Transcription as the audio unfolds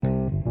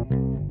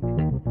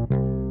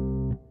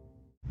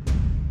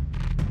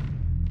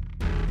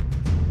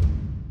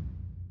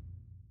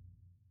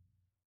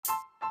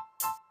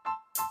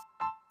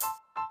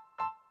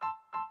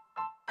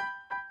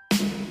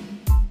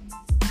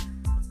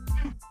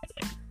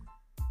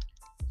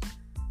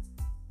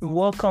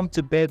Welcome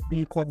to Bad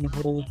Bitcoin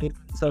Holding.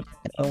 So,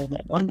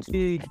 on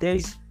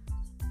today's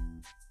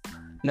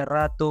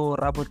Lerato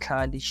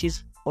Rabohlale.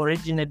 She's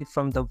originally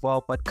from the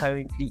Vaal, but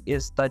currently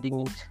is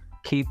studying in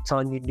Cape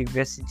Town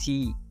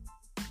University.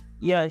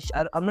 Yeah,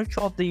 I'm not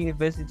sure of the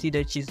university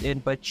that she's in,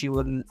 but she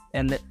will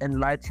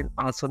enlighten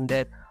us on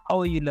that. How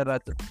are you,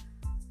 Lerato?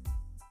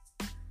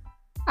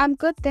 I'm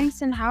good,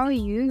 thanks. And how are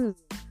you?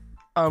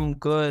 I'm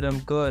good.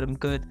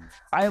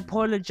 I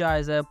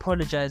apologize. I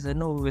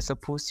know we were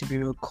supposed to be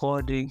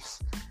recording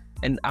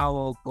an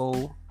hour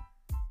ago,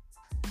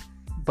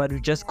 but we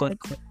just got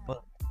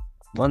caught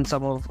on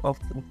some of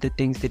the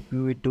things that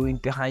we were doing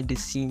behind the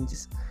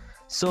scenes.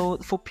 So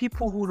for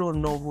people who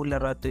don't know who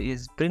Lerato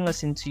is, bring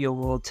us into your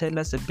world. Tell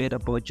us a bit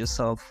about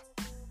yourself.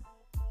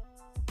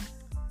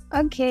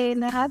 Okay,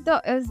 Lerato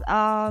is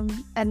a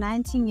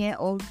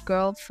 19-year-old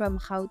girl from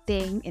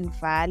Gauteng in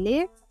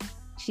Vale.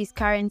 She's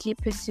currently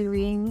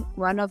pursuing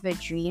one of her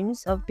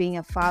dreams of being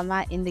a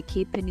farmer in the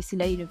Cape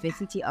Peninsula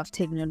University of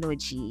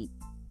Technology.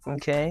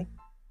 Okay.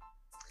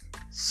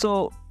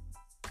 So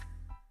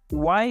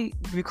why?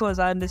 Because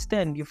I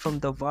understand you're from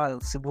the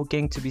Vaal, so we're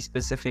going to be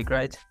specific,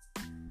 right?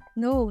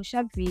 No,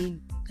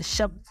 Sharpeville.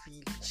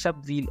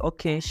 Sharpeville.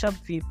 Okay,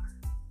 Sharpeville.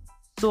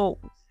 So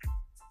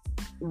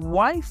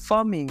why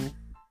farming?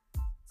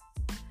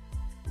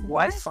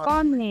 Why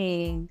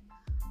farming?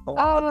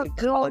 Oh,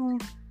 girl.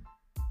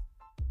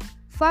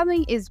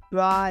 Farming is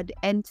broad,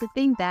 and to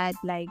think that,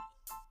 like,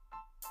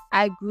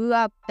 I grew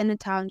up in a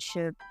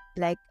township,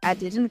 like, I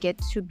didn't get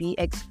to be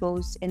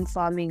exposed in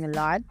farming a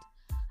lot.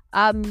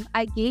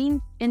 I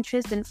gained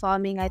interest in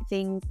farming, I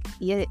think,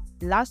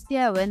 last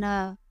year when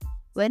I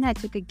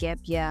took a gap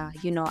year.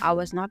 I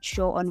was not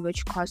sure on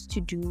which course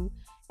to do,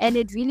 and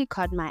it really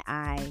caught my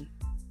eye.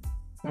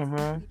 Mm-hmm.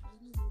 It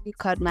really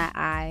caught my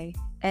eye,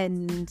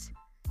 and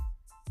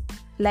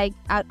like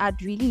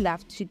I'd really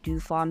love to do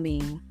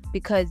farming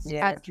because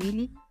I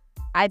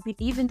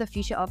believe in the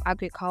future of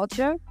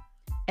agriculture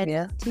and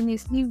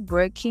continuously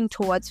working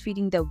towards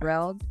feeding the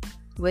world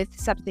with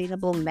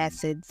sustainable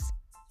methods.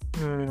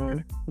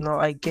 No,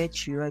 I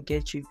get you.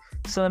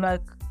 So,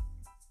 like,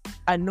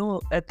 I know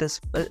at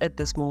this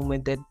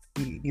moment that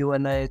you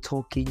and I are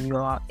talking, you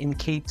are in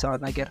Cape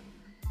Town, I get.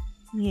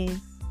 Yes.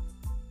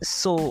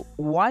 So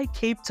why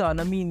Cape Town?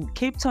 I mean,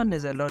 Cape Town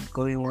has a lot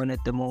going on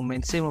at the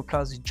moment. Same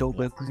applies with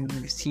Joburg.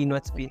 We've seen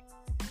what's been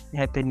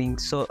happening.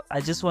 So I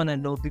just want to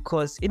know,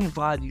 because in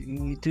Vaal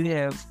you do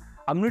have,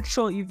 I'm not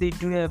sure if they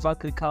do have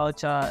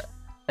agriculture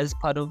as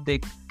part of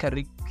the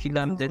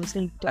curriculum. That's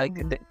like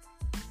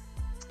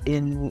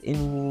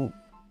in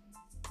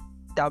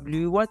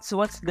W. What's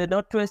the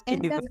Northwest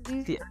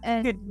University?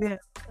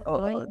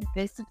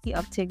 University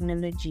of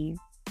Technology.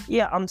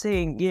 Yeah, I'm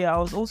saying, I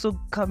was also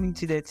coming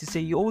to that to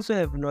say you also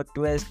have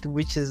Northwest,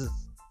 which is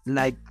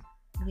like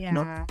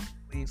not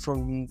away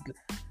from you.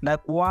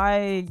 Like,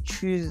 why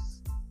choose,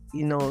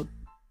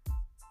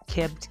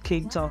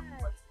 Cape Town?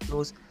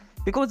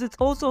 Because it's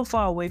also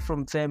far away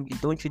from family,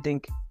 don't you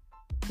think?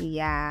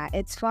 Yeah,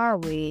 it's far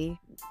away.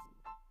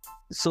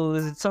 So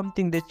is it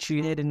something that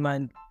you had in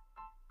mind?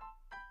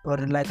 Or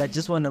like, I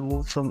just want to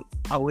move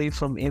away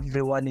from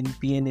everyone and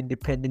be an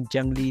independent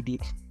young lady?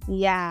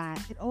 Yeah.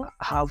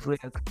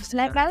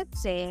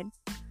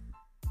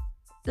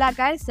 Like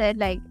I said,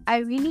 like, I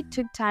really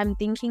took time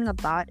thinking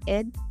about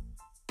it.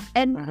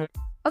 And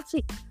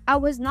okay, I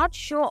was not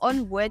sure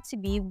on where to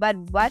be, but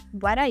what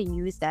I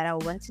knew is that I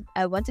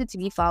wanted to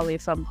be far away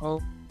from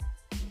home.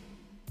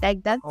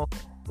 Like that.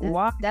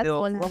 Why? That's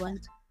all I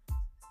want.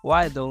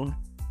 Why though?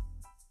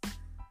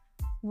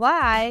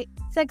 Why?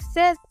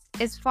 Success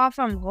is far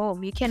from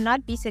home. You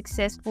cannot be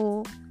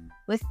successful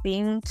with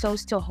being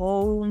close to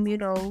home,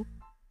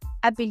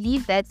 I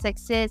believe that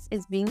success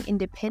is being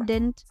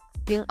independent,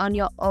 being on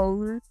your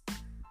own,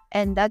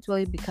 and that's where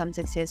you become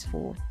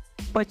successful.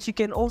 But you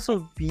can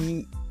also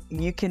be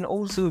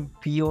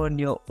on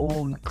your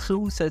own,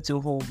 closer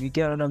to home. You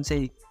get what I'm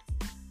saying?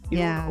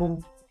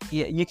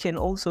 You can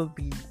also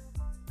be.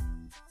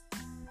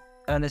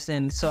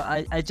 Understand? So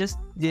I just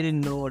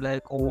didn't know,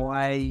 like,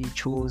 why you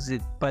chose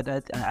it, but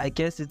I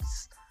guess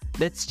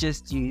that's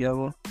just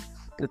you,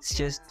 It's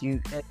just you.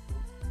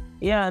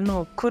 Yeah,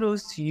 no,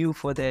 kudos to you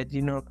for that,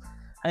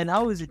 And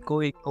how is it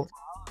going?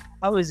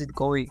 How is it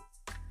going?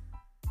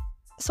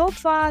 So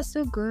far,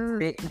 so good.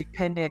 The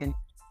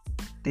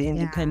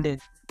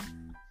independent.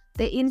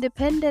 The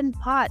independent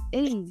part,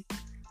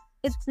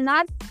 it's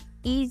not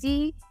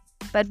easy,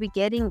 but we're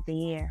getting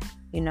there,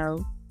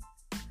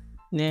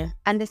 Yeah.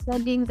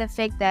 Understanding the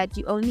fact that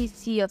you only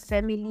see your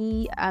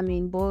family,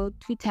 both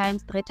 2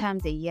 times, 3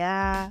 times a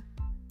year,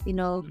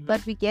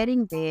 but we're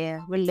getting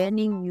there. We're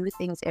learning new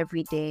things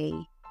every day.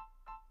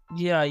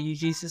 Yeah,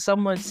 usually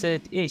someone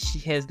said, hey, she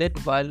has that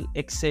Vaal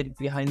accent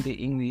behind the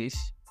English.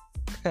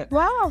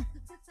 Wow.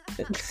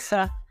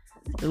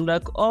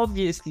 Like,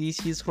 obviously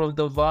she's from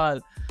the Vaal.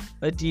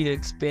 What do you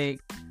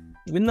expect?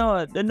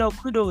 No,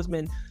 kudos,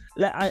 man.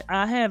 Like,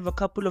 I have a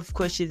couple of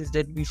questions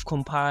that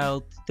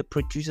the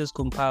producers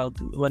compiled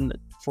one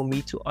for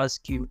me to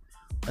ask you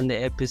on the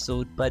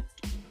episode, but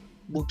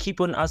we'll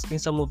keep on asking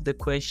some of the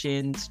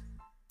questions,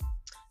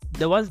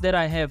 the ones that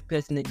I have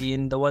personally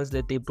and the ones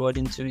that they brought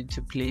into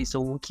play. So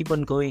we'll keep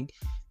on going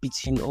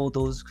between all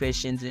those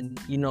questions, and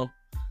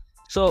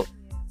so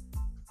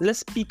let's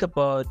speak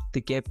about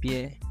the gap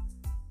year.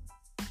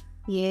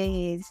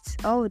 Yes.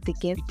 Oh, the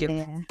gap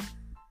year.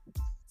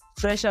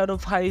 Fresh out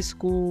of high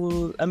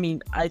school, I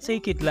mean, I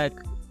take it like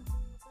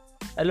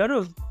a lot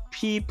of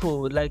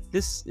people, like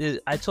this is,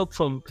 I talk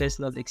from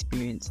personal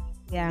experience.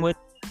 Yeah.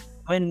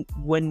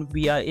 When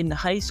we are in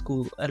high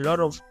school, a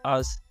lot of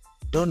us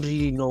don't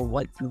really know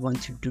what we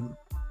want to do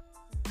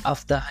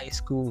after high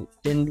school.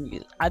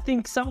 Then I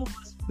think some of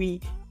us, we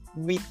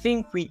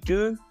think we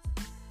do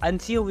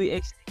until we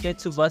actually get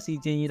to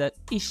varsity, and you're like,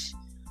 ish,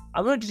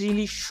 I'm not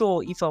really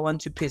sure if I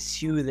want to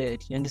pursue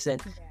that, you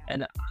understand? Yeah.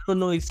 And I don't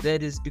know if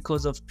that is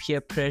because of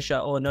peer pressure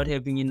or not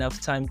having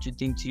enough time to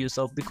think to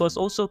yourself, because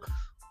also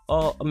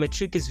a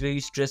matric is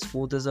very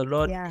stressful. There's a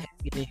lot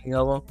happening,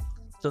 so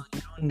you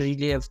don't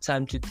really have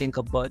time to think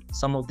about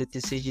some of the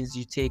decisions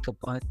you take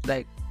about,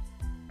 like,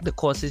 the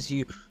courses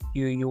you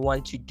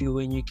want to do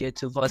when you get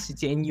to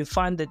varsity. And you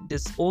find that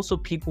there's also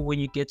people when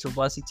you get to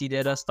varsity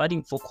that are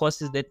studying for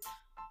courses that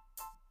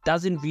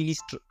doesn't really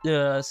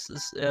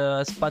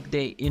spark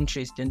their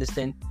interest, you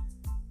understand?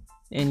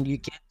 And you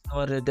get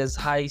there's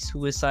high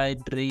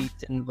suicide rate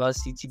in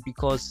varsity,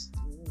 because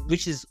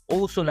which is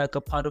also like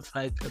a part of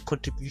like a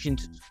contribution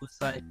to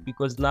suicide,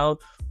 because now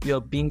you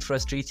are being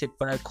frustrated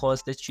by a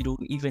course that you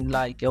don't even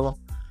like.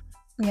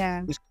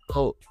 Yeah.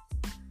 So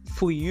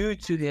for you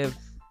to have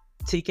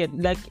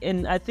taken, like,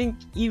 and I think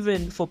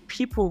even for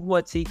people who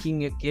are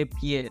taking a gap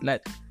year,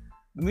 like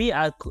me,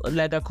 I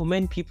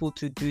commend people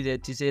to do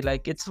that, to say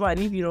like, it's fine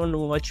if you don't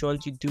know what you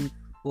want to do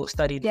or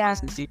study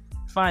licensing,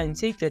 fine,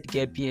 take that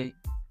gap year.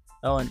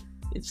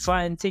 It's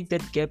fine, take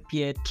that gap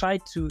year, try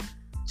to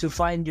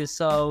find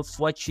yourself,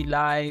 what you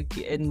like,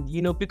 and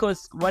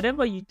because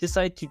whatever you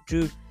decide to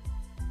do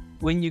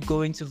when you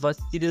go into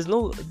varsity, there's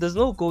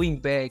no going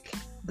back.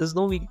 There's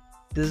no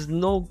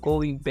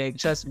going back.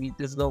 Trust me,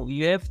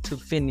 you have to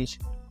finish.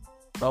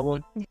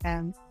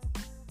 Yeah.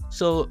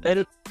 So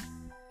to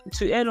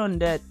add on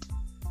that,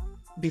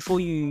 before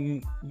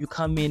you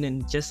come in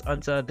and just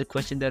answer the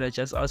question that I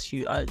just asked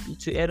you,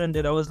 to add on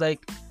that, I was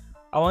like,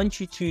 I want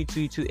you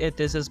to add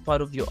this as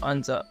part of your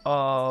answer,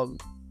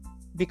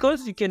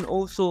 because you can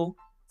also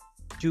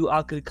do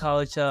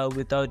agriculture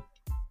without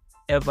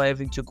ever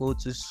having to go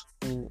to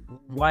school.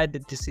 Why the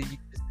decision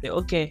to say,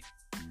 okay,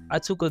 I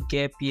took a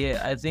gap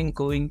year, I think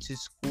going to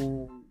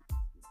school,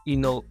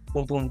 boom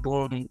boom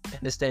boom,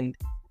 understand,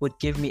 would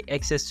give me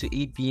access to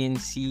A, B,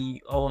 and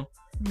C, or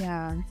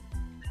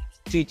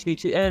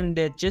to and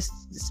just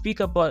speak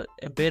about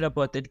a bit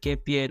about that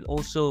gap year, and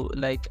also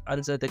like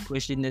answer the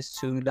question as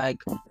to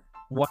like,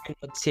 why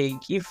not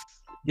take, if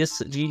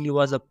this really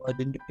was about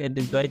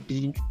independent, why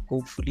didn't you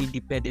go fully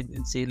independent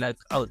and say like,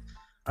 oh,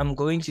 I'm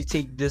going to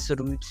take this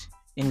route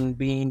in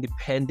being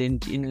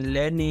independent in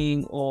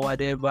learning or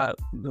whatever,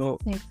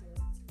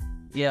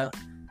 Yeah.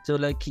 So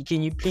like,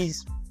 can you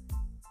please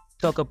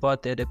talk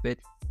about that a bit,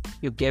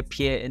 your gap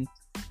year? And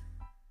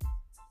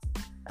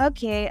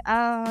okay,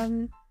 a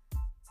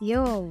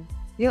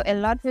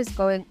lot was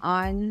going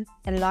on.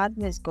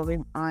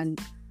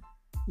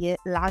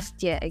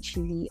 Last year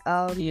actually.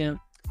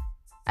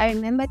 I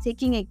remember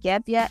taking a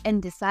gap year and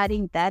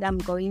deciding that I'm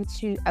going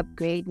to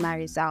upgrade my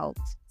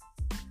results.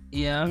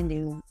 Yeah. And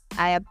then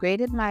I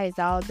upgraded my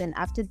results, and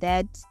after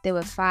that they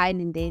were fine,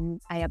 and then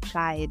I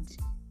applied,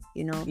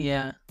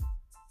 Yeah.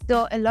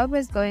 So a lot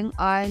was going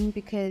on,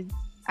 because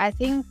I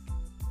think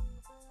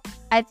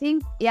a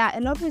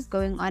lot was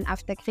going on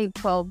after grade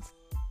 12.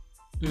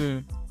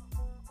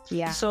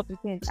 Yeah. So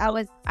because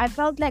I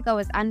felt like I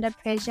was under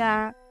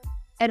pressure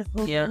at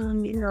home. Yeah.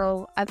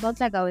 I felt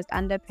like I was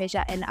under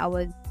pressure, and I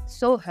was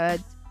so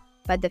hurt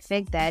by the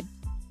fact that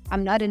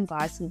I'm not in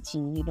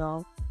varsity,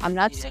 I'm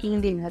not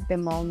schooling at the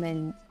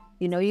moment.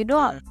 You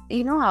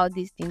know how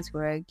these things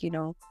work,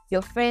 your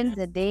friends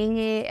are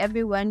there,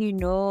 everyone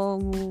and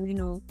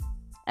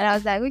I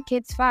was like, okay,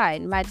 it's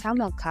fine, my time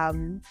will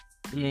come.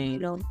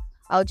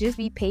 I'll just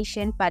be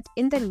patient, but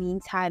in the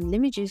meantime, let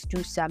me just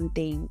do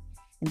something.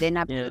 And then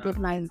I put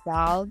my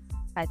results,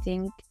 I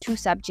think 2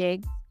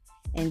 subjects,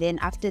 and then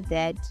after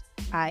that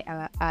I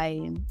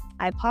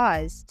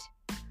passed.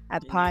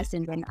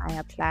 And then I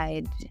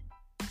applied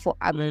for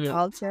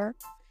agriculture.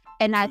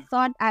 And I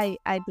thought I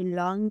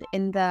belonged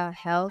in the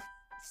health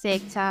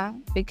sector,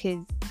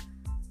 because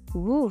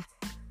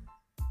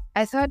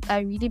I thought I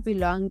really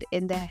belonged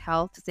in the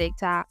health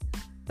sector.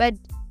 But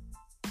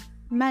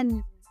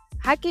man,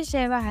 like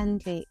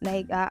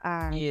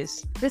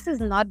yes, this is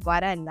not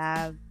what I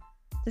love.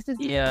 This is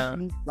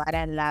what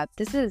I love.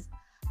 This is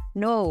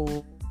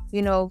no.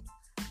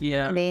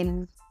 And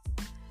then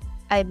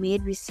I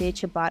made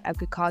research about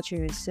agriculture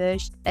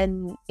research,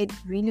 and it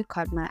really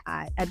caught my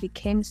eye. I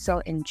became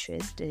so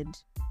interested.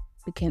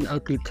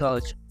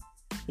 Agriculture.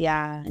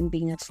 Yeah, and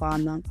being a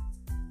farmer.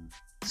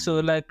 So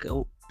like,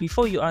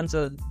 before you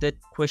answer that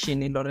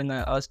question,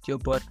 Lorena, I asked you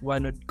about why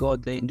not go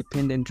the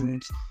independent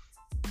route.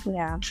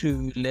 Yeah.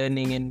 to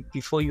learning. And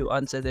before you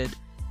answer that,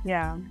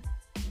 Yeah.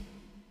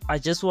 I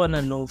just want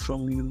to know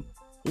from you.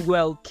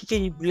 Well,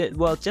 can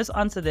you just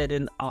answer that,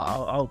 and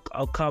I'll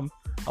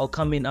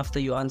come in after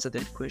you answer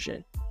that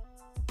question.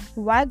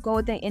 Why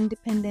go the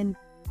independent?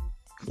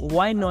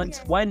 Why not?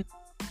 Okay.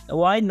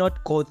 Why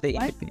not go the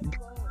independent?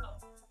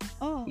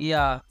 Oh.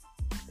 Yeah,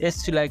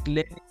 it's to like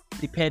learn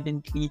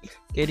independently,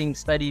 getting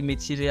study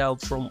material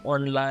from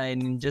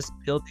online, and just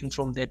building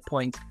from that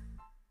point.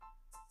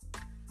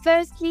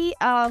 Firstly,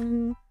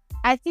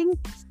 I think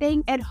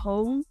staying at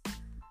home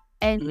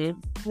and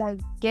like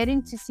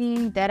getting to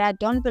see that I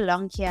don't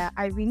belong here.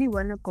 I really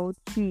want to go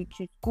to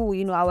school.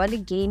 You know, I want to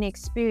gain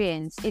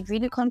experience. It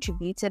really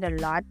contributed a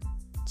lot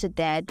to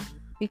that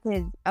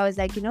because I was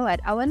like, you know what,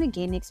 I want to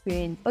gain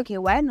experience. Okay,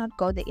 why not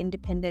go the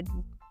independent?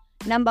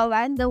 Number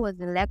one, there was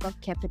a lack of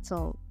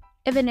capital.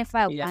 Even if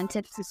I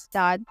wanted to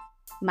start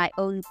my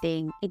own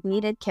thing, it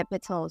needed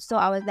capital. So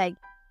I was like,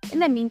 in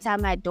the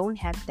meantime, I don't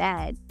have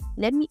that.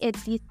 Let me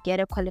at least get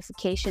a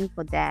qualification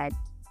for that.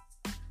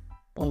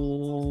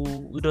 Oh,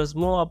 it was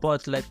more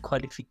about like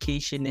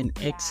qualification and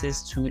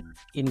access to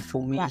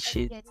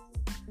information.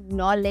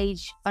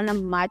 Knowledge on a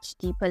much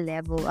deeper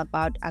level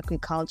about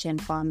agriculture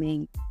and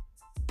farming.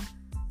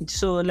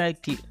 So,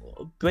 like,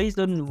 based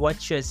on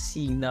what you're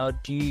seeing now,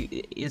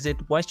 is it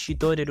what you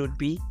thought it would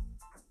be?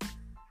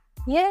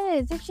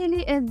 Yes,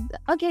 actually,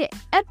 okay.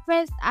 At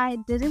first, I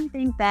didn't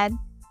think that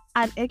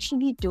I'd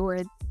actually do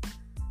it.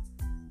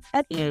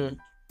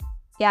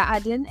 Yeah, I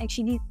didn't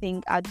actually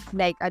think I'd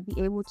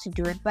be able to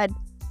do it, but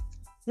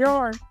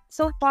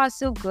so far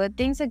so good.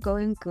 Things are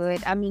going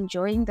good. I'm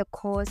enjoying the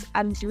course.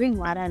 I'm doing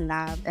what I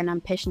love, and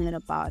I'm passionate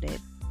about it.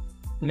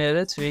 Yeah,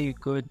 that's very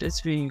good. That's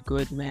very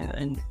good, man.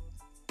 And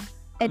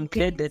I'm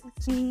glad that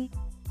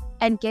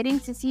getting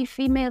to see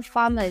female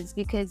farmers,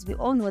 because we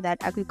all know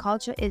that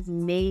agriculture is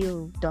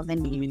male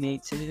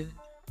dominated.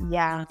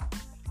 Yeah.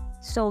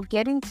 So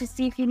getting to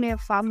see female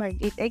farmers,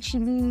 it's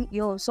actually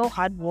so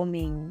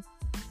heartwarming.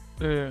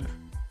 Yeah,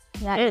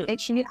 it's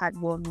actually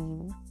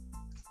heartwarming.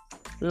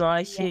 No,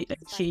 I see.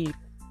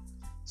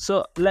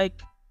 So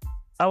like,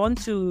 I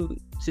want to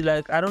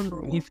like, I don't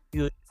know if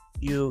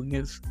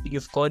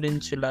you've got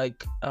into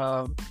like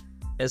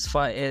as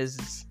far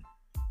as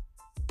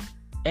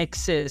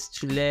access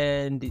to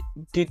land,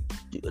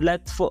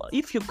 like for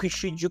if you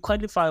should you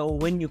qualify, or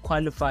when you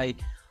qualify,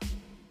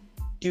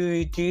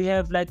 do you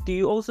have like, do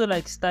you also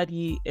like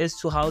study as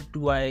to how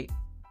do I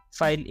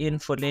file in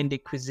for land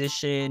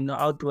acquisition,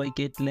 how do I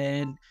get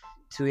land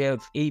to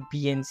have A,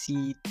 B, and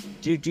C?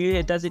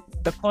 Does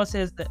the course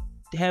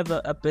have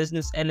a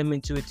business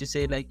element to it, to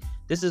say like,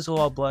 this is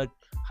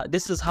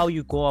how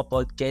you go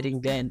about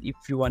getting land if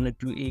you want to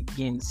do A,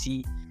 B, and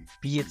C,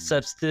 be it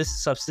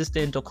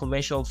subsistent or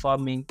commercial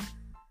farming?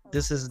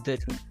 This is the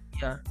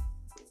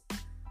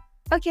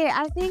Okay,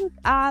 I think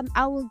I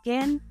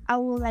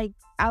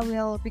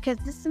will, because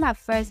this is my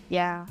first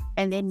year,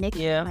 and then next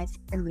year my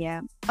second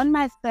year. On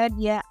my third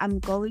year, I'm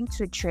going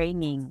to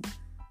training.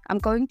 I'm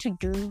going to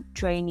do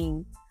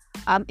training.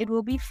 It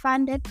will be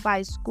funded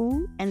by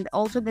school and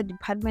also the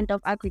Department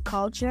of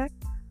Agriculture,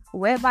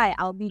 whereby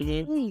I'll be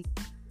paid.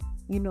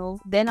 You know,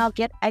 then I'll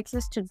get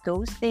access to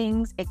those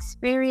things,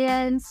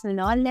 experience,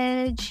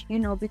 knowledge. You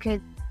know, because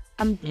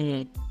I'm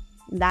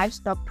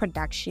livestock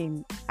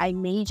production. I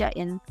major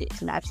in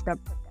livestock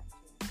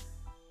production.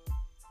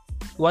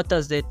 What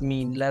does that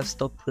mean,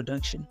 livestock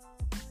production?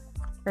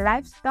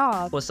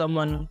 Livestock. For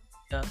someone,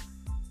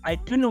 I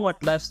do know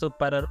what livestock,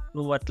 but I don't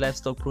know what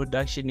livestock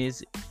production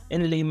is.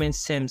 In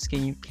layman's terms,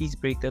 can you please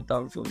break that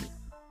down for me?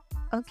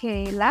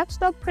 Okay,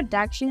 livestock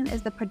production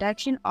is the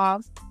production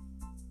of,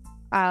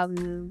 I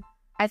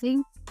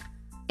think,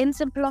 in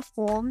simpler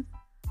form,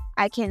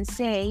 I can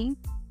say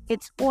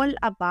it's all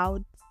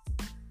about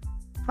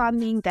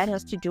farming that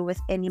has to do with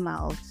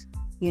animals,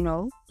 you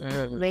know,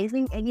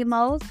 raising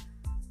animals,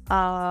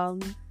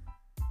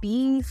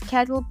 beef,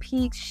 cattle,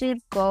 pigs,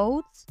 sheep,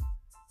 goats,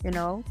 you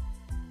know,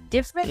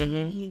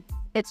 different.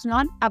 It's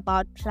not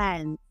about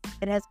plants.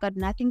 It has got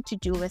nothing to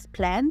do with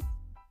plants.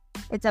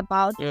 It's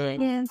about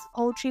chickens,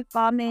 poultry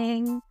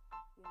farming.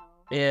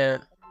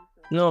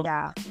 No,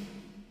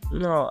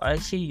 I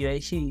see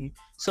you.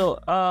 So,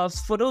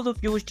 for those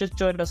of you who just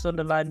joined us on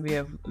the line, we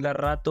have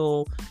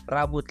Lerato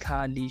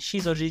Rabohlale.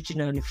 She's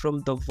originally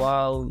from the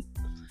Val,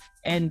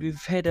 and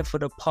we've had her for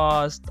the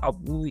past,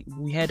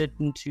 we had it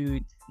into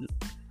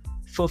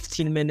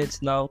 15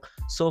 minutes now.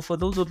 So for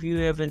those of you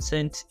who haven't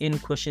sent in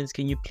questions,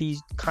 can you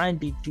please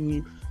kindly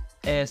do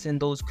send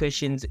those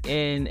questions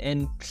in,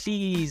 and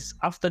please,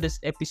 after this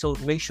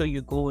episode, make sure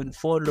you go and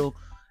follow,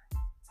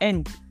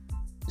 and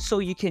so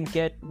you can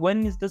get,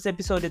 when is this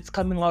episode, it's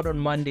coming out on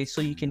Monday, so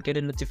you can get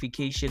a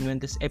notification when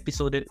this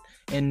episode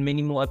and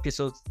many more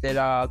episodes that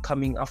are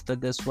coming after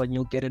this one,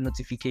 you'll get a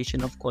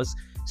notification, of course.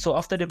 So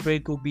after the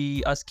break, we'll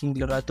be asking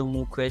Lerato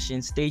more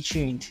questions. Stay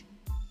tuned.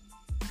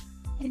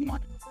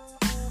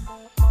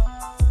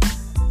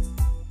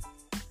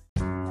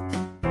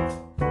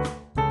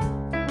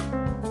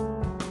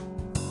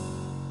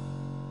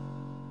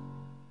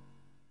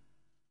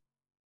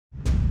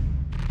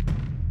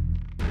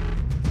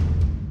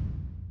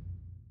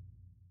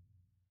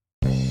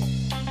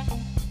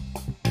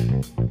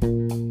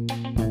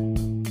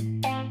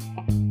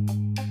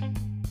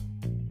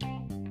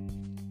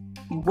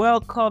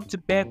 Welcome to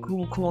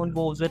Backroom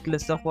Convos with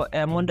Lesego.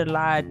 I'm on the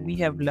line. We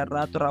have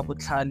Lerato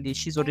Rabohlale.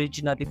 She's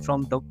originally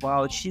from the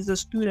Vault. She's a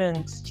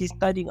student. She's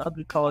studying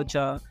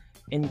agriculture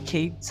in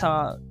Cape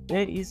Town.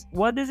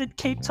 What is it?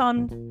 Cape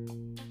Town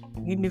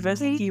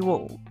University?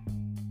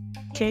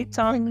 Cape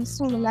Town?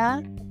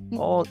 Peninsula.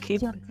 Oh,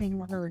 Cape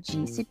Technology,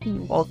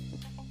 CPU.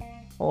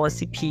 Or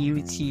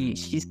CPUT.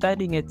 She's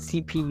studying at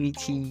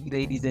CPUT,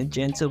 ladies and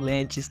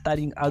gentlemen. She's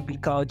studying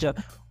agriculture.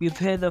 We've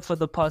heard her for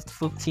the past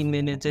 15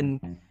 minutes,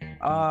 and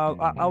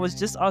I was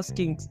just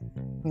asking.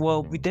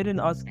 Well, we didn't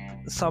ask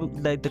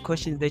some like the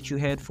questions that you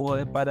had for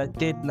her, but I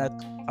did like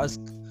ask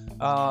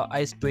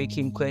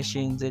ice-breaking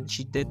questions, and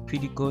she did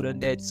pretty good on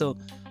that. So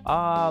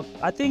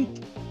I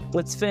think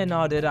it's fair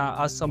now that I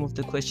asked some of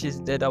the questions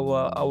that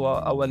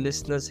our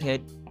listeners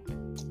had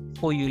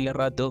for you,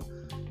 Lerato.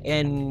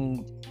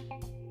 And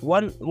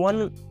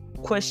one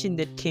question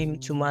that came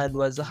to mind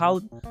was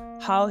how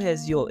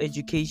has your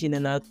education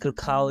in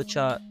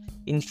agriculture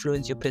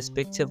influenced your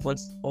perspective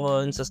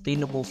on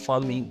sustainable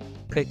farming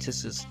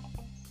practices?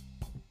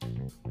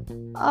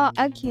 Oh,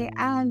 okay.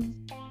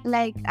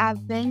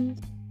 I've been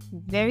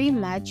very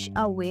much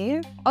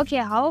aware. Okay,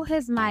 how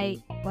has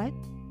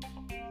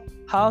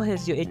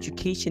your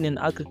education in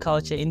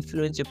agriculture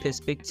influenced your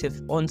perspective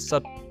on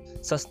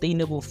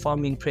sustainable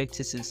farming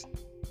practices?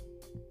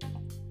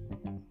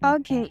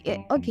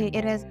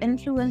 It has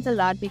influenced a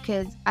lot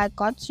because I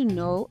got to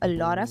know a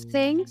lot of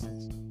things.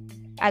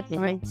 I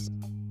got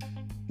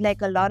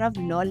like a lot of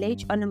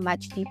knowledge on a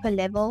much deeper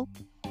level.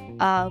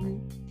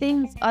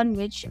 Things on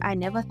which I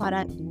never thought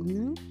I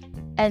knew,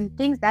 and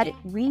things that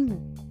we,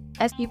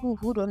 as people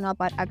who don't know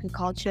about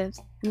agriculture,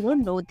 we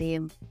don't know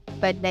them.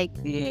 But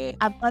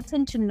I've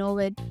gotten to know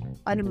it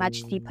on a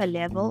much deeper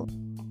level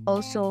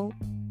also,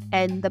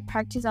 and the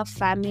practice of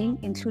farming,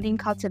 including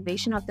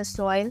cultivation of the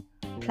soil,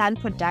 plant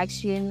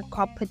production,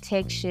 crop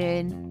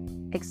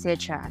protection,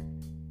 etc.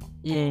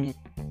 Yeah.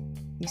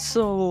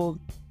 So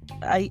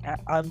I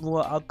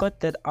got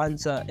that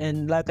answer,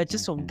 and like I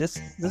just this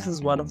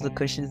is one of the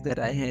questions that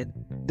I had.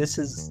 This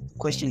is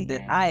questions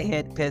that I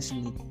had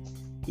personally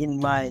in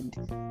mind,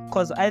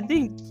 because I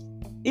think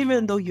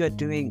even though you are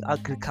doing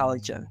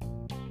agriculture,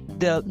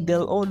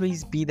 there'll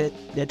always be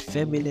that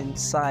feminine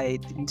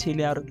side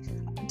until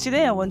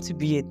today I want to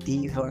be a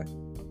diva.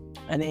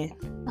 And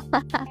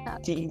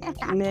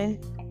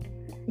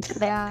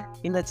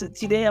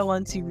today I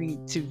want to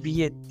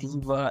be a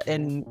diva,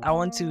 and I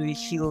want to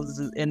heels,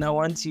 and I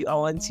want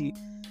to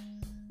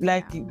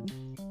like.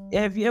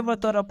 Have you ever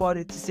thought about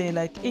it to say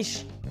like,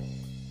 ish,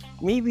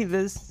 maybe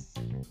this,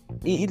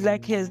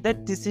 like, has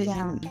that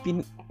decision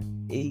been,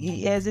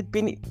 has it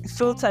been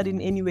filtered in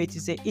any way to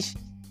say, ish,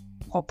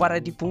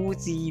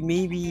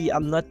 maybe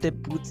I'm not the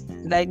boots,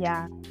 like.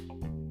 Yeah.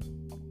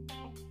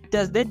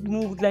 Does that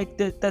move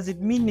does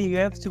it mean that you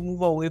have to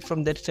move away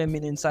from that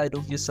feminine side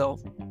of yourself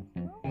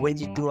when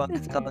you do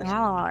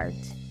agriculture?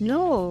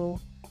 No.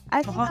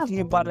 How do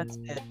you balance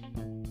that?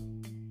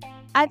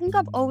 I think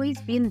I've always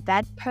been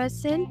that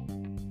person.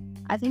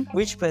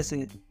 Which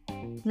person?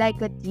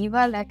 Like a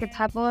diva, like a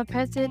type of a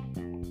person.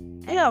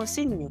 Yeah, I've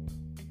seen you.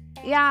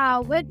 Yeah,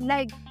 when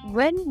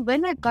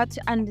I got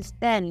to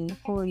understand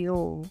for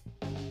you,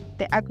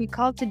 the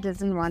agriculture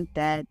doesn't want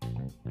that.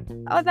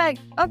 I was like,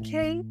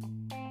 okay.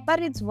 But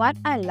it's what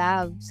I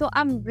love, so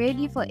I'm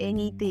ready for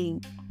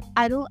anything.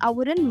 I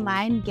wouldn't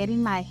mind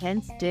getting my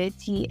hands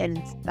dirty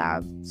and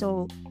stuff.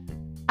 So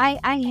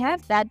I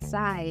have that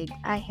side.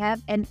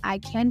 And I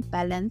can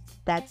balance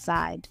that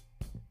side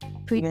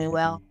pretty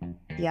well.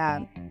 Yeah.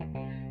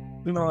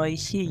 No, I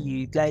hear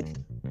you. Like,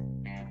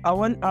 I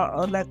want,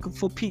 like,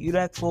 for people,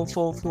 like, for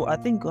I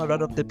think a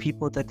lot of the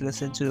people that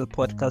listen to the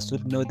podcast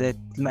would know that,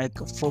 like,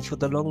 for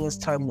the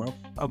longest time,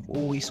 I've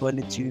always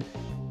wanted to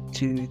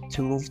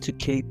move to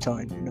Cape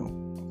Town, you know.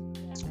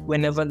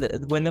 Whenever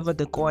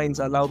the coins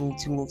allow me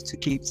to move to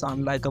Cape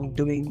Town, like, I'm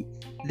doing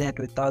that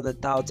without a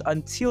doubt,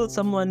 until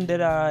someone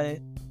that I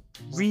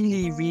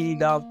really, really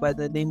love by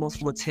the name of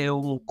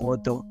Moteo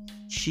Mukoto,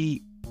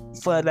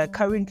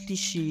 currently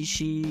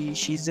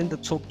she's in the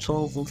top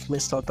 12 of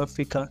Miss South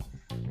Africa,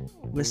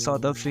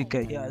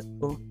 yeah.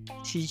 So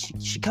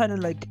she kind of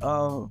like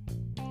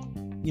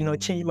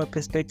changed my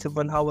perspective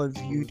on how I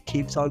viewed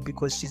Cape Town,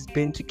 because she's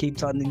been to Cape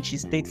Town and she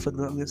stayed for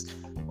the longest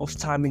of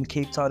time in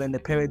Cape Town, and the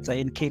parents are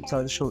in Cape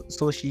Town.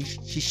 So she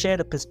shared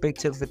a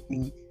perspective with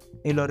me.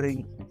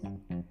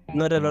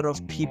 Not a lot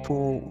of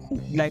people who,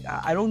 like,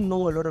 I don't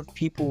know a lot of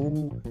people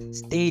who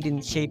stayed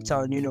in Cape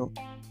Town, you know.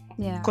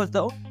 Yeah. Because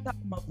the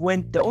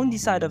only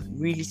side I've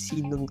really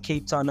seen in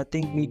Cape Town, I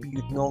think maybe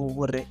you'd know,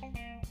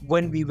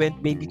 when we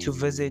went maybe to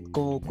visit,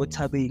 go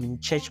tabbing,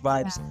 church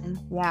vibes.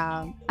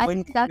 Yeah. I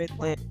think that's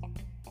what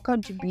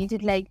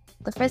contributed. Like,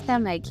 the first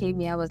time I came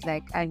here, I was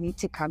like, I need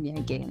to come here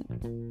again.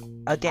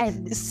 Okay.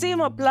 Same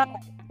apply.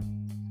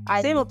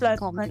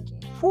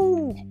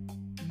 Whoo.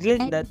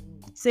 Getting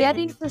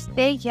to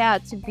stay here,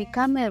 to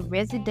become a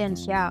resident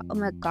here, oh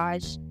my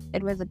gosh,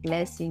 it was a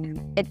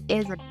blessing. It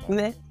is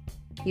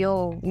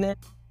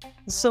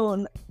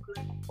So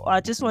I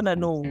just want to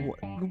know,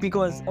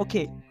 because,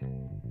 okay,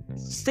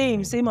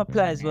 Same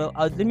applies. Well,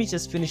 let me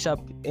just finish up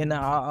and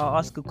I'll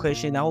ask a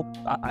question. I hope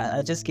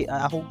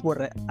I hope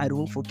what I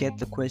don't forget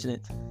the question.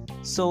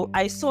 So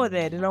I saw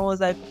that and I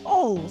was like,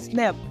 oh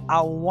snap!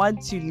 I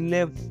want to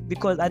live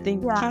because I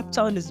think Cape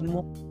Town is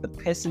more the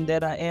person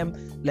that I am,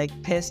 like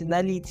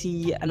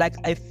personality. Like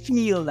I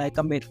feel like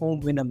I'm at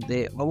home when I'm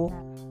there.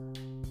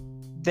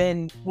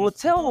 Then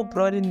Motel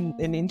brought in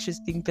an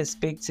interesting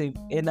perspective,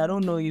 and I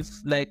don't know if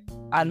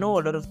I know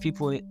a lot of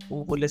people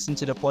who listen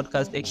to the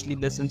podcast actually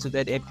listen to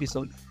that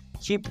episode.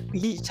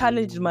 He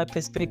challenged my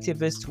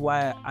perspective as to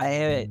why I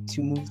had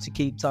to move to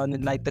Cape Town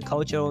and like the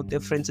cultural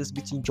differences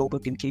between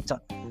Joburg and Cape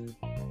Town.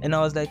 And I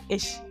was like,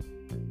 ish,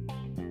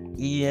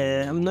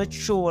 yeah, I'm not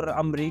sure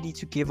I'm ready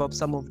to give up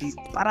some of these,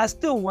 but I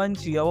still want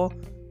to, yo.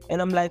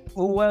 And I'm like,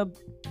 oh well,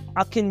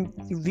 I can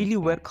really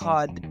work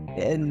hard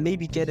and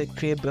maybe get a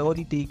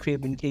holiday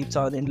crib in Cape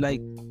Town, and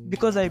like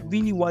because I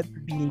really want to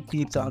be in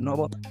Cape Town,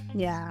 no?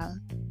 Yeah.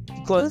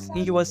 Because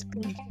he was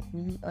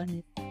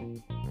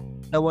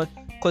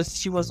because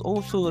she was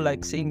also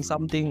like saying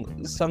something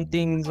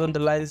on the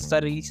lines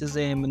of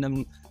racism, and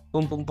I'm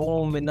boom boom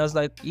boom, and I was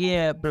like,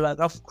 yeah, but like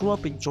I've grew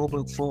up in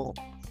Joburg for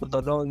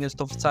the longest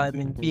of time,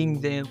 and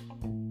being there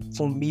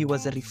for me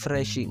was a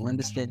refreshing,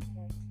 understand?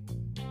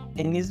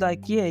 And he's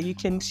like, yeah, you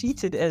can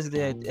treat it as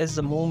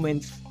the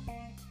moment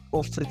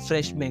of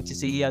refreshment to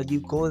say, yeah, you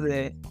go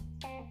there.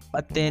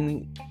 But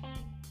then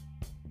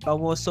I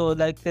also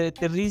like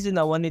the reason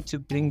I wanted to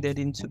bring that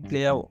into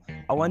play,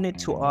 I wanted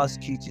to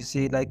ask you to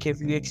say, like, have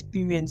you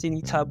experienced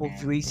any type of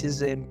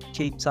racism in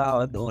Cape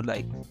Town, or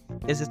like,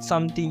 is it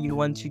something you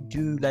want to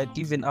do, like,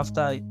 even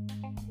after,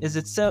 is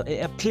it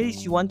a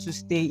place you want to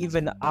stay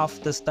even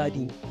after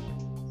studying?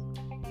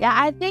 Yeah,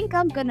 I think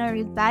I'm gonna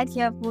reside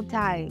here full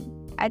time.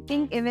 I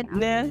think even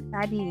after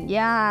studying,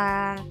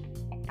 yeah.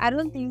 I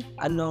don't think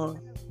I know.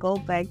 Go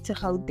back to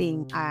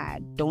Gauteng. I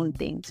don't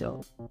think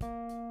so.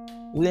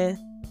 Yeah.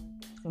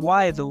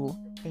 Why though?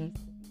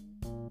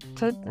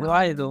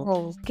 Why though?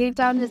 Oh, Cape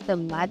Town is the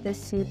mother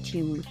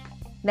city.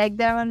 Like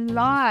there are a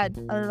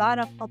lot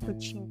of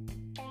opportunities.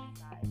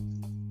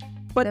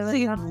 But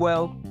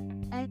well,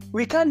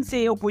 we can't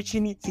say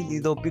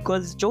opportunities though,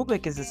 because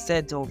Joburg is a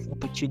set of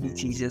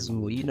opportunities as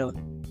well, you know.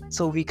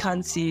 So we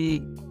can't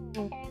say.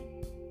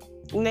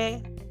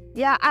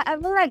 Yeah, I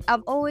feel like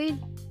I've always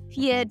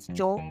feared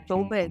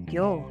Joburg,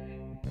 yo.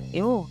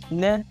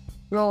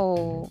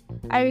 Bro,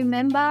 I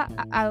remember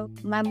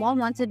my mom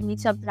wanted me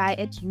to apply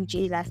at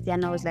UJ last year,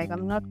 and I was like,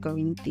 I'm not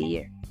going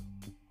there.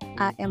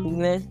 I am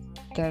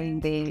going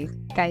there,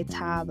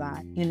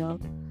 Kaitaba, you know.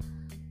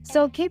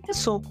 So Cape Town.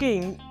 So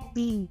King,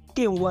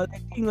 what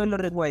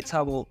White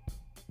Table?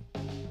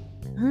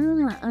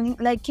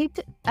 Like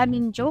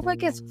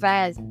Joburg is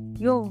fast.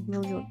 Yo,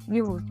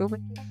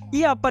 Joburg.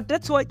 Yeah, but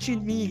that's what you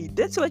need.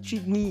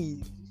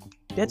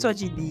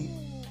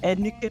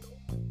 And you can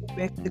go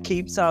back to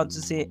Cape Town to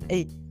say,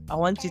 hey, I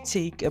want to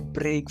take a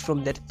break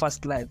from that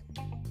fast life.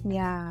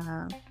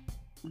 Yeah.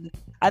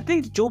 I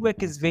think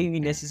Joburg is very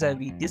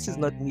necessary. This is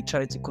not me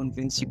trying to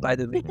convince you, by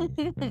the way.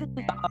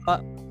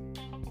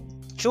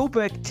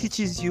 Joburg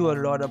teaches you a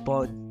lot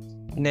about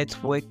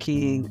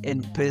networking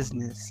and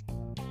business.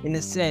 In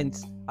a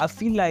sense, I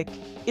feel like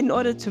in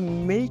order to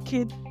make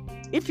it,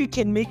 if you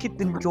can make it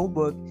in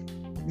Joburg,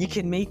 you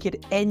can make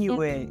it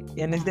anywhere.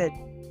 You understand?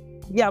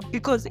 Yeah,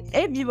 because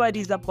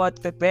everybody's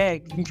about the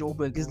bag in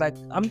Joburg. It's like,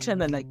 I'm trying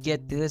to like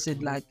get this,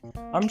 and like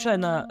I'm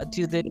trying to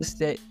do this.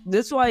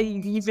 That's why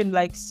you even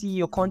like see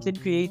your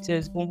content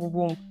creators, boom, boom,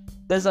 boom.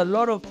 There's a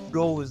lot of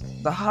those.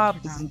 The hub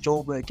is in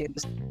Joburg.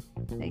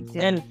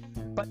 Exactly.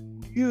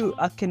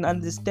 I can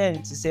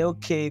understand to say,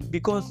 okay,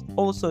 because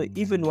also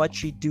even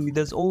what you do,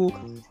 there's a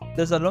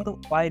lot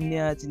of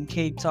vineyards in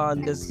Cape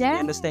Town. You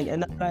understand?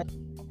 And I'm like,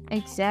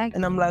 exactly.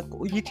 And I'm like,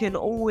 you can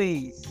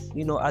always,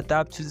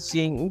 adapt to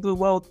saying,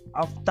 well,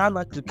 I've done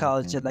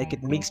agriculture, like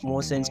it makes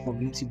more sense for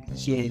me to be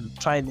here and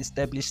try and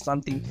establish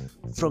something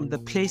from the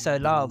place I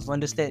love.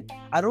 Understand?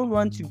 I don't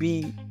want to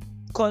be,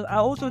 because I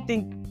also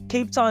think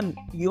Cape Town,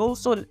 you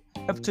also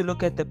have to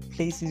look at the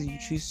places you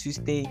choose to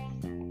stay.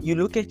 You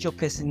look at your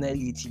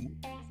personality,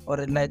 or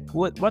like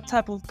what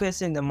type of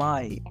person am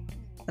I?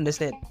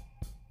 Understand?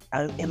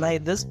 Am I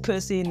this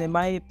person? Am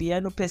I a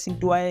piano person?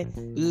 Do I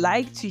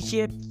like to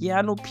hear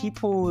piano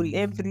people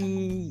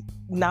every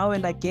now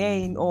and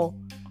again? Or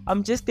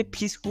I'm just a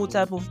peaceful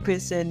type of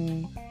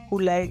person who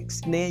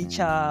likes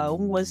nature,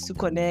 who wants to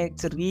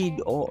connect, read,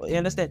 or you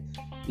understand?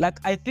 Like,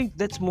 I think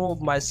that's more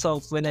of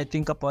myself when I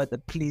think about the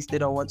place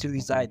that I want to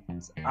reside.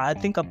 I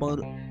think about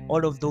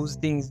all of those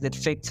things that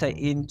factor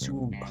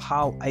into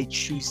how I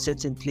choose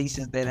certain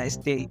places that I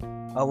stay.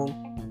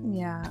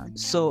 Yeah.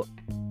 So,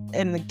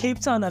 in Cape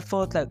Town, I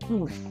felt like,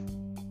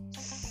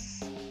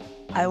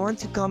 I want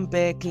to come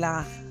back,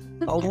 lah.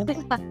 I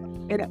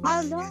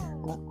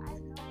know.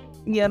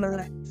 Yeah,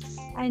 no,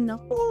 I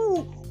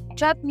know.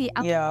 Trust me.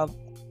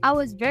 I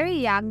was very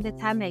young the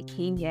time I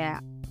came here.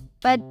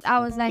 But I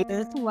was like,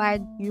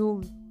 what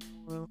you?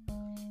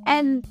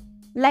 And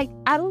like,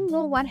 I don't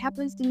know what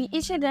happens to me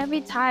each and every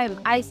time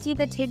I see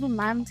the Table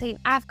Mountain.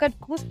 I've got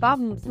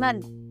goosebumps,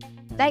 man.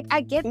 Like,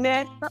 I get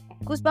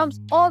goosebumps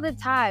all the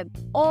time.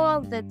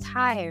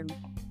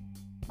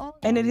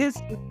 And it is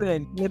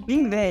different.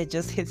 Being there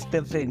just hits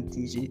different,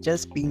 TJ.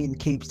 Just being in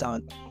Cape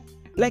Town.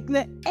 Like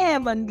the air,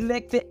 man.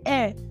 Like the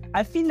air.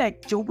 I feel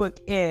like Joburg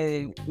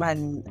air,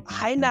 man.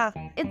 Haina.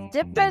 It's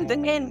different. The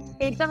end.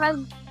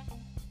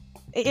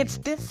 It's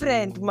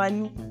different,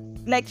 man.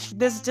 Like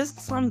there's just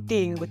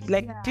something with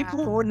like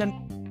people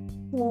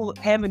who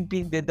haven't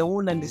been there, they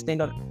won't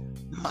understand.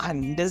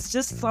 Man, there's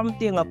just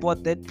something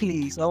about that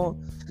place. Oh,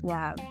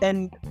 yeah.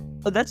 And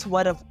that's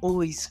what I've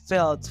always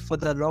felt for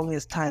the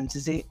longest time, to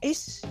say,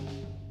 it's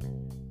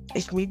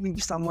maybe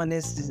someone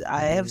else.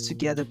 I have to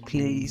get a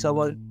place.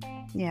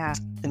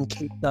 In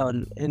Cape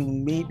Town,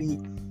 and maybe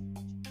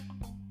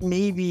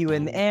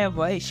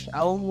whenever I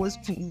almost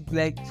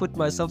like put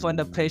myself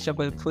under pressure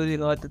by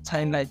putting out the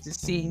timeline to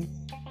see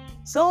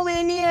so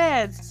many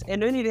years,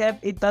 and when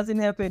it doesn't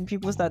happen,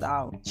 people start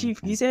out. Chief,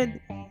 he said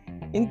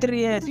in 3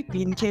 years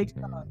be in Cape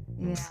Town.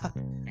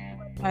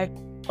 Like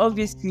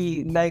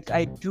obviously, like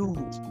I do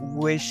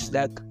wish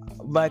like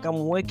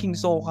I'm working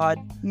so hard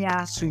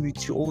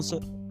to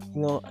also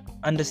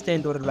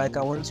understand, or like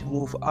I want to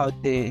move out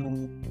there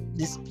and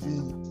just be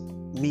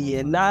me.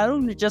 And I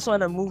don't just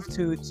want to move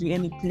to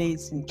any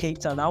place in Cape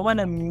Town. I want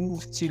to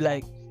move to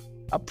like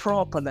a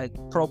proper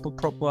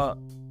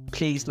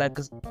place, like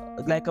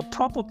a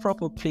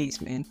proper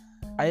place, man.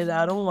 I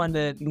don't want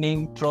to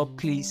name drop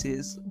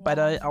places, but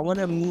I want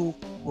to move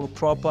to a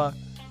proper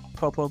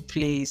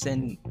place,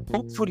 and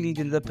hopefully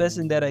the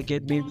person that I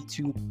get maybe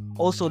to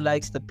also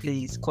likes the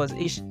place, because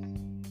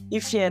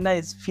if she and I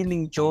is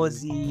feeling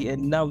Jersey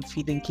and now I'm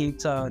feeling Cape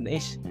Town,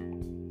 it's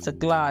a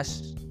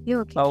clash.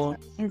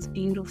 It's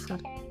beautiful.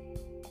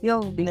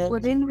 You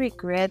wouldn't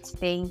regret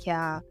staying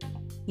here.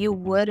 You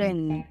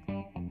wouldn't.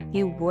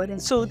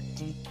 So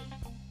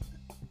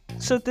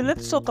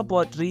let's talk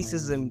about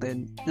racism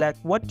then. Like,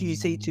 what do you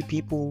say to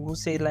people who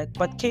say like,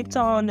 but Cape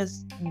Town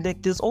is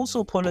like, there's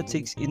also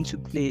politics into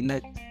play,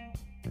 like,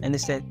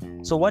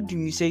 understand? So what do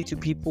you say to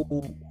people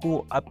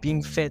who are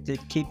being fed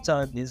that Cape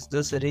Town is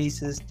this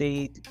racist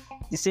state?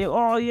 You say,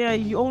 oh yeah,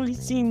 you only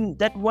seen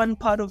that one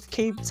part of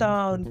Cape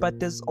Town, but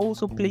there's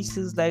also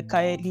places like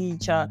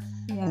Khayelitsha,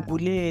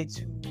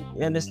 Gugulethu,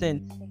 you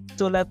understand?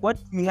 So like, what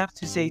do you have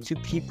to say to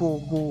people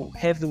who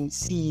haven't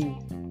seen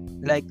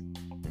like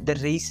the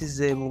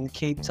racism in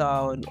Cape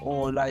Town,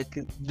 or like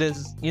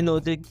this,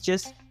 they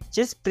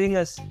just bring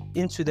us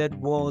into that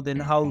world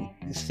and how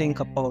you think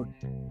about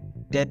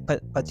that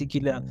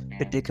particular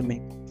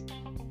predicament?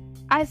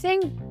 I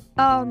think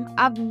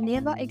I've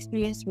never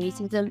experienced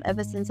racism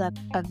ever since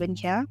I've been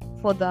here.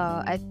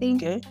 I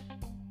think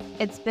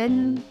it's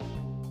been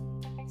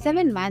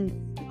 7 months.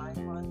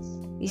 9 months.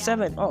 Yeah.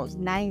 7. Oh,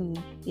 9.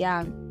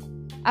 Yeah.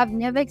 I've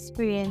never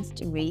experienced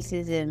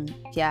racism,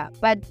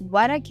 but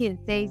what I can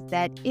say is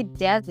that it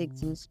does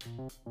exist.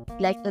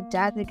 Like, it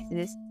does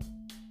exist.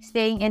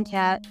 Staying in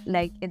here,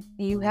 like,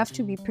 you have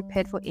to be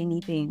prepared for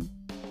anything.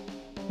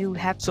 You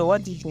have. So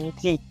what did you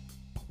think?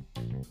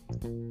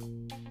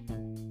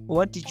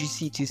 What did you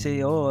see to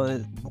say,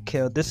 oh,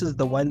 okay, this is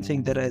the one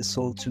thing that I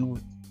saw to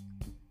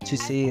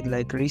say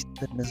like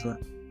racism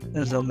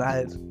is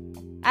alive?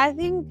 I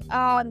think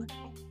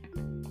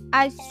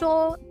I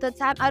saw the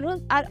time. I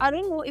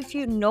don't know if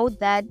you know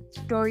that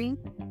story.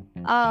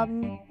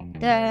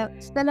 The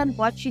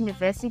Stellenbosch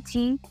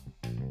University.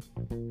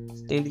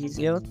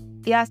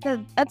 Yeah,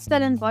 so at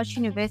Stellenbosch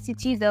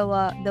University, there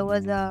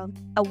was a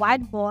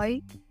white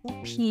boy who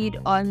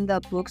peed on the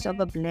books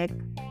of a black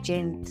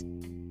gent,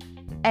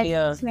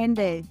 and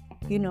trended,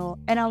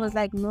 and I was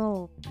like,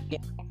 no,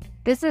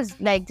 this is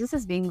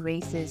being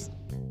racist.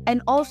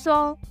 And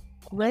also,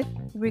 with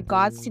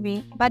regards to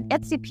me, but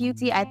at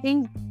CPUT, I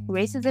think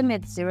racism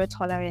is zero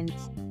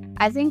tolerance.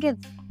 I think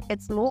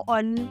it's more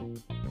on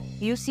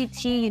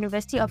UCT,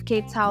 University of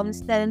Cape Town,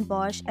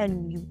 Stellenbosch,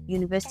 and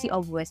University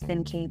of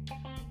Western Cape.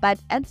 But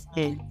at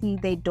CPUT,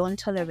 they don't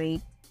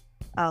tolerate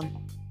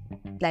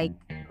like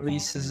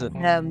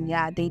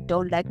racism. They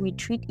don't, like, we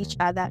treat each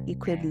other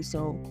equally.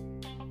 So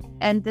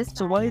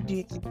why do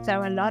you think there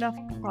are a lot of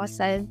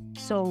process?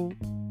 So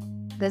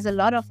there's a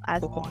lot of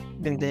us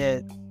in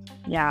there.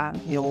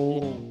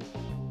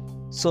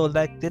 So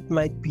like that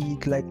might be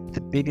like the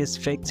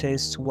biggest factor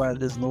as to why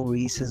there's no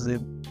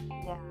racism.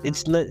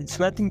 It's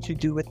nothing to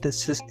do with the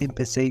system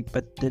per se,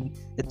 but then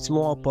it's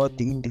more about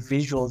the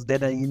individuals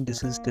that are in the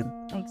system.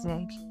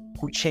 Exactly.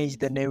 Who change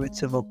the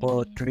narrative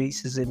about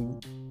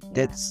racism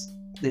that's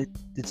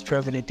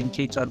prevalent in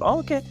Cape Town.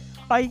 Okay,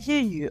 I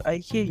hear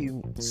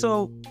you.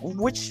 So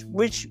which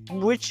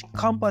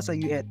campus are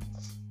you at?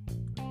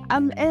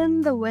 I'm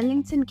in the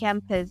Wellington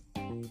campus.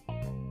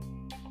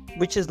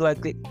 Which is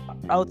like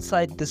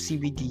outside the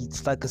CBD.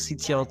 It's like a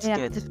city outskirts.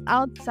 Yeah, it's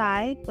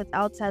outside the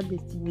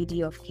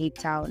CBD of Cape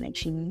Town,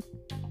 actually.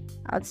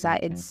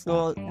 Outside, it's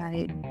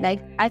outside.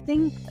 Like, I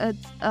think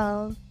it's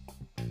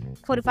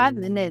 45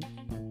 minutes.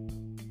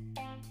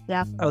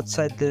 Yeah.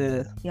 Outside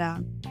the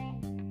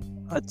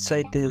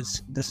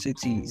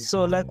city.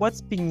 So like,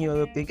 what's been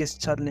your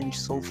biggest challenge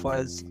so far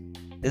as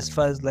as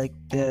far as like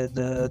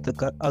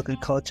the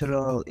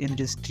agricultural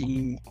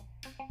industry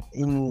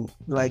in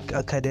like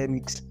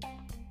academics?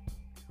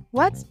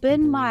 What's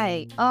been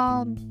my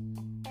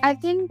I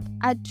think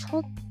I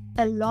took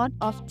a lot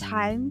of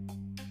time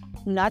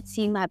not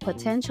seeing my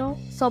potential.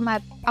 So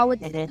I would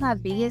say my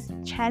biggest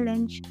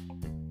challenge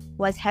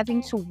was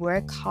having to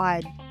work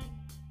hard.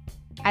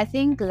 I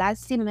think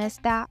last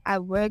semester I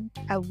worked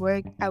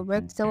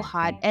so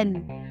hard,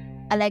 and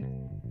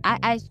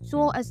I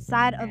saw a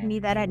side of me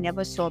that I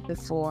never saw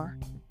before.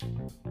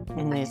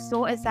 I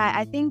saw a side.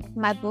 I think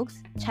my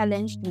books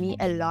challenged me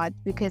a lot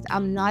because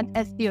I'm not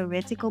a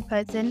theoretical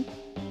person.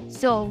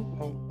 So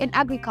in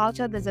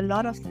agriculture, there's a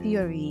lot of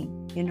theory,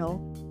 you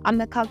know. I'm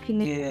a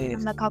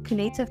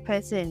calculative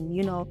person,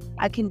 you know.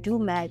 I can do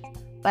math,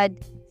 but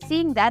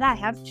seeing that I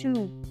have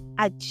to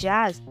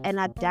adjust and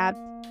adapt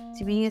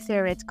to being a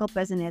theoretical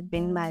person has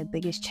been my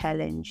biggest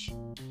challenge.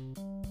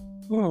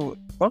 Oh,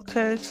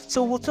 okay.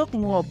 So we'll talk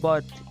more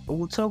about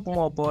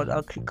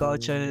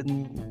agriculture,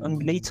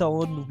 and later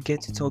on we'll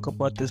get to talk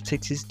about the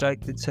taxi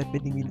strike that's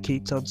happening in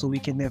Cape Town, so we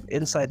can have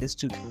insight as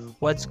to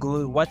what's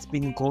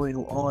been going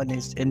on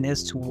and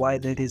as to why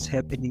that is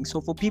happening. So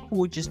for people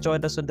who just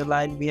joined us on the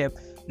line, we have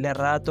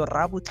Lerato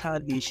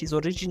Rabohlale. She's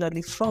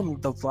originally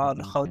from the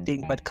Vaal,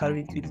 Gauteng, but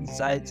currently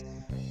resides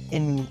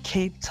in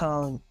Cape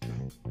Town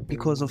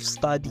because of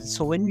studies.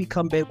 So when we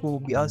come back, we'll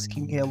be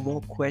asking her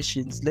more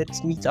questions.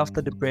 Let's meet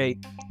after the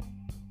break.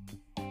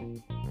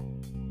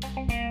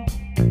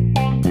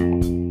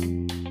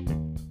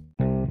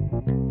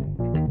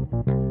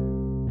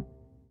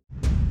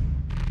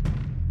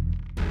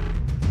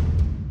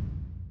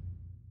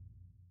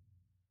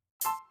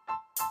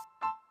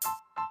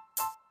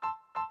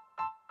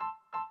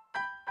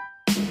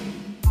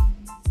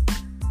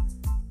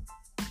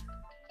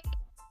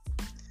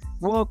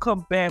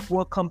 Welcome back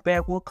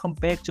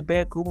to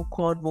Backroom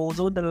Convos.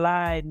 On the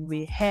line,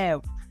 we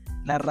have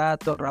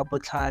Lerato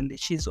Rabohlale.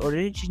 She's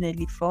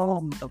originally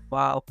from the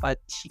Vaal, but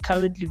she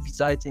currently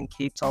resides in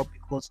Cape Town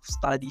because of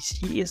studies.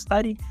 She is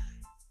studying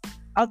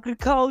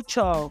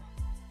agriculture.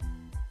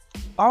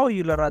 How are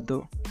you,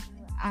 Lerato?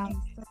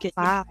 I'm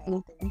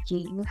fine, thank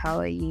you. How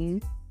are you?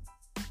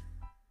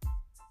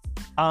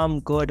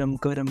 I'm good.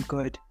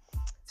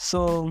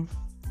 So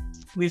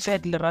we've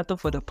had Lerato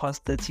for the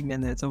past 30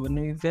 minutes.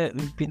 We've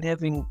been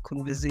having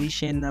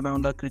conversation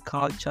around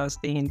agriculture,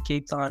 staying in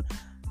Cape Town,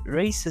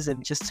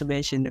 racism, just to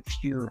mention a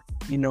few,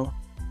 you know.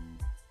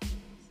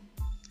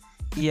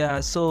 Yeah,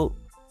 so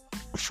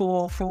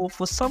for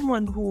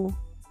someone who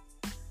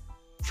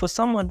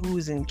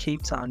is in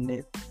Cape Town,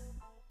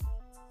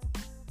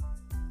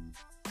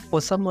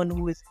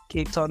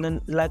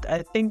 and like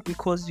I think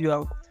because you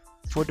are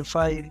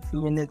 45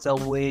 minutes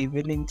away,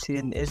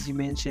 Wellington, as you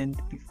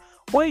mentioned.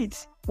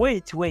 Wait.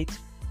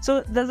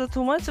 So there's a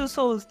tomato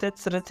sauce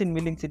that's written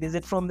Wellington. Is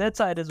it from that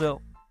side as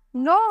well?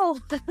 No,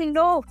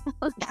 no.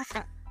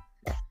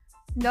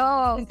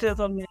 No.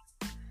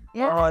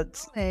 Yeah,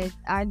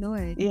 I know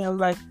it. Yeah, I'm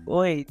like,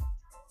 wait,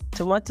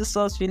 tomato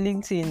sauce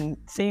Wellington,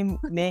 same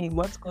name.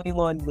 What's going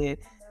on there?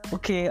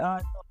 Okay,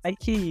 I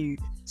hear you.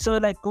 So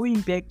like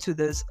going back to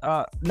this,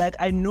 like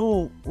I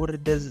know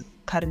there's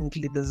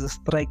a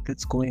strike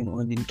that's going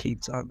on in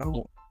Cape Town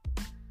now.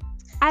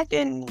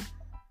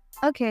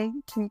 Okay,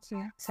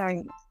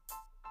 sorry.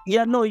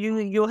 Yeah, no,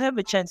 you'll have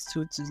a chance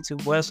to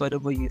voice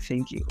whatever you're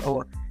thinking.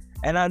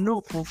 And I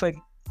know for a fact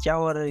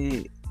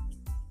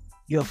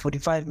you're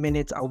 45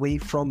 minutes away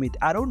from it.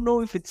 I don't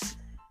know if it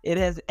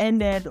has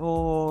ended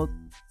or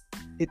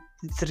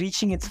it's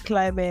reaching its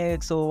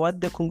climax or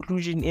what the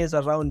conclusion is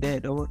around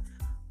that.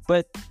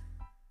 But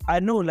I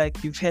know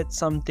like you've heard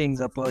some things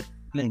about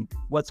like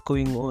what's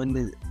going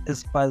on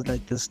as far as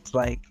like the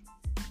strike.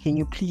 Can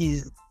you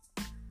please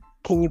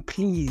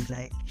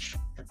like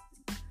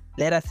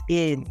let us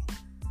in?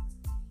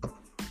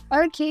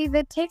 Okay,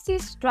 the taxi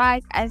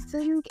strike, I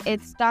think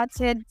it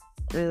started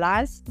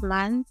last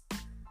month.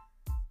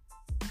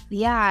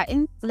 Yeah,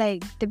 in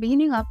like the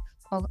beginning of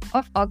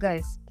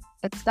August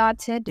it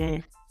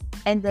started.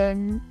 And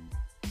then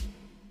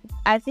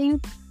I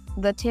think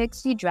the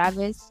taxi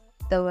drivers,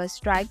 they were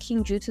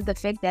striking due to the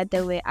fact that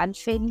they were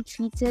unfairly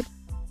treated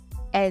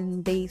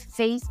and they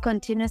faced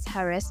continuous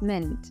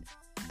harassment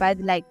by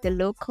like the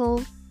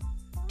local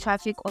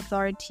traffic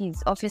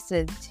authorities,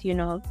 officers, you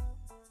know.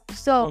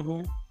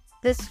 So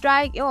the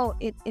strike, now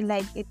it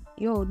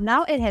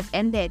has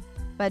ended,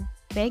 but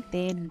back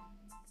then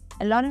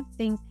a lot of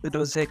things. It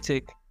was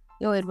hectic.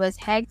 It was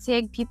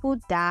hectic. People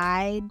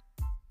died.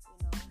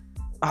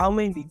 How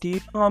many? Do you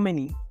know how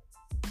many?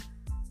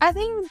 I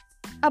think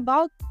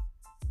about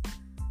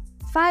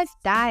 5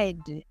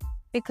 died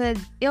because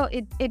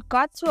it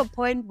got to a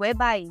point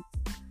whereby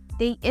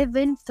they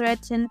even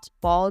threatened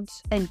Bolt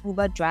and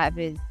Uber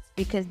drivers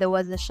because there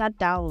was a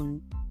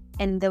shutdown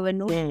and there were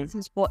no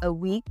services for a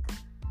week,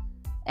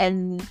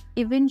 and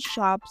even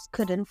shops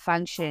couldn't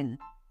function.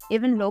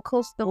 Even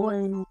local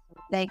stores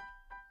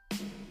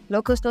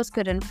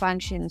couldn't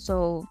function.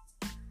 So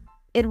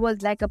it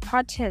was like a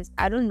protest.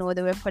 I don't know.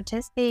 They were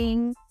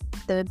protesting.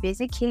 They were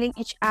basically killing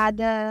each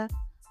other.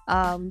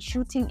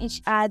 shooting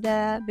each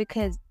other,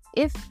 because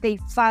if they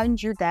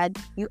found you that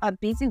you are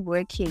busy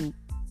working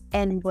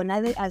and when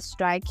others are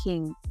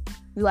striking,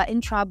 you are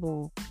in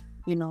trouble,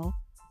 you know.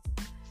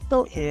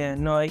 So Yeah,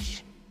 no,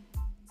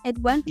 it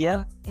went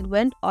yeah, it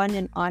went on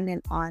and on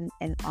and on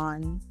and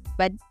on,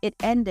 but it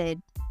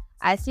ended.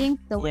 I think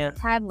the yeah.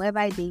 time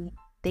whereby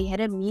they had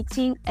a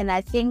meeting, and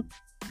I think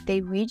they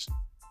reached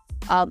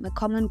a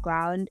common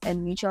ground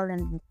and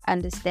mutual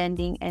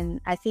understanding. And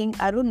I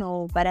think, I don't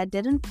know, but I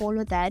didn't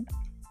follow that.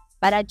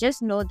 But I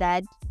just know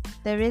that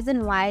the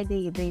reason why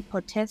they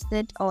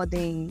protested, or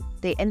they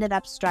ended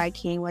up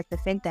striking, was the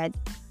fact that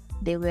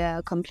they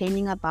were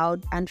complaining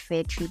about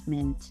unfair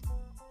treatment.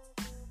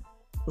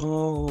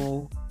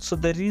 Oh, so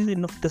the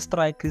reason of the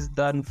strike is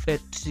the unfair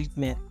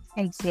treatment.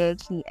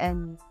 Exactly.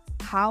 And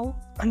how?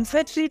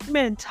 Unfair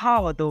treatment?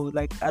 How though?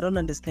 Like, I don't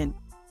understand.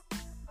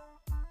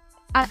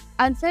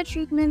 Unfair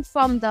treatment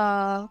from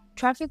the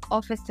traffic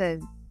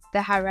officers,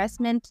 the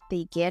harassment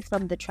they get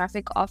from the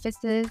traffic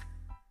officers.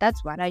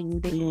 That's what they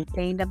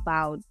complained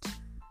about.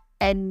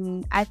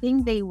 And I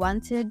think they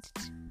wanted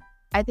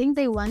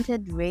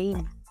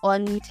rain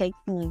on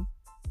taking.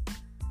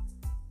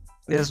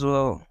 As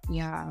well.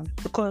 Yeah.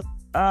 Because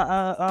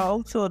I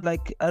also,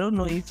 like, I don't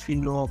know if you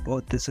know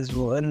about this as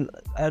well, and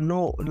I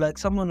know, like,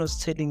 someone was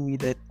telling me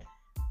that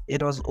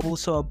it was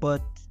also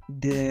about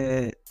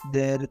the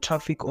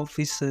traffic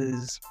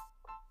officers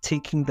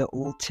taking the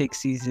old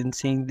taxis and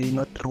saying they're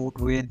not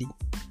roadworthy.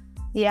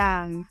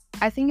 Yeah,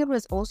 I think it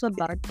was also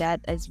about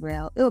that as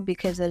well. Oh,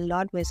 because a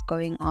lot was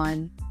going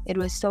on. It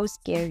was so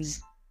scary.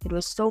 It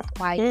was so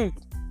quiet.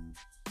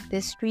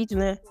 The streets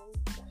were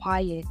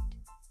quiet,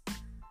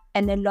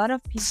 and a lot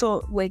of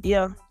people were,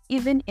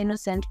 even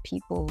innocent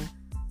people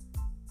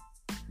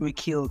were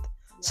killed.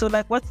 So,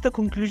 like, what's the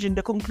conclusion?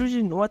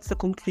 What's the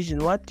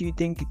conclusion? What do you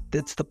think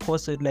that's the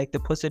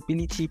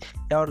possibility,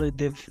 or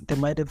they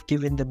might have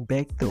given them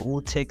back the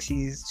old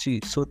taxis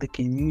so they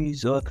can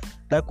use, or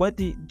like, what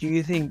do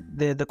you think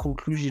the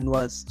conclusion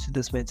was to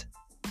this matter?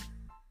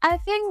 I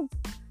think,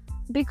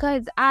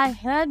 because I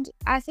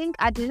think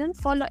I didn't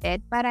follow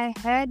it, but I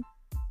heard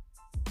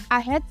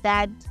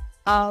that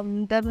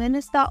the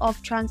Minister of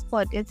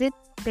Transport, is it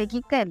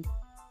Peggy Kele?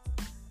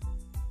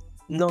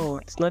 No,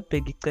 it's not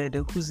Peggy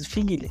Kele. Who's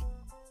Figile?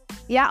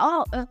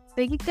 Yeah,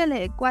 Peggy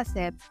Kele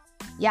Kwasep.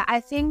 Yeah, I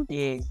think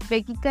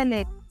Peggy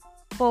Kele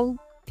spoke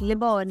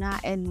Libona,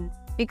 and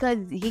because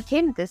he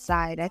came this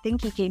side, I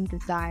think he came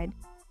this side,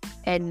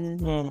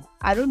 and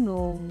I don't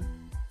know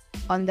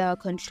on the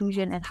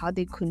conclusion and how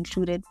they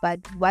concluded, but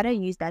what I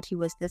used that he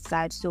was this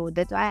side, so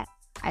that's why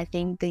I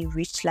think they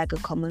reached like a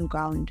common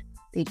ground.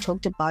 They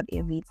talked about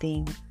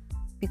everything,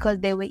 because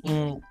they were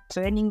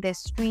burning the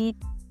street.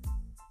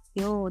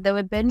 They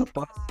were burning.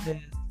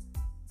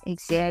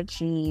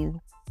 Exactly.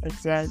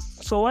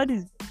 So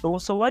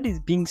what is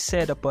being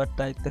said about,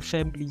 like, the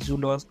families who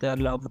lost their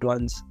loved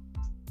ones?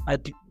 Are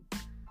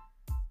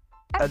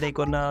they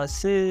gonna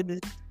say?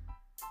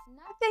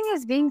 Nothing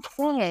is being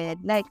said.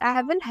 Like, I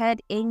haven't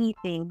heard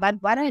anything,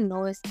 but what I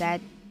know is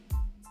that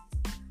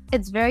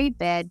it's very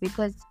bad,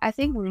 because I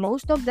think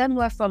most of them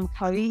were from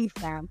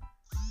Karita.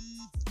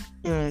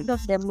 Most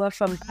of them were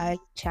from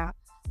Karita,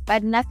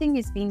 but nothing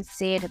is being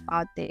said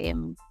about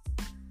them.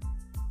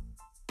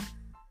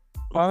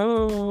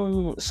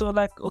 Oh, so,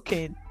 like,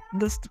 okay,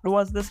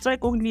 was the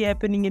strike only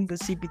happening in the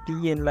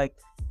CBD and, like,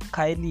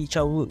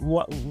 Kailicha?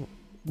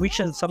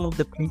 Which are some of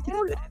the places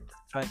that had the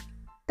strike?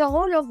 The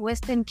whole of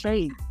Western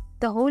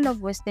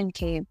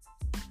Cape.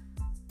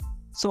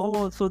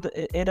 So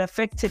it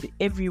affected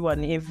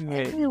everyone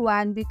everywhere.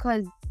 Everyone,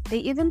 because they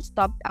even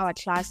stopped our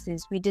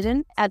classes. We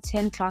didn't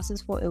attend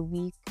classes for a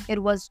week.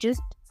 It was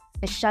just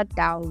a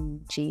shutdown,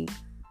 G.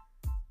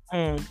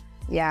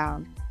 Yeah.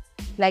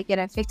 Like, it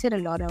affected a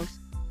lot of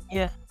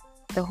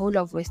the whole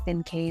of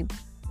Western Cape.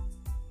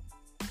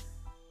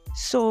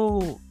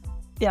 So,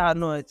 yeah,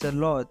 no, it's a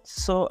lot.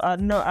 So,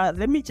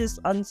 let me just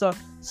answer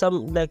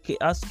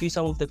ask you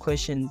some of the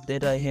questions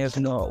that I have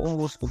now. I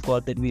almost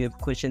forgot that we have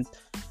questions.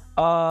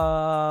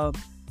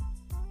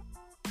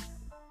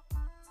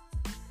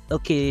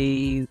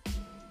 Okay,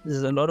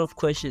 there's a lot of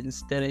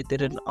questions that I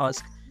didn't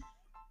ask.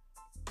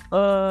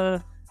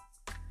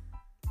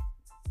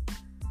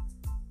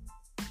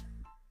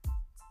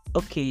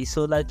 Okay,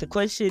 so, like, the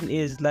question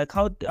is, like,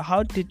 how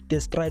did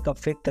the strike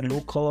affect the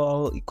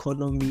local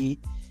economy,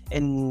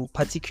 and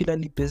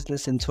particularly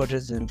business and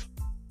tourism?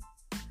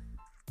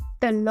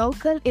 The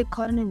local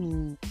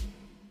economy,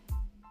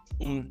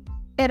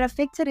 it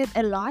affected it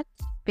a lot,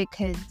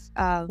 because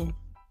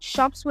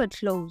shops were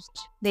closed.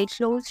 They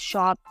closed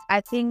shops,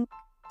 I think,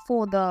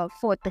 for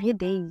 3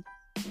 days.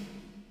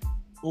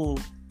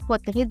 For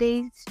 3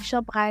 days,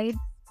 ShopRite,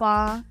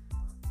 Spar,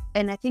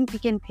 and I think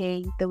Pick n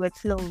Pay, they were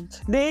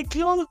closed. They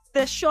closed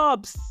the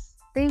shops.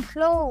 They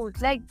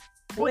closed. Like,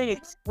 wait,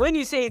 when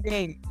you say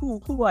they,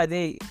 who are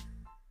they?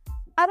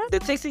 I don't know.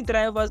 The taxi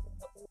drivers.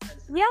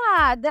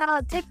 Yeah,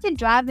 the taxi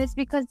drivers,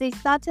 because they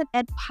started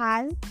at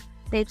Pal.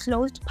 They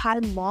closed Pal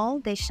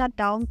Mall. They shut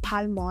down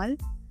Pal Mall.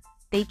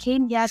 They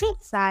came here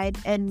outside,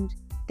 and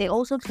they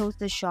also closed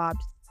the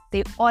shops.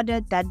 they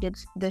ordered that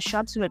the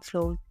shops would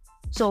close.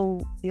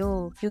 So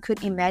you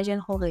could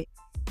imagine how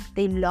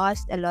they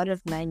lost a lot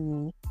of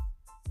money.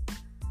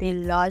 They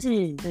lost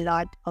a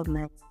lot of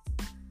money.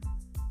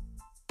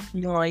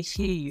 No, I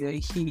hear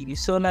you.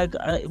 So like,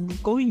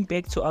 going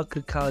back to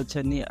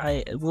agriculture,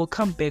 I will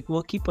come back.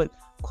 We'll keep on,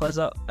 cause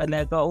I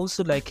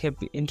also like have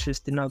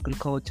interest in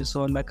agriculture.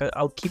 So like,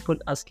 I'll keep on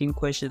asking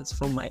questions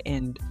from my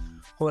end.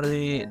 Or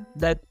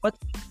like,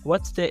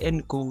 what's the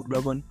end goal,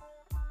 Rabon?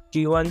 Do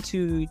you want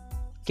to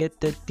get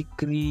the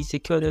degree,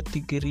 secure the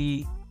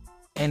degree,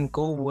 and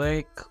go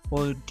work,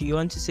 or do you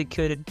want to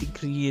secure the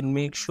degree and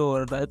make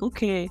sure, like,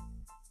 okay,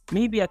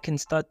 maybe I can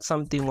start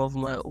something of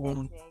my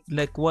own?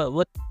 Like,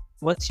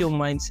 what's your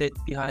mindset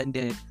behind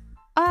it?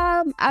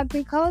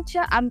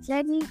 Agriculture, I'm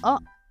planning.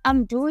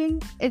 I'm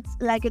doing. It's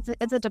like it's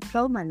a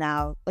diploma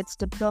now. It's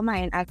diploma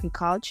in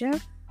agriculture,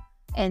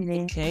 and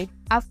then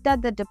after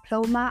the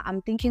diploma,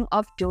 I'm thinking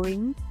of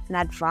doing an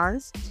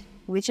advanced,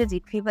 which is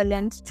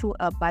equivalent to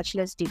a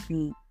bachelor's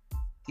degree.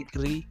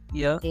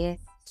 Yeah.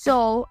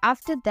 So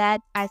after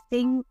that, I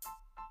think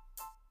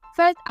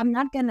first I'm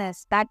not gonna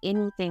start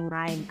anything,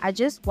 Ryan. I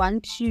just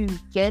want to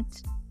get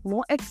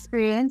more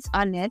experience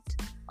on it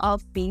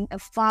of being a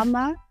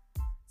farmer,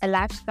 a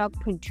livestock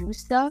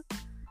producer,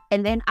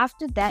 and then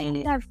after that,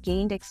 after I've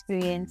gained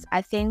experience,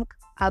 I think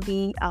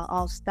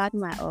I'll start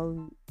my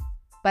own.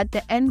 But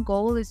the end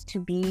goal is to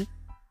be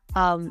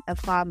a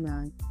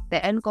farmer.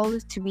 The end goal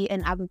is to be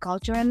an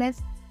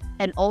agriculturalist,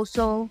 and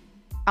also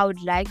I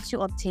would like to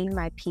obtain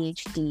my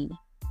PhD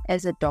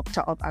as a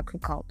doctor of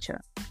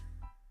agriculture.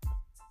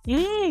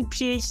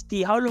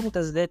 PhD, how long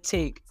does that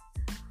take?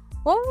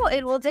 Oh,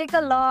 it will take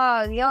a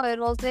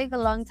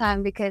long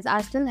time because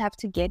I still have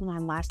to get my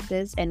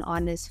master's and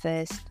honors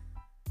first.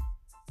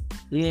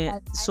 Yeah.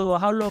 So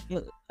how long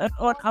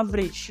on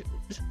average?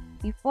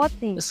 Before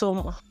 30.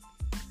 So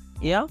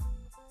yeah?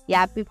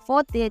 Yeah,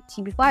 before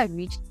 30, before I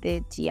reached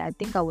 30, I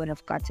think I would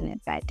have gotten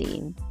it by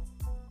then.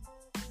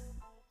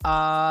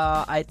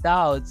 I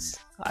doubt.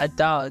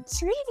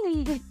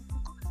 Really?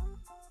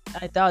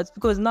 I doubt,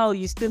 because now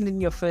you're still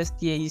in your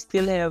first year. You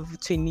still have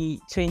 20,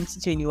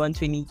 21,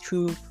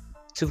 22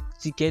 to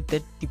get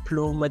that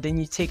diploma. Then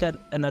you take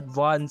an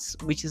advance,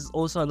 which is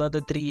also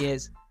another 3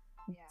 years.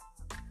 Yeah.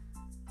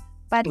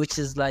 But which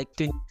is like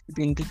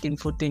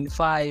 24,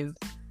 25.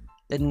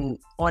 Then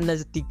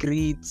honors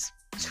degree,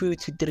 2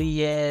 to 3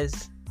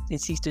 years. Then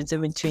 6,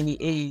 27,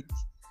 28.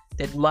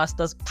 Then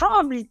masters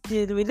probably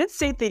let's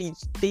say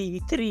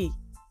 33.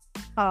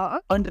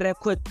 On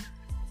record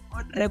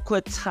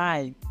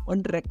time.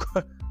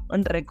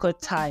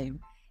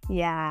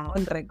 Yeah.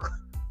 On record.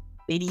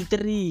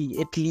 83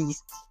 at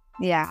least.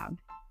 Yeah.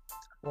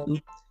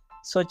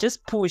 So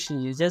just push.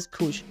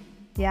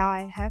 Yeah,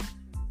 I have.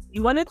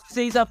 You wanted to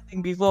say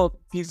something before?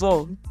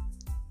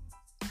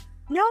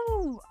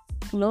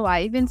 No,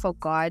 I even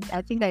forgot.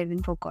 I think I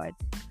even forgot.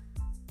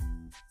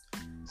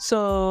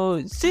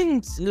 So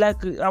since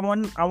like I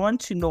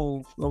want to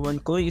know,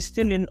 you're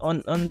still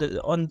on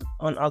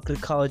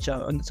agriculture,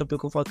 on the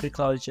topic of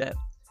agriculture.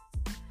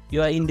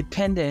 You are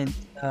independent.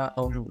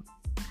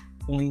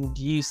 When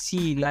you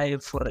see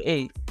life for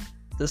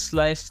this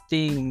life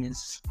thing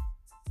is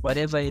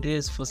whatever it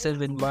is for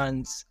 7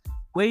 months.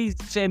 Where is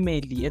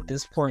family at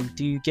this point?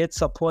 Do you get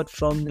support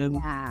from them?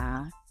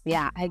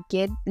 Yeah, I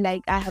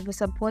have a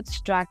support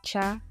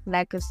structure,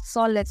 like a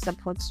solid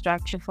support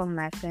structure from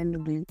my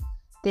family.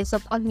 They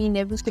support me in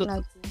everything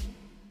I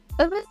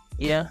do.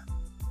 Yeah.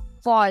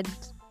 Fought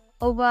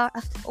over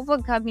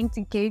coming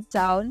to Cape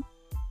Town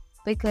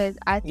because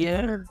I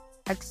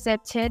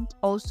accepted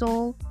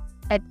also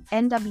at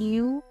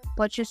NW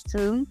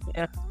Potchefstroom.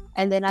 Yeah.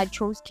 And then I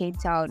chose Cape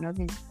Town.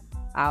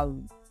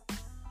 Obviously,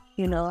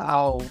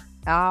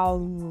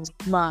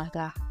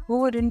 who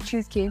wouldn't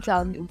choose Cape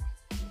Town?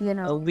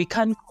 We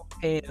can't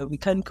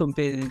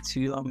compare the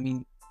two. I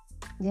mean,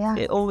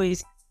 it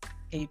always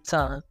Cape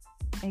Town.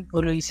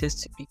 Always has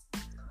to be.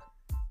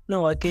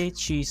 No, I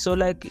get you. So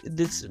like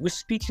this, we're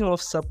speaking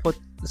of support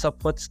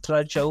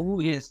structure.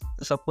 Who is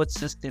the support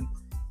system?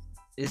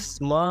 Is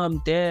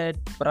mom, dad,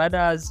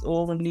 brothers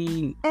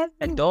only,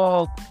 a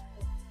dog?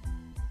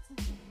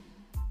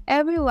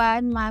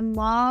 Everyone, my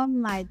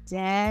mom, my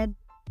dad,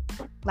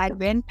 my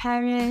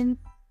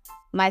grandparents,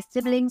 my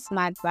siblings,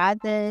 my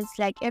brothers,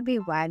 like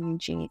everyone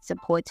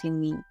supporting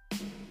me.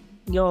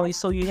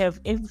 So you have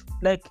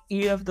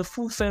the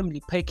full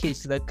family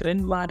package, like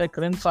grandmother,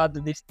 grandfather,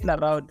 they're still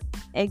around.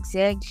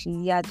 Exactly,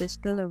 yeah, they're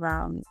still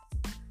around.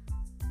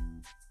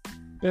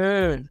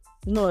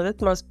 No,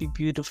 that must be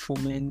beautiful,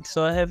 man.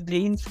 So have they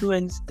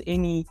influenced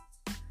any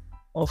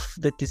of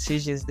the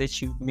decisions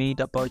that you've made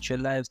about your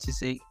life to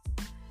say,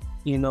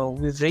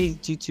 we've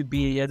raised you to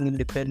be a young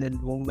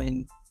independent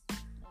woman,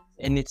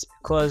 and it's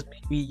because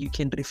maybe you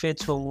can refer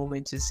to a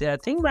woman to say, I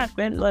think my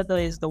grandmother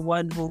is the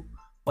one who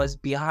was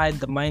behind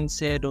the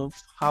mindset of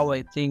how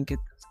I think at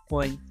this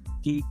point.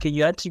 Can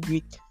you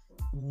attribute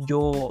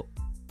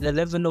the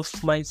level of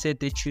mindset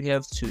that you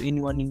have to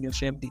anyone in your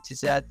family to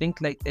say, I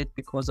think like that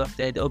because of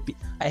that,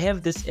 I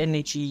have this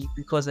energy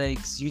because I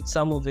exude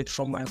some of it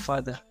from my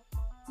father?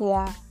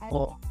 Yeah.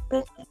 Or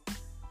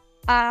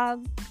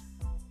Um,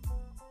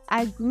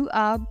 I grew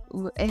up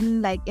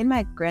in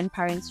my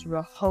grandparents'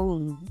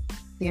 home.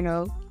 You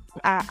know,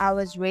 I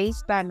was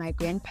raised by my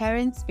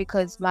grandparents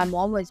because my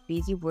mom was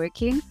busy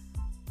working.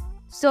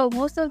 So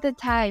most of the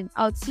time,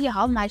 I would see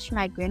how much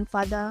my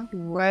grandfather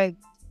worked.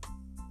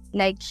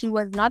 Like he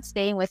was not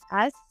staying with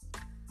us;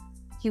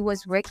 he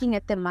was working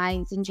at the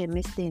mines in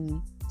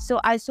Germiston. So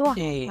I saw how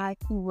hey, hard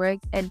he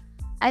worked, and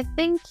I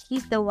think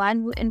he's the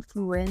one who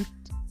influenced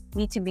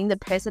me to being the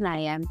person I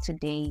am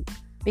today.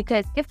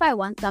 Because if I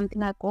want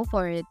something, I go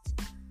for it.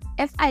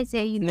 If I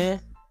say, ne?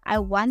 I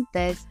want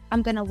this,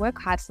 I'm gonna work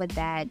hard for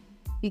that.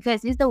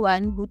 Because he's the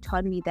one who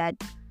taught me that,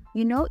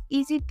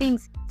 easy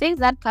things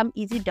that come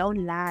easy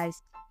don't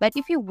last. But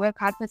if you work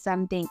hard for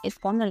something, it's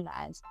gonna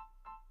last.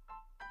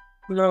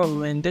 No,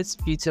 man, that's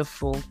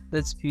beautiful.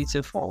 That's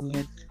beautiful,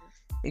 man.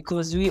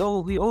 Because you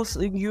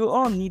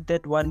all need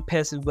that one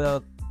person.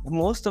 Well,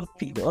 most of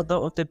people,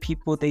 of the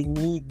people, they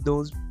need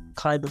those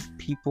kind of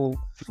people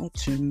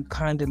to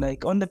kind of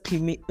like on the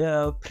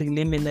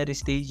preliminary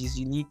stages.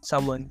 You need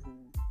someone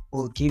who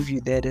will give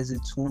you that as a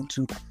tool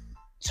to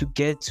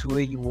get to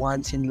where you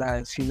want in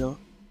life.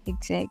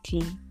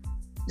 Exactly.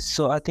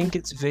 So I think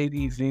it's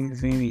very, very,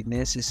 very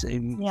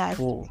necessary Yeah.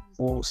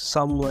 for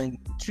someone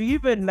to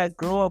even like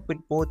grow up with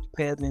both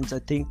parents. I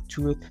think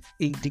to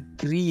a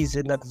degree is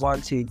an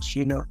advantage.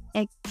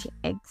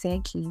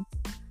 Exactly.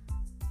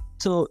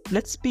 So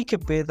let's speak a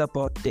bit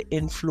about the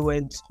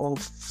influence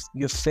of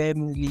your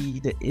family,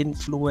 the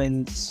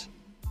influence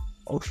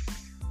of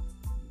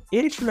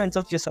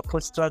your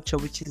support structure,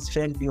 which is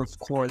family, of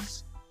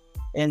course,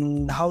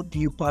 and how do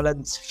you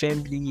balance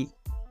family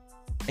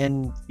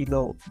and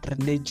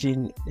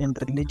religion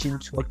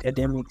to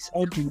academics?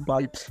 How do you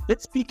balance?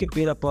 Let's speak a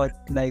bit about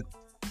like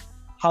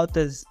how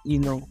does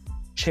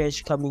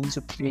church come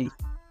into play?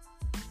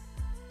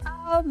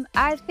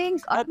 I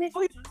think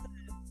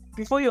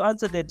Before you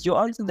answer that, you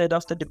answer that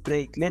after the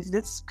break.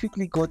 Let's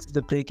quickly go to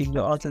the break and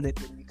you answer that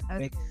when we come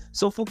back.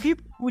 So for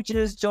people who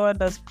just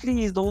joined us,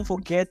 please don't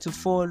forget to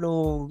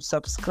follow,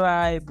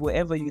 subscribe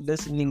wherever you're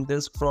listening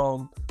this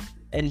from,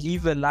 and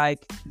leave a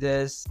like.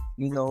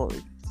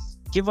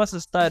 Give us a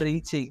star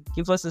rating.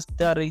 Give us a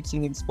star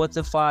rating in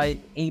Spotify,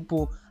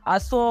 Apple. I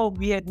saw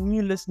we had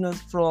new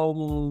listeners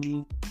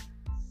from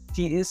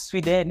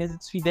Sweden. Is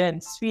it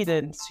Sweden?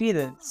 Sweden.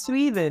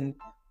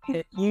 We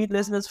had new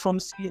listeners from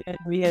Sweden.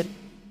 We had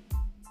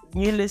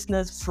new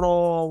listeners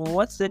from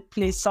what's that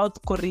place? South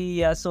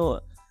Korea. So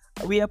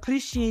we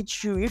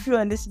appreciate you. If you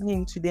are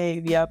listening today,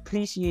 we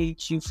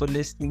appreciate you for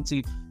listening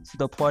to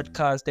the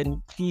podcast.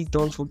 And please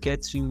don't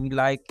forget to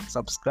like,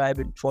 subscribe,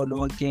 and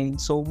follow again.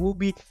 So we'll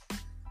be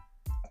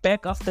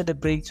back after the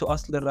break to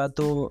ask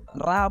Lerato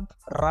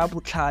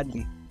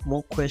Rabohlale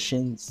more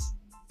questions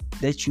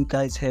that you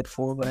guys had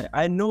for me.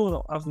 I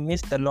know I've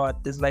missed a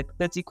lot. There's like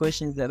 30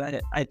 questions that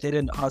I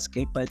didn't ask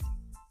it, but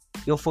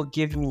you'll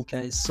forgive me,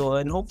 guys. So,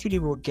 and hopefully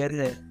we'll get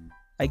her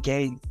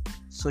again.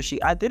 So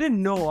I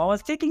didn't know. I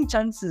was taking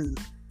chances.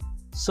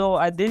 So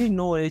I didn't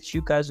know that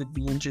you guys would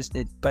be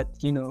interested, but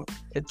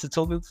it's a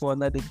topic for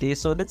another day.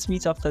 So let's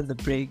meet after the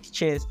break.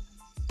 Cheers.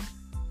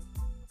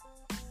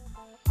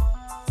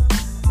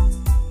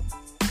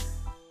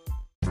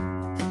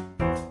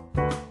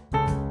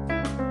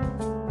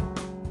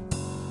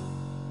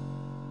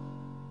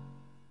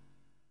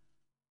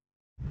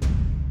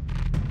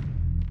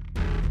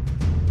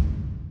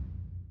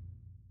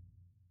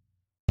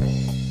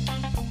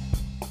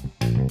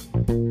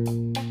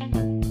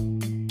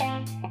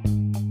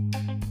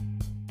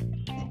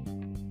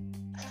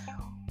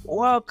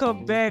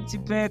 Welcome back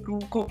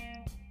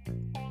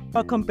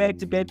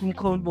to Bedroom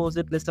Convos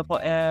at List for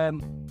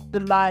the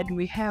line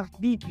we have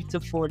the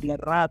beautiful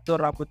Lerato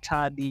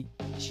Rabohlale.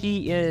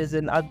 She is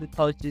an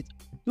agriculture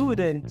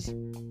student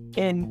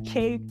in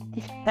Cape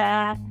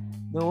Town,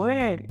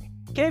 Peninsula.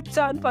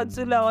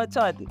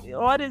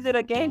 What is it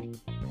again?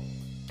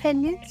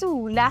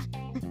 Peninsula.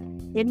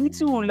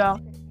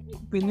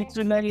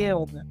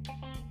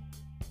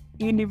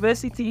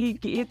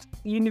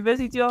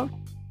 University of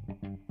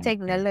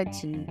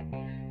Technology.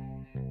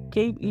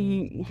 Cape.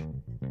 You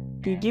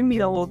give me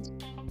the whole.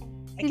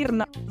 I get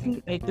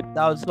it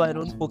down so I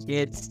don't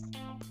forget.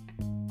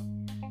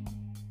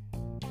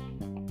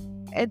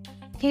 At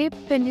Cape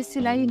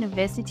Peninsula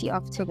University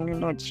of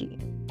Technology.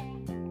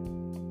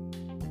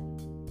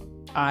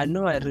 I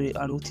know I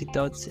wrote it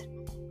down.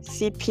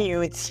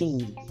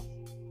 CPUT.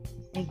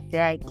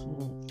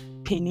 Exactly.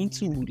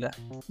 Peninsula.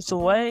 So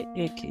why?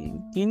 Okay.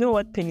 Do you know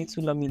what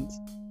peninsula means?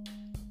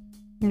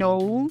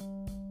 No.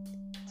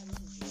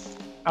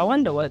 I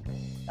wonder what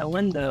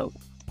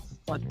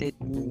that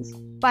means.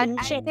 But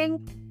I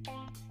think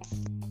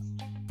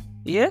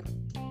yeah.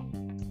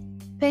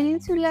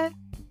 Peninsula.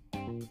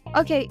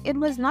 Okay, it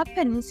was not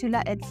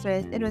Peninsula at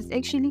first. It was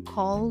actually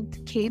called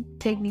Cape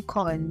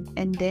Technicon,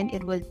 and then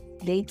it was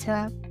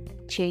later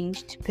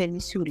changed to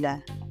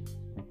Peninsula.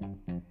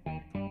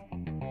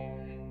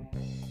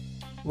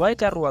 Why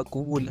Karwa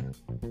Google?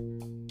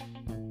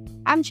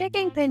 I'm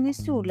checking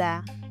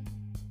Peninsula.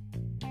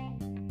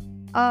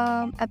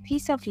 A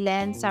piece of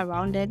land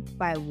surrounded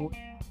by wood.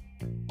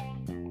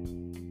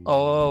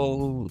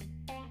 Oh,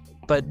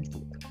 but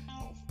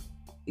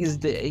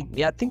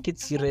I think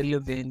it's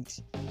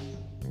irrelevant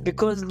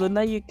because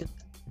Luna,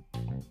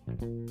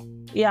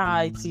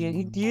 yeah, do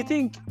you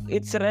think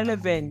it's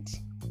relevant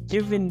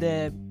given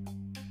the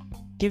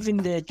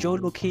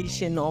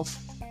geolocation of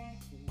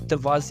the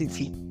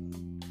varsity?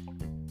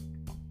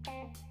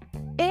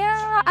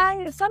 Yeah,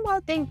 I somehow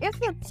think if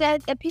it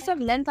said a piece of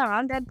land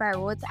surrounded by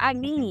woods, I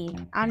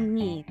mean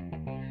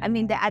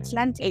the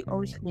Atlantic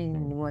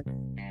Ocean.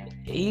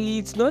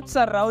 It's not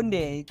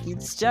surrounded.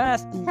 It's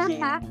just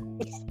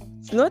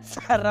it's not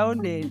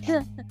surrounded.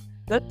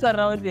 Not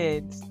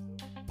surrounded.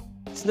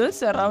 It's not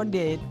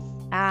surrounded.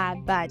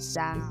 But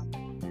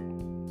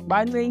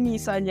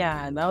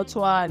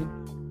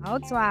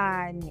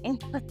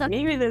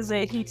maybe there's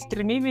a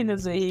history. Maybe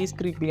there's a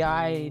history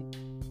behind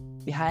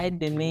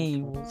the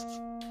name.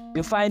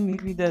 You find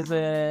maybe there's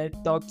a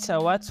doctor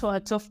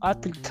of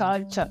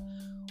agriculture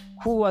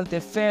who was the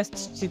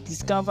first to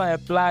discover a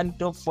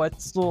plant of what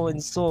so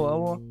and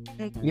so.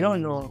 You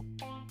don't know.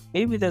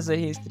 Maybe there's a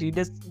history.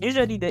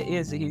 Usually there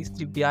is a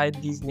history behind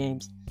these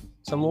names.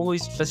 So I'm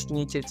always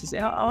fascinated to say,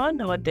 I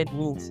wonder what that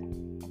means.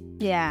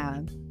 Yeah.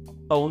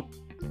 Oh,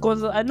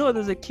 because I know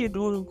there's a kid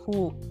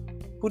who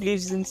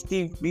lives in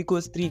Steve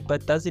Biko Street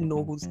but doesn't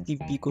know who Steve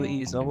Biko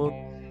is.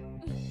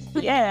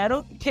 Yeah, I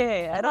don't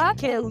care. I don't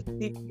care who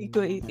Steve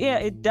Biko is. Yeah,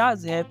 it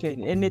does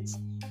happen. And it's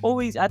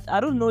always, I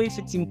don't know if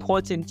it's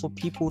important for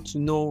people to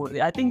know.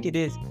 I think it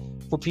is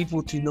for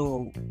people to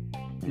know,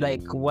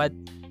 like, what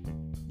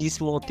these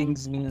small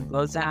things mean.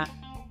 Because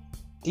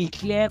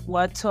declare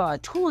what?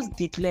 Who's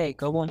declare?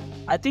 Come on.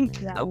 I think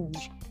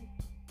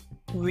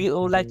we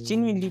all, like,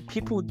 genuinely,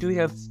 people do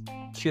have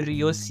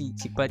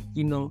curiosity, but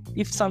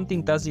if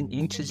something doesn't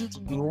interest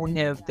you, you won't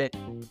have that.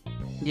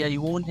 Yeah,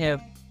 you won't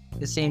have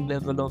the same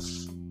level of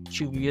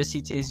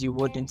curiosity as you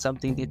would in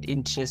something that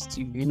interests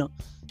you.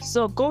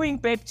 So going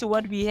back to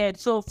what we had.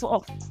 So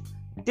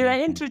did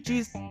I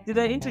introduce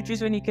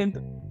when you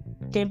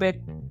came back?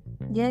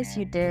 Yes,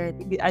 you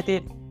did. I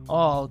did.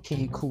 Oh,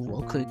 okay,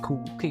 cool.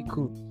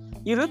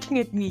 You're looking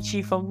at me,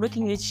 Chief. I'm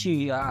looking at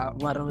you,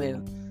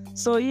 Maruel.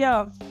 So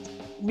yeah,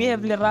 we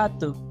have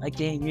Lerato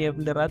again. We have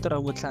Lerato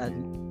Rabohlale.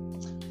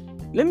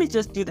 Let me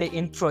just do the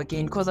intro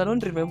again because I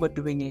don't remember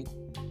doing it.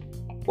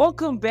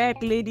 Welcome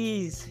back,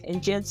 ladies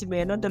and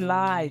gentlemen. On the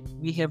live,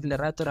 we have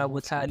Lerato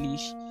Rabohlale,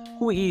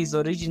 who is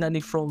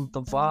originally from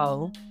the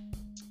Vaal.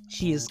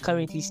 She is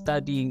currently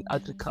studying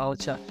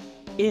agriculture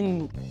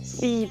in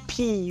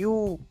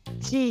CPUT.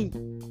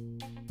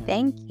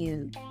 Thank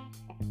you.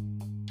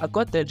 I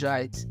got that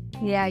right.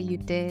 Yeah, you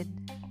did.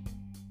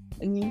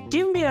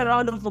 Give me a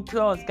round of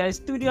applause, guys.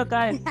 Studio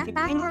guys.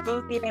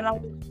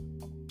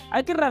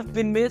 I could have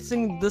been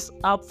messing this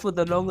up for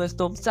the longest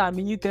of time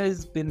and you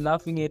guys have been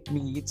laughing at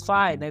me. It's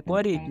fine. I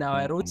got it now.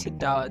 I wrote it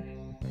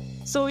down.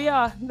 So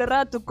yeah,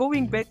 Lerato,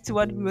 going back to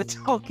what we were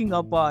talking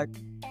about.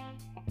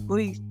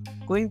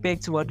 Going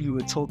back to what we were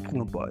talking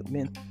about,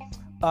 man.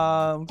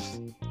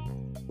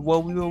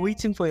 Well, we were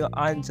waiting for your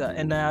answer,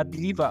 and I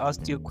believe I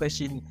asked you a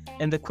question.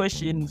 And the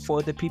question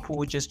for the people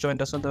who just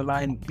joined us on the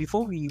line,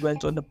 before we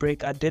went on the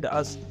break, I did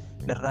ask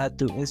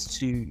Lerato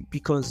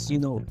because,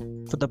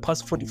 for the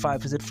past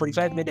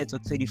 45 minutes or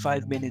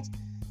 35 minutes,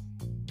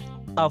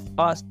 I've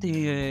asked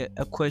her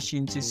a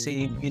question to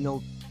say,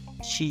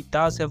 she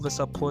does have a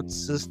support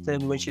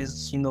system, which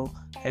is,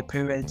 her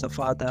parents, her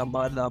father, her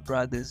mother, her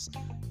brothers,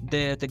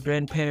 the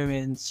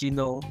grandparents,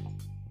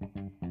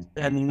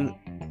 and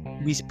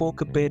we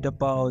spoke a bit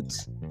about,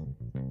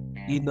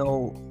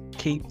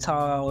 Cape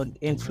Town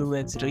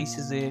influence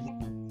racism,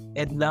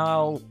 and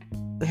now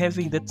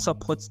having that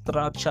support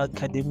structure,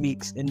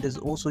 academics, and there's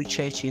also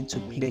church into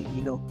play.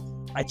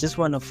 I just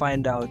want to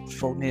find out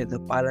from here the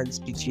balance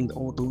between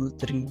all those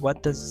three.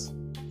 What does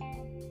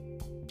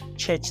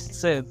church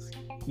serve?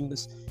 You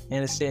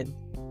understand?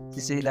 To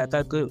say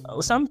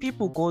some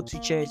people go to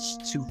church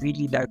to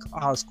really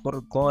ask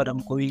for God.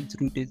 I'm going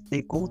through this.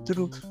 They go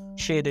through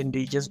shit and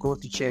they just go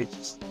to church.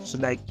 So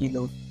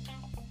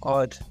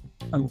God,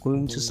 I'm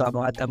going to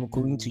Sabbath. I'm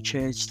going to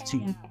church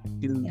to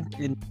do.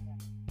 And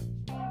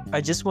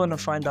I just want to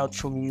find out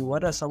from you,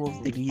 what are some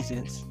of the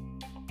reasons?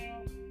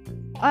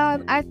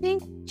 I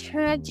think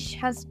church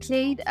has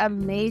played a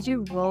major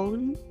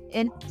role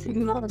in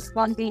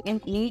responding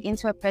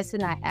into a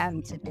person I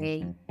am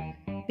today.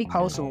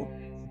 How so?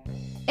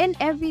 In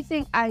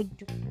everything I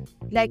do,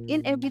 my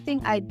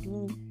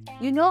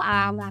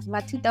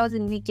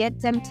 2000, we get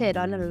tempted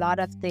on a lot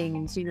of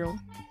things,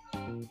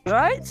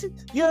 Right?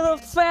 You're the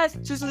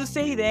first to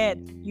say that.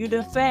 You're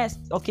the first.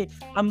 Okay,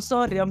 I'm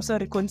sorry.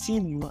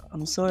 Continue.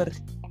 I'm sorry.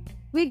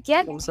 We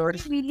get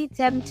really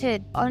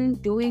tempted on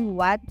doing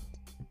what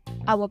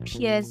our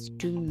peers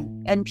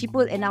do and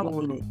people in our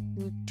do.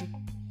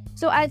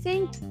 So I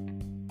think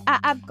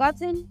I've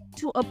gotten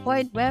to a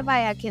point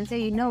whereby I can say,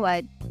 you know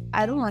what,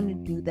 I don't want to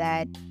do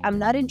that. I'm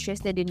not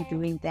interested in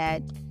doing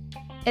that.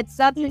 It's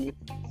something,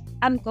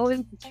 I'm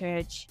going to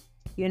church,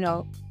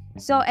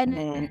 So,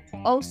 and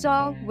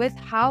also with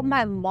how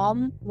my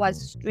mom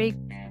was strict,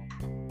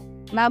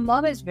 my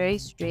mom is very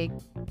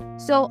strict.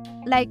 So,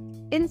 like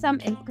in some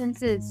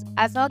instances,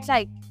 I felt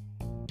like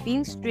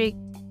being strict.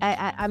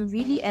 I'm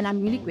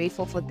really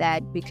grateful for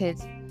that,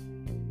 because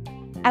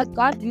I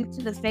got used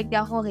to the fact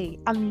that, hey,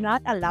 I'm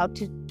not allowed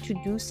to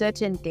do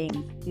certain things.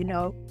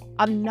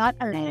 I'm not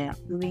allowed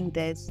doing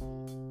this.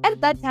 At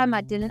that time,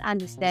 I didn't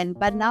understand,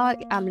 but now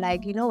I'm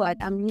like, you know what?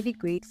 I'm really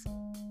grateful,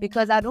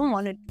 because I don't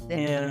want to do that.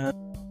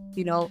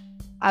 Yeah.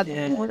 I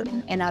don't want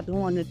to, and I don't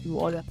want to do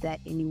all of that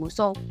anymore.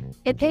 So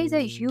it plays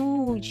a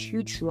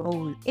huge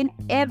role in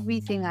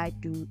everything I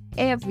do.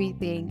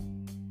 Everything.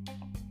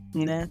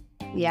 Yeah.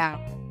 Yeah.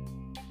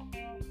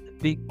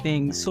 Big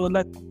thing. So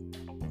like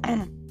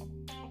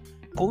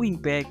going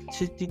back,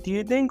 do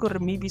you think, or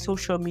maybe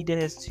social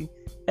media has to?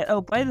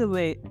 Oh, by the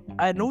way,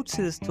 I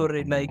noticed, or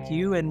like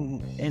you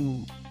and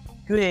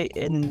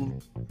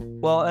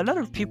well, a lot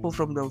of people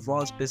from the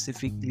Val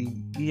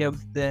specifically, you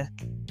have the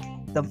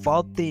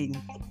Val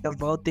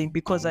thing,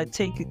 because I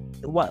take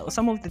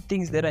some of the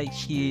things that I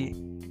hear,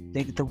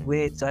 like the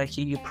words I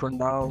hear you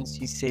pronounce,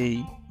 you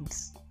say,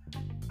 it's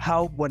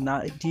how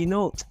Bonang. Do you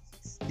know?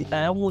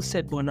 I almost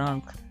said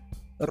Bonang.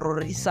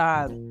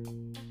 Rorisang.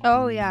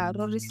 Oh yeah,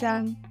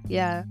 Rorisang.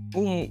 Yeah.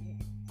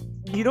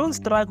 You don't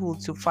struggle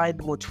to find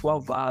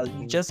Motua Val.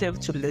 You just have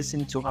to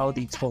listen to how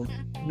they talk.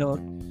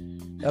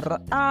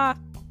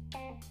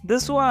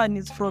 This one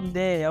is from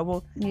there.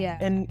 Yeah.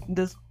 And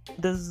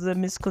there's a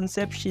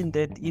misconception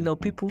that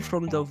people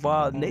from the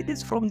Val,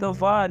 ladies from the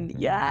Val,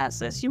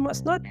 yes, you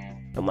must not.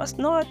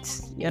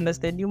 You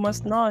understand? You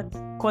must not.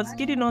 Cause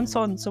getting on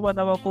son so what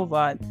about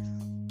Val.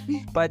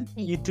 But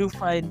you do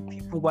find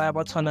people by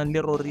Abatwana and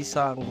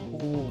Lerorisang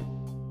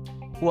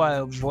who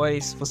are a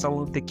voice for some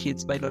of the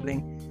kids by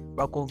learning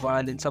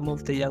Bakoval, and some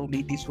of the young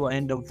ladies who are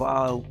in the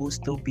Val, who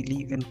still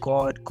believe in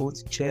God, go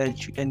to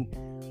church, and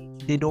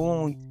they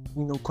don't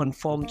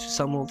conform to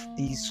some of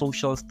these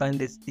social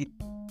standards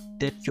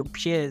that your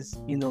peers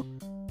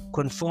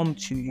conform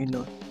to,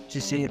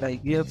 to say like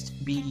you have to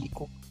be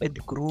at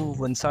the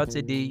groove on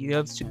Saturday, you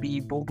have to be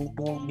boom boom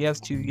boom,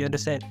 you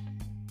understand.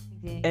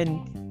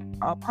 And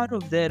a part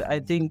of that, I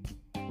think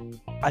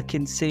I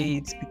can say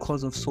it's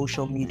because of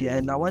social media,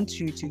 and I want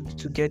you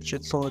to get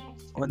your thought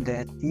on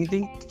that. Do you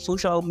think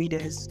social media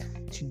has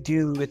to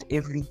do with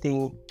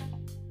everything?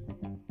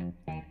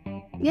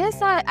 Yes,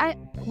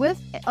 with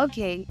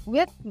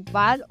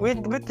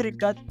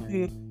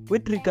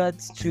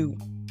regards to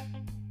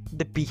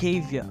the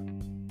behavior,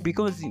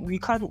 because we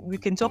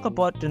can talk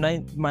about the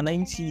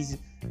 90s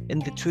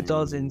and the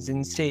 2000s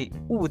and say,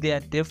 oh, they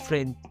are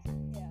different.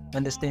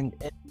 Understand?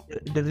 And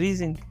the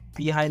reason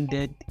behind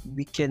that,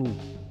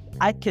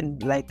 I can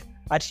like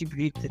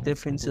attribute the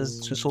differences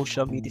to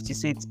social media, to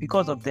say it's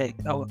because of that.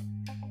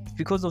 It's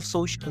because of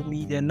social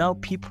media. Now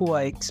people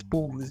are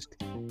exposed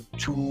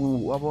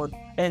to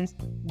and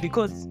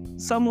because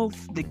some of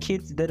the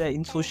kids that are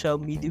in social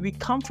media, we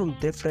come from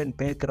different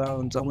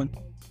backgrounds.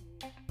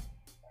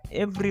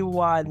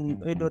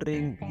 Everyone,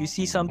 you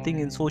see something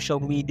in social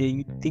media,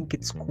 you think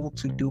it's cool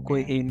to do, go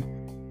ahead.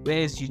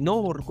 Whereas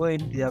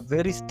they are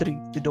very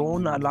strict, they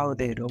don't allow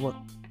that.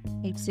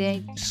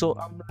 Exactly. So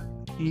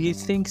do you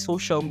think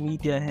social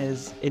media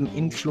has an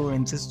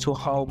influence as to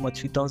how much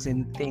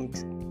 2000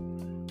 thinks?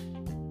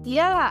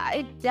 Yeah,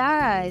 it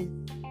does.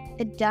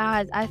 It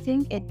does. I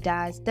think it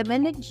does. The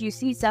minute you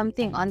see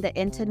something on the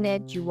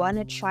internet, you want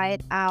to try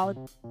it out.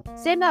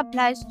 Same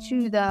applies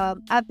to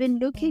I've been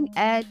looking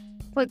at,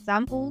 for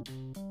example,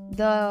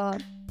 the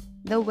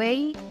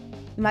way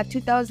my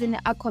 2000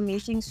 are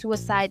committing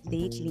suicide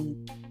lately.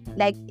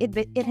 Like it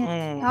has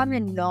become a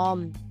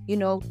norm. They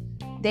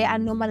are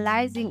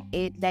normalizing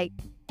it. Like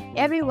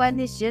everyone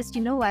is just,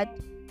 you know what?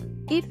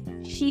 If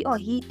she or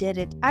he did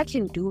it, I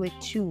can do it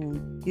too.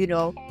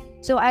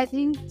 So I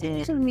think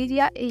social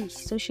media,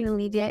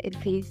 it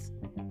plays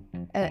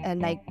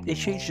like a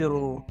huge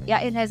role.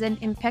 Yeah, it has an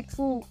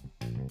impactful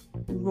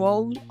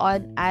role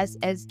on us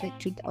as the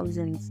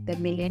 2000s, the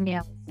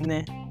millennials.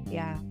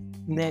 Yeah.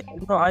 No,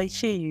 I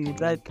hear you.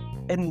 Like,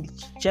 and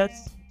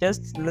just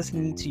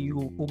listening to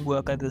you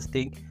work at this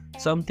thing,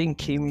 something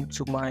came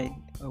into mind.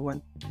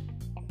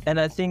 And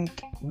I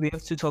think we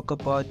have to talk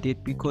about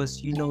it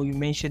because you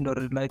mentioned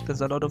already, like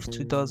there's a lot of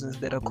 2000s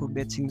that are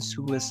committing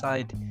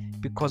suicide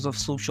because of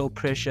social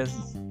pressures,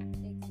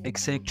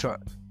 etc.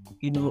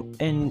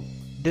 And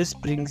this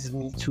brings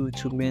me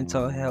to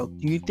mental health.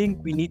 Do you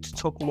think we need to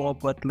talk more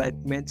about like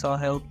mental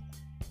health,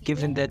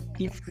 given that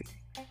if we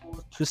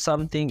go to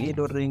something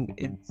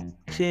it's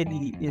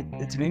clearly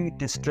it's very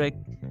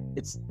distractive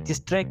it's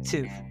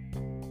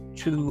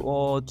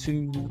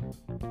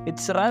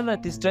rather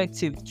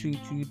distractive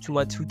to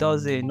a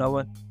 2000.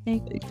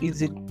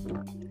 Is it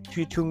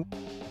to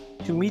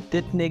meet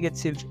that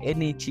negative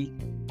energy?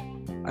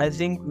 I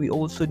think we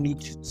also need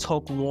to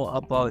talk more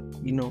about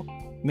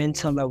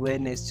mental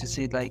awareness, to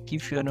say like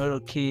if you're not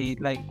okay,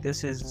 like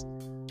this is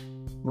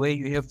where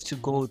you have to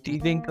go. Do you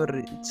think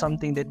it's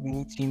something that we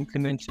need to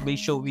implement to make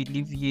sure we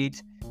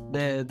alleviate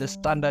the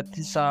standard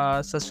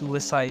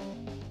suicide?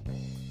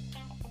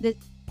 the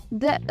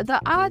there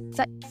are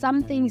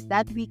some things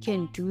that we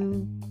can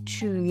do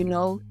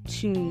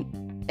to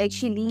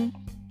actually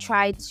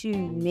try to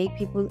make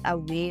people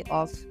aware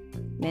of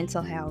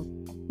mental health.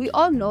 We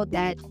all know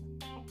that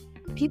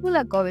people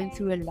are going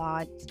through a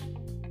lot.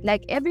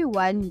 Like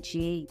everyone,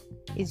 Jay,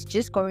 is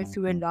just going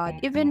through a lot.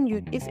 Even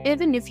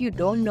if you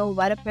don't know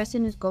what a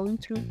person is going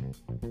through,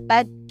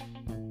 but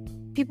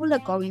people are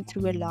going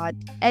through a lot,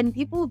 and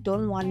people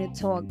don't want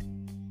to talk.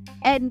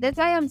 And that's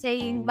why I'm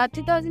saying, but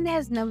 2000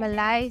 has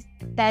normalized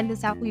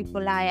standards of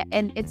people,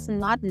 and it's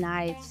not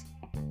nice.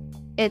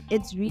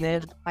 It's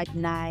really not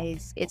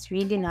nice. It's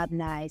really not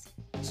nice.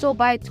 So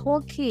by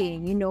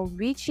talking,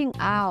 reaching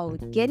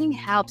out, getting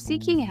help,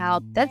 seeking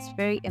help, that's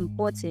very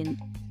important.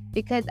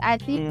 Because I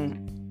think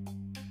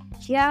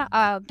here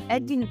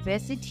at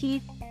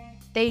university,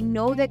 they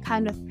know the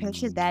kind of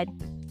pressure that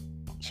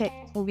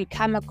we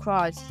come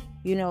across.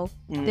 They know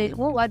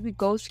what we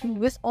go through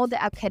with all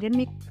the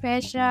academic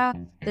pressure,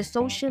 the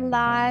social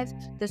life,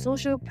 the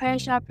social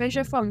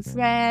pressure from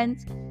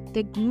friends,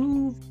 the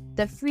group,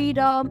 the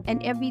freedom,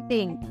 and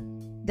everything.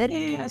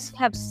 They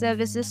have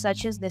services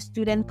such as the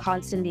student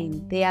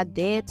counseling. They are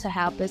there to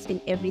help us in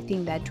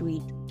everything that we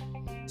do.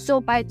 So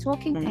by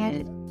talking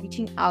and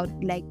reaching out,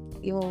 like,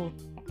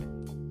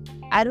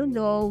 I don't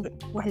know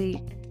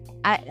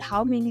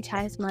how many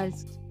times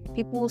must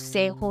people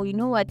say, oh, you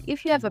know what,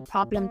 if you have a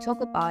problem, talk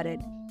about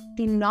it.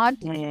 Do not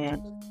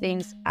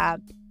things up.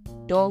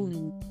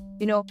 Don't.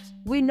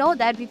 We know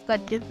that we've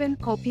got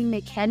different coping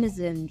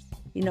mechanisms,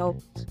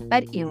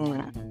 but if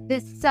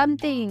there's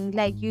something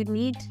like you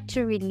need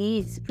to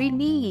release,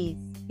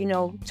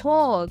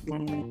 talk.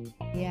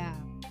 Yeah.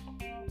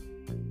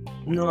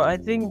 No, I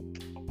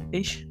think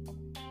it's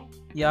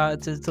a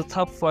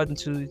tough one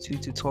to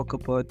talk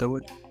about.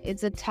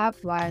 It's a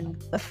tough one.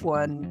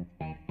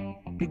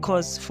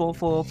 Because for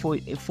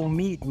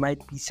me it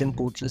might be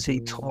simple to say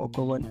talk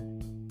or one.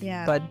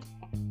 Yeah. But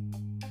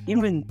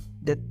even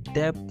the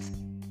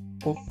depth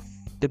of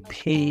the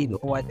pain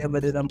or whatever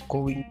that I'm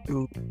going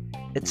through,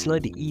 it's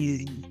not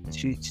easy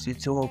to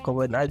talk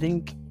about. I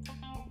think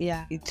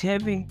it's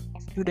having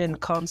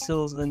student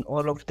councils and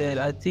all of that.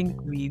 I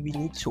think we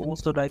need to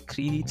also like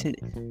create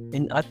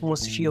an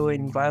atmosphere or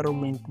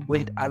environment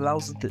where it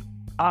allows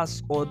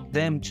us or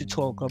them to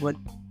talk about.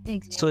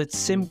 So it's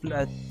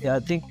simpler. I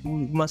think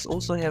we must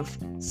also have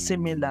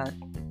similar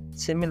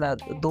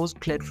those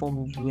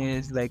platforms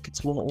where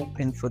it's more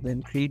open for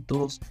them, create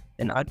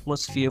an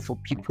atmosphere for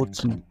people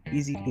to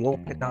easily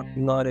open up,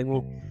 you know what I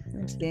mean?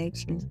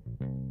 Exactly.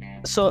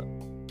 So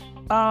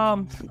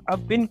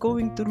I've been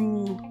going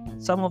through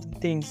some of the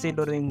things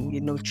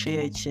during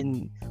church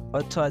and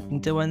what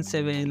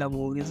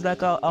it's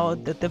like I'll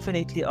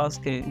definitely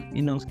ask him,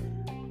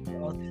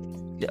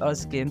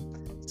 ask him.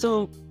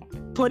 So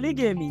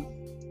polygamy,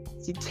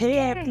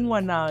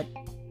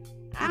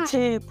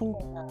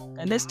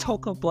 and let's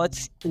talk about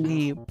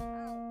sleep.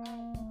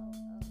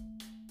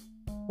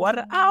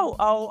 What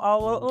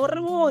our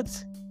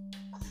remote?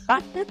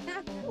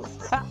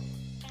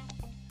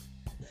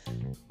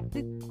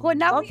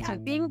 Now we are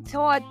being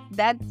taught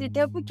that the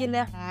devil can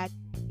heart,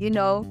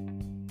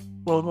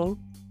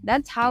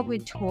 That's how we're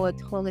taught.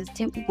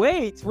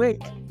 Wait.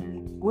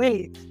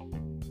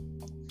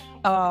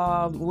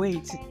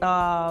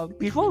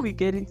 Before we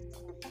get into,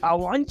 I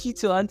want you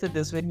to answer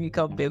this when we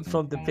come back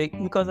from the break,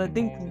 because I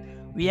think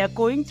we are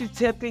going to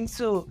tap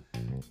into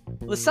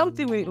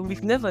something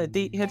we've never.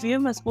 Have you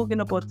ever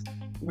spoken about?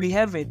 We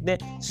haven't.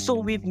 So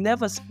we've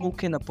never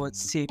spoken about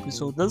tape.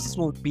 So this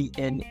will be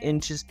an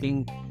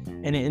interesting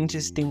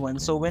one.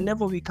 So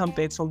whenever we come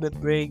back from the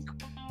break,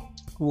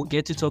 we'll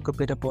get to talk a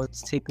bit about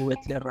tape with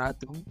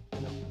Lerato.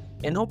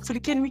 And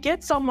hopefully, can we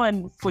get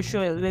someone for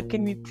sure?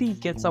 Can we please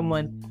get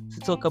someone to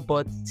talk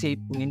about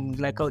tape? And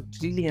I would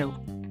really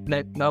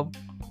love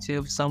to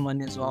have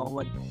someone as well.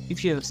 But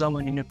if you have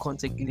someone in your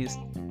contact list,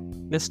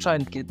 let's try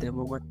and get them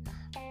over.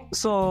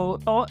 So,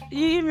 or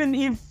even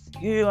if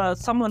you are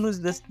someone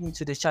who's listening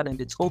to the channel,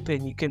 it's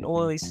open. You can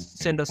always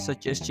send us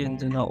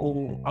suggestions, and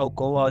I'll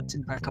go out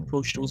and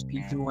approach those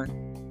people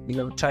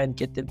and try and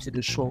get them to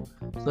the show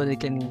so they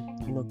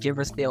can give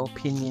us their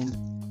opinion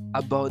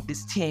about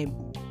this team.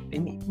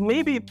 And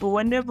maybe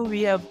whenever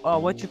we have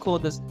what you call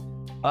this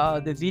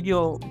the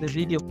video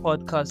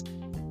podcast,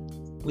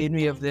 when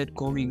we have that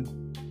going,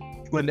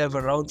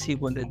 whenever round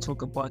table and they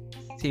talk about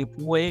tape,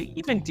 where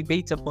even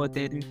debate about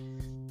that,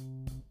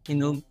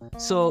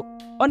 So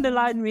on the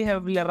line we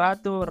have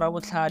Lerato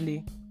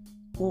Rabohlale,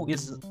 who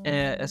is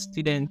a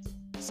student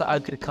for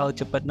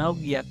agriculture, but now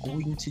we are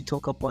going to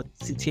talk about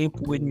the tape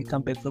when we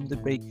come back from the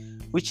break,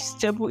 which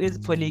tape is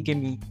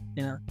polygamy.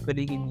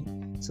 Polygamy.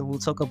 So we'll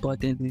talk about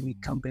that when we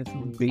come back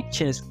from the break.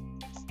 Cheers.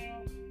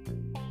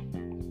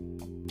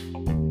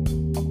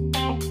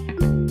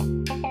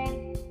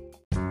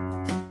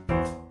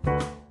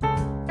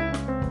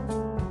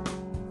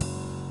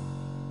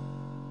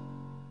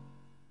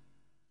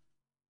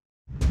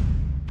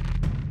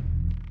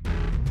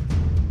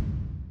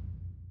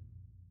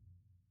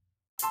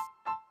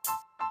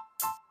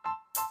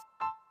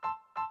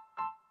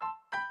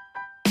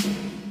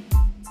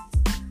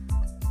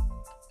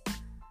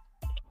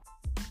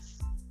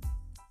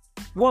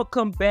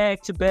 Welcome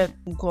back to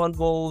Bedroom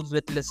Convos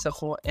with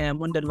Lesego. And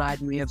on the line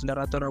we have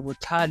Lerato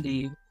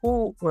Rabohlale,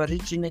 who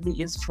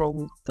originally is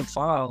from the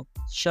Val,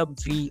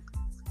 Shabvi,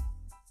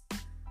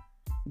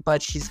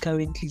 but she's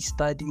currently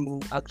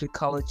studying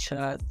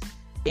agriculture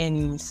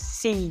in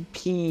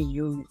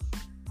CPUT,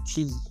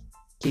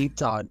 Cape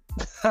Town.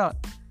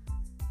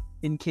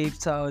 In Cape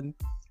Town.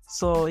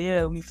 So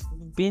yeah, we've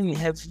been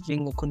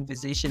having a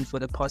conversation for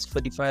the past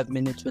 45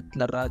 minutes with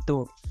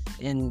Lerato,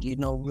 and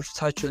we've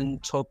touched on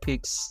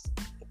topics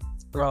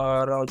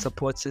around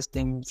support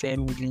system,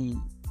 family,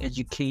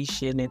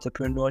 education,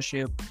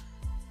 entrepreneurship,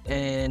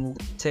 and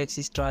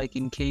taxi strike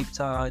in Cape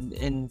Town.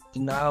 And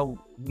now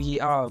we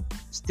are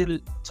still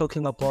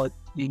talking about,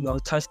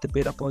 touched a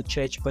bit about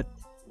church, but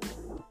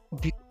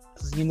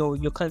because,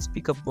 you can't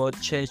speak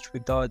about church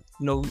without,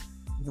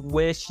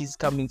 where she's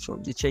coming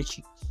from, the church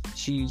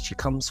she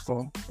comes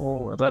from,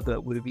 or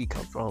rather where we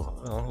come from.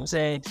 You know what I'm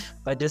saying?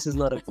 But this is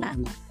not a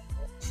problem.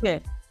 Yeah.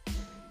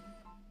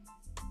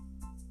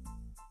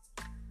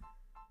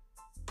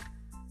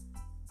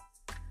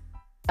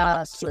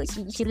 So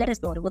she let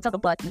us know. We'll talk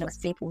about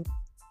staple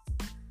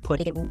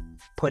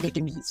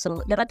polygamy.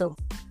 So Lerato,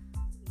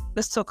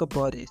 Let's talk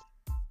about it.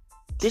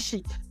 Dish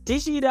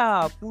it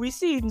up. We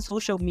see it in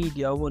social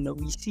media.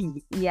 We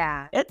see.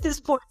 Yeah. At this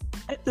point,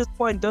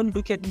 don't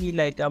look at me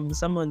like I'm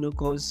someone who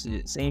goes to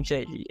the same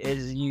church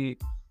as you.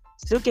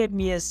 Look at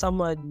me as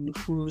someone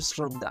who's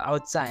from the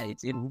outside,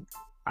 and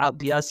I'll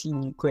be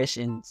asking you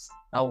questions.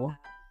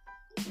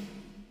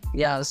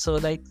 Yeah. So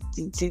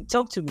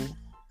talk to me.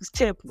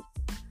 Step.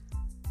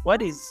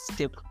 What is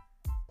step?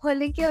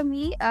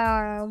 Polygamy,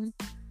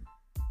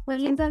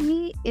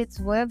 polygamy, it's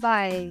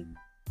whereby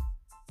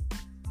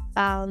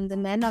the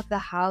man of the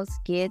house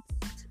gets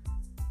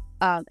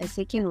a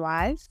second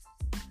wife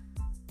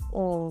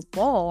or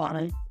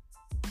more.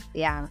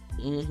 Yeah.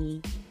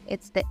 Mm-hmm.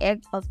 It's the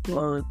act of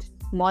getting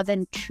more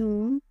than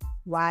 2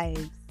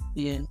 wives.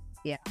 Yeah.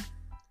 Yeah.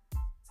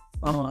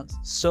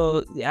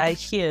 So I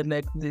hear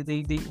they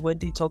when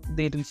they talk,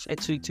 they refer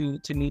to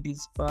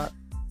ladies by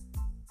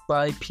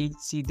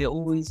IPC. They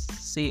always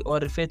say, or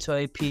refer to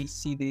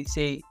IPC, they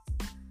say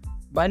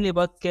bane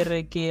ba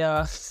kereke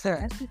ya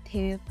That's the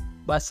tip.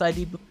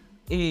 basadi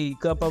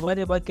kapa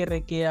bane ba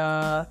kereke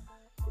ya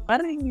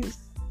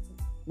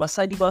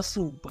basadi ba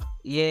supa.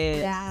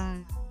 Yes. Yeah.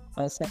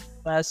 Basadi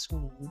ba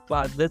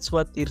supa. That's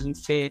what they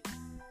refer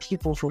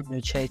people from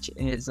your church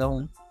as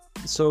on.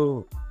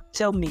 So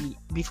tell me,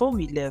 before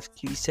we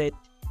left, you said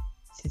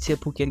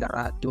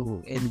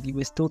Lerato, and we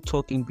were still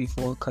talking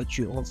before I cut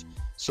you off.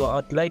 So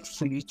I'd like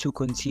for you to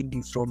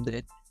continue from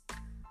that.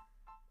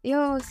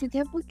 Yo,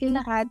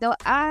 Lerato,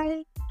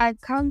 I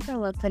come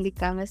from a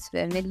polygamous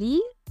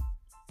family.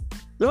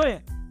 Oh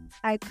yeah.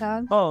 I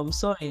come. Oh, I'm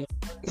sorry.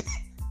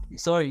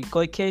 Sorry,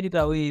 go carry it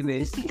away,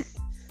 man.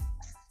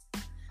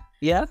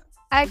 Yeah.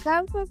 I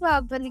come from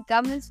a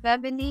polygamous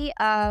family.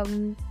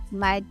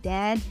 My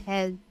dad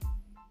has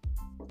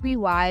 3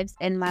 wives,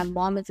 and my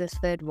mom is the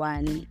 3rd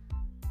one.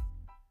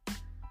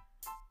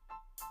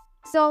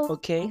 So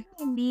Okay.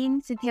 I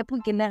mean,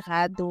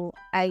 Lerato,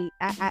 I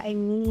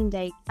mean,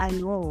 like, I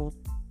know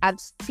I've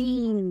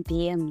seen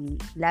them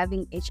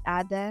loving each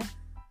other.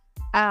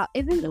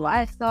 Even though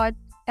I thought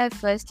at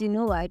first,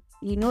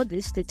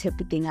 this the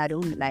type of thing, I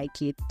don't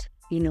like it,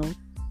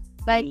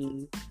 but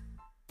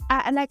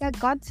I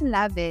got to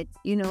love it,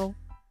 Yeah.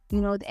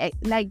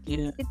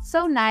 It's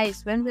so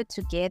nice when we're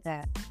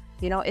together,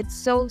 it's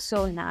so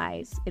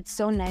nice. It's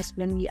so nice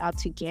when we are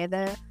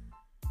together,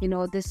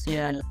 this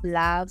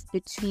love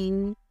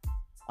between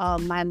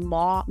my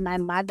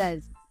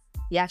mothers.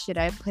 Yeah, should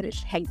I put it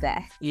like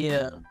that?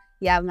 Yeah.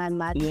 Yeah, my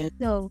mother. Yeah.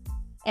 So,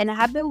 and I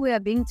happen we are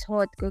being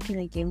taught cooking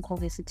a game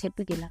called it,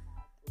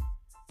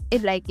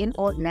 like in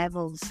all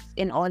levels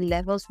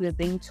we're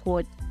being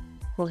taught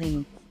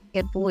cooking.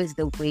 It is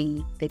the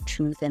way, the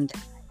truth, and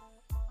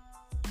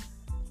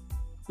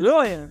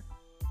Lawyer.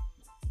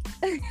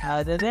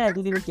 I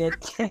didn't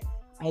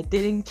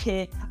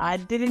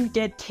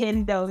get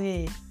carried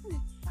away.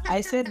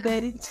 I said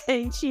that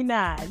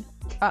intentional.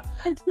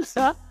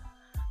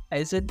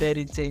 I said that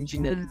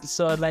intentional.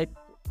 So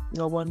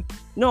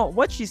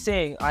what she's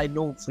saying, I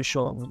know for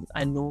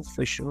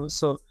sure.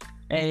 So,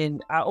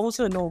 and I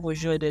also know for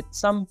sure that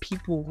some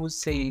people who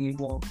say,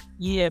 well,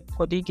 yeah,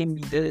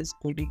 polygamy this,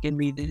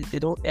 they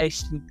don't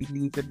actually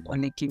believe in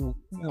polygamy.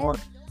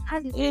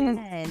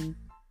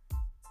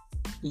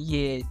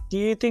 Yeah. Do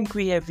you think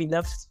we have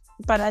enough?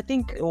 But I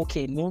think,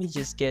 okay, let me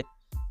just get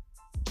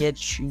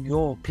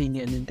your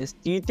opinion in this.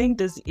 Do you think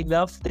there's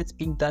enough that's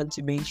being done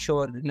to make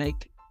sure,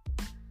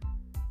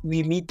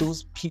 we meet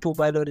those people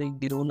by the way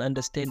they don't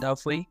understand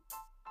halfway?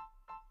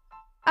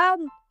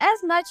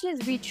 As much as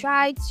we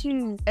try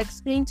to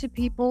explain to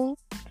people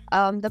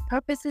the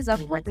purposes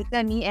of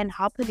polygamy and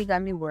how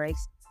polygamy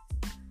works,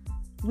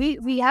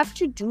 we have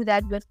to do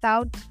that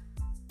without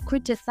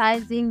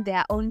criticizing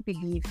their own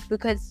belief,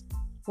 because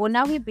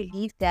now we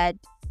believe that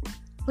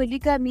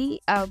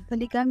polygamy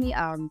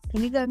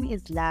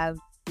is love,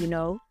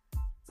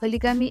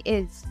 polygamy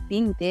is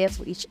being there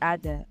for each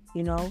other,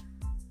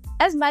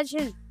 as much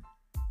as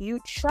you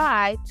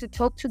try to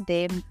talk to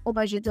them, oh,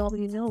 but you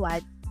know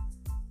what,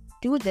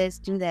 do this,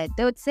 do that,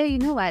 they would say, you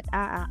know what,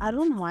 I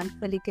don't want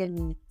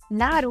polygamy.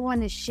 Now I don't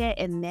want to share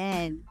a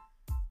man.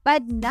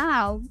 But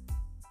now,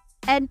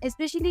 and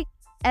especially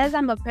as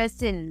I'm a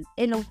person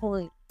in a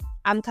whole,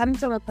 I'm coming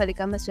from a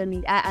polygamous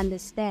family, I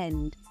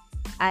understand.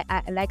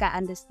 I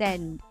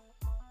understand.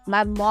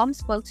 My mom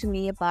spoke to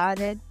me about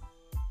it.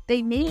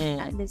 They made me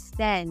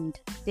understand.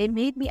 They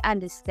made me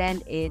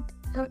understand it.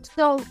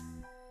 So,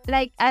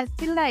 like, I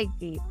feel like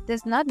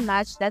there's not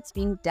much that's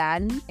being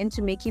done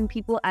into making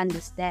people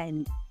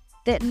understand.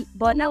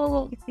 But now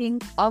when we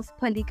think of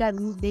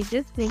polygamy, they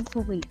just think,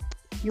 oh, wait,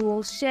 you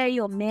will share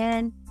your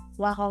man,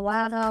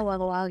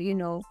 you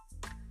know.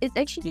 It's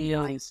actually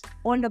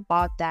all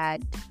about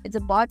that. It's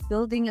about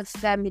building a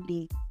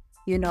family,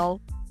 you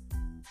know.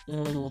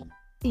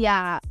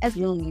 Yeah, as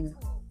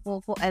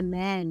for a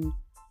man,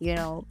 you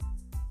know.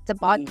 It's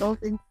about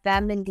building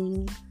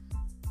family.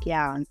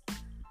 Yeah.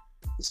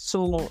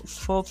 So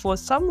for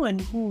someone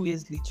who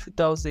is the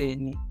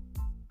 2000,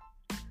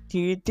 do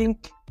you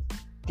think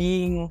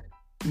being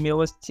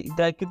male,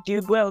 like, do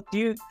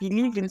you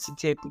believe in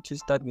Sitepu to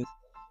start with?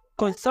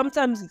 Because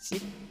sometimes it's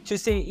to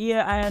say,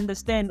 yeah, I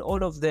understand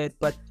all of that,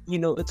 but you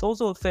know, it's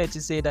also fair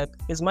to say that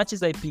as much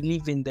as I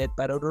believe in that,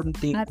 but I don't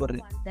think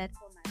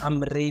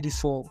I'm ready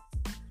for.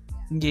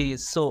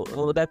 Yes. So,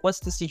 like, what's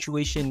the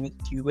situation with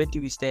you? Where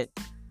do we stand?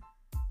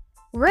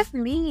 With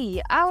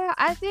me,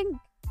 I think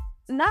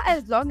not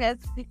as long as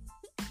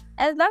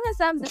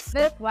I'm the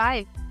fifth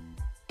wife,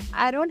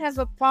 I don't have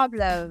a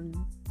problem.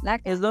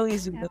 Like, as long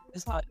as you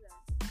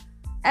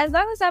as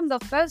long as I'm the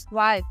first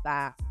wife.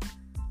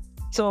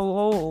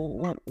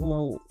 So,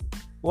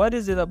 what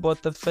is it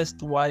about the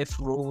first wife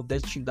role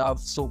that you love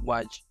so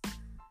much?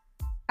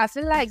 I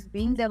feel like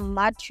being the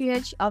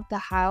matriarch of the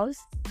house,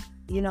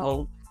 you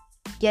know,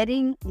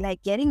 getting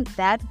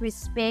that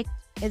respect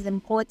is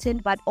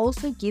important, but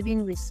also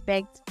giving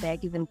respect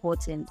back is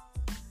important.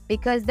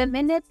 Because the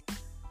minute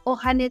you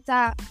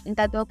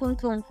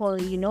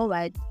know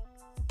what,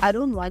 I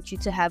don't want you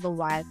to have a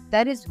wife,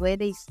 that is where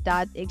they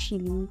start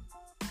actually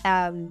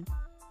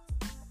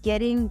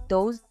getting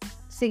those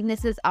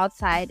sicknesses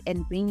outside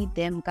and bringing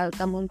them.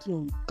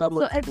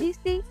 So at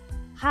least you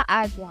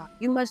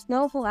must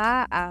know who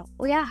and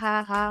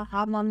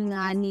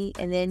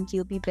then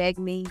he'll be back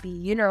maybe,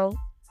 you know.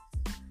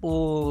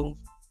 Oh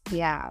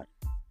yeah.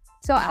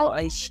 So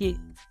I see.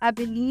 I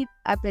believe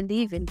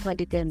in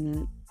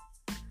polygamy.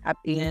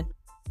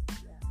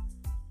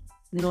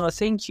 No,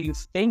 thank you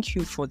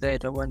for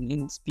that one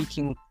in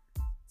speaking.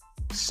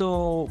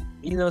 So,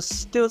 you know,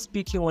 still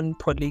speaking on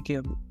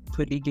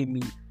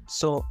polygamy.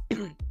 So,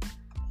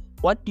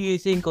 what do you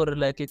think are,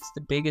 like, it's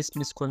the biggest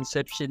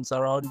misconceptions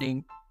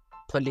surrounding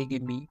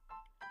polygamy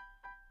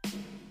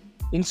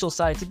in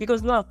society?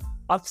 Because now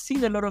I've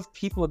seen a lot of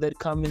people that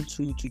come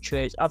into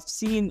church. I've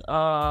seen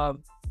Paul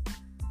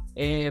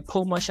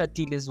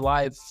Mashatile's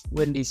wife,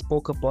 when they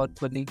spoke about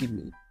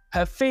polygamy,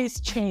 her face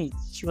changed.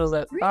 She was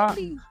like,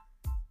 really?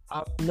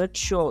 I'm not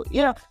sure.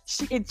 Yeah,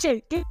 it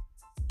changed.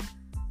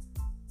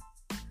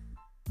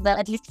 Well,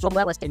 at least from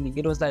where I was standing,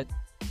 It was like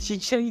she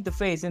changed the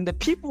face, and the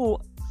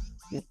people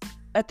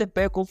at the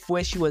back of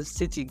where she was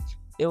sitting,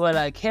 they were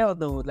like, hell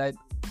no, like,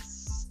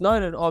 it's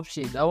not an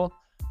option.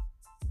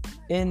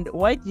 And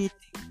why do you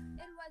think?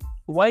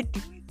 Why do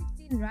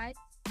 2016, right?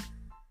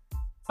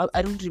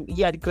 I don't?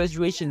 Yeah, the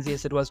graduations.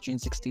 Yes, it was June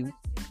 16.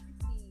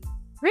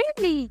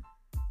 Really?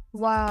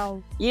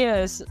 Wow.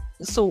 Yes.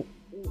 So,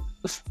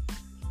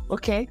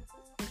 okay.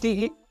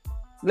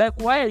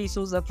 Like, why are you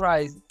so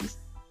surprised?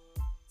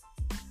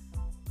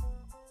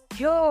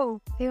 Yo,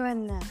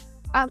 and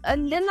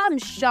then I'm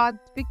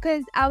shocked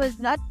because I was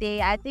not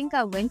there. I think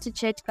I went to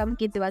church. Come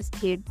get was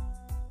kid.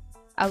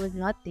 I was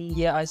not there.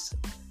 Yeah,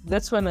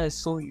 that's when I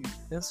saw you.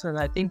 That's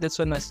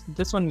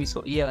when we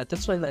saw. Yeah,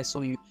 that's when I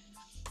saw you.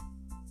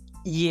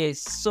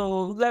 Yes.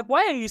 So, like,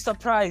 why are you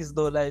surprised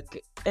though?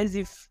 Like, as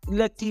if,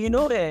 like, do you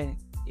know that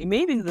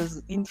maybe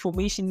there's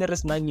information that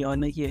is not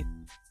on here?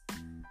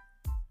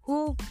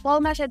 Who?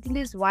 Paul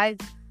Mashatile's wife.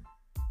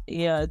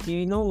 Yeah. Do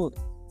you know?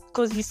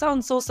 Because you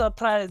sound so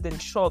surprised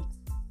and shocked.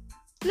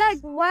 Like,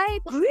 why?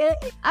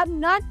 I'm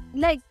not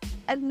like,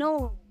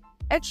 no.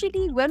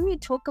 Actually, when we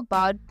talk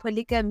about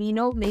polygamy, you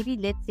know, maybe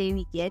let's say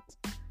we get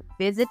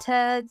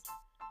visitors.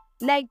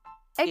 Like,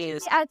 actually,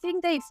 Yes. I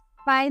think they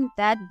find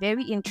that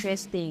very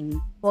interesting.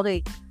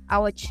 Okay,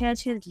 our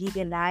church has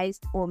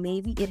legalized, or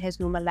maybe it has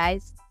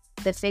normalized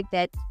the fact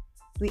that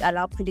we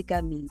allow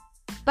polygamy.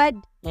 But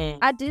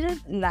I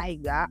didn't like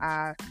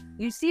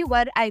you see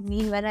what I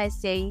mean when I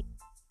say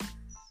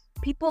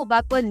people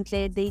back when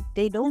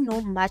they don't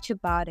know much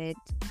about it.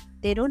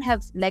 They don't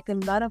have like a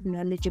lot of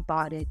knowledge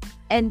about it,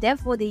 and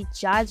therefore they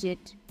judge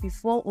it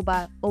before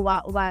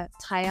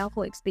try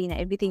to explain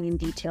everything in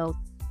detail.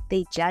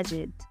 They judge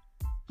it,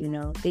 you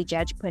know. They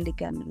judge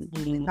polygamy,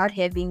 not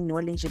having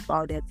knowledge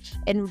about it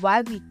and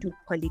why we do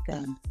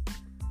polygamy.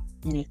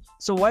 Yeah.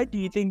 So why do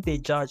you think they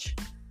judge?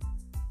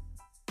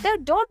 They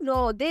don't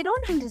know. They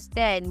don't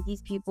understand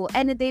these people,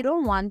 and they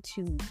don't want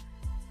to.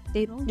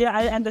 They don't. Yeah,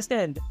 I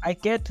understand. I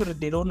get to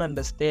they don't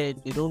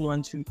understand. They don't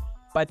want to.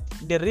 But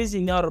the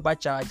reason you're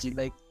about charging,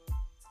 like,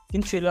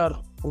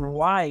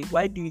 why?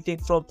 Why do you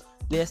think from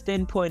their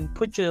standpoint,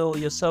 put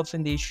yourself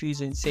in their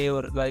shoes and say,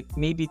 or like,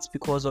 maybe it's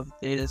because of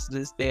this,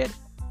 that,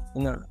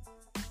 you know,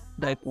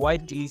 like, why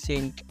do you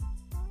think?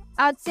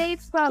 I'd say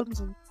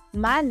from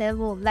my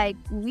level, like,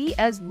 we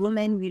as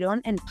women, we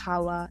don't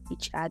empower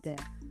each other.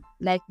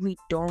 Like, we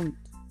don't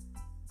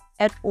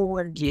at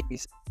all.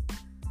 Yes.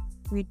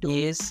 We don't.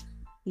 Yes.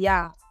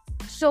 Yeah.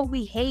 So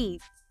we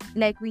hate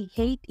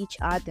each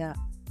other.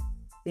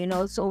 You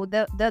know, so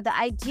the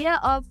idea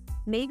of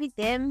maybe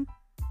them,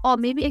 or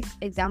maybe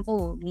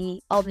example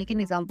me, I'll make an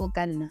example,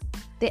 Kanna.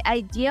 The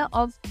idea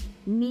of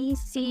me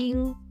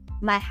seeing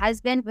my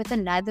husband with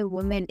another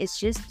woman is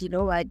just, you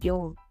know what,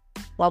 yo,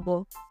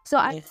 wobble. So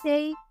Yeah. I'd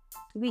say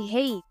we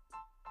hate.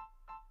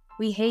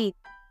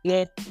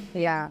 Yeah.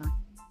 Yeah.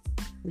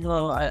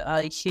 No,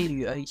 I hear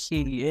you.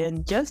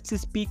 And just to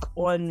speak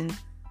on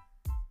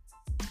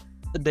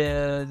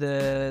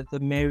the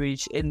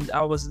marriage, and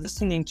I was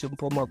listening to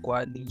Mpoma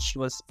Gwani. She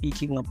was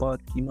speaking about,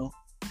 you know,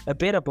 a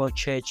bit about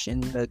church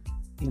and, like,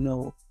 you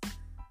know,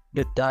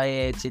 the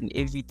diet and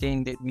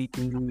everything that we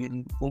can do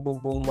and boom boom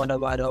boom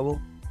whatever.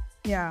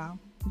 Yeah.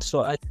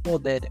 So I saw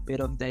that, a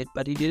bit of that,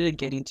 but he didn't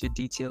get into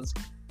details.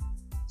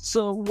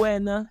 So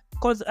when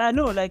cause I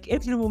know, like,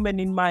 every woman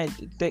in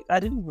mind, like, I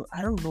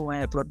don't know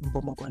why I brought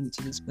Mpoma Gwani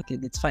to this, but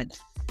then it's fine.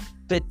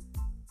 But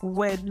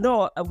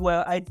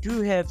I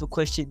do have a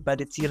question,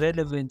 but it's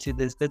irrelevant to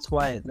this. That's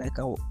why, like,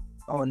 I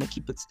want to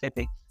keep it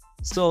stepping.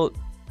 So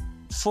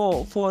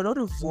for a lot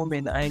of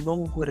women, I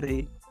know where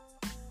they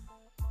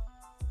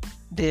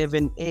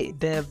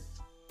have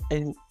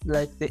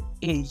like the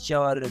age,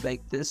 or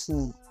like, this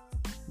is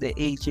the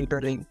age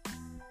during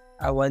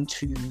I want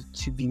to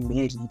be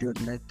married, or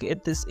like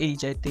at this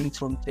age, I think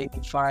from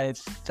 25,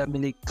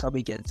 family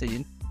coming and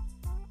saying,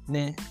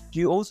 nah. Do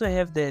you also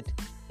have that?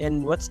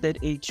 And what's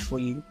that age for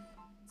you?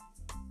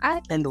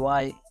 And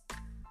why?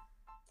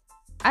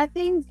 I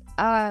think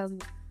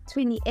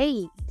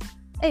 28.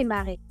 Hey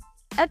Mari,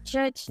 at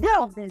church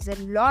now there's a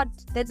lot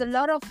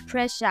of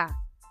pressure.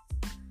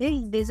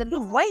 Hey, there's a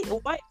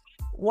lot.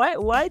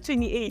 Why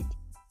 28?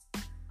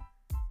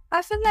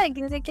 I feel like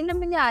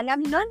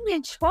I'm not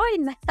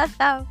enjoying.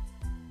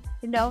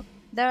 You know,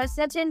 there are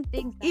certain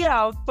things.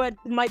 Yeah, but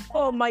my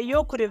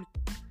yo could have.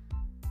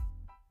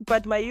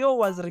 But my yo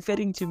was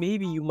referring to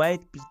maybe you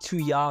might be too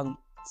young.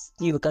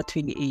 Still got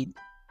 28.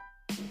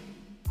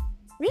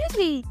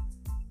 Really?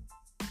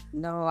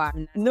 No, I'm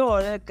not. No,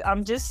 like,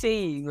 I'm just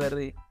saying,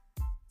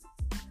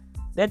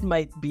 that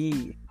might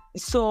be.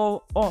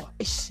 So,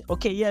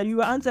 okay, yeah, you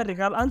were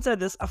answering. I'll answer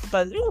this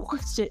after.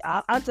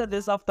 I'll answer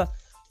this after.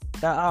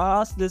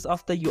 I'll ask this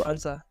after you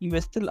answer. You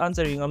were still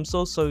answering. I'm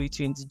so sorry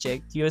to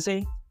interject. You were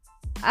saying?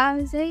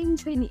 I'm saying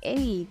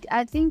 28.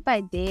 I think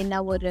by then I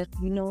would have,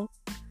 you know,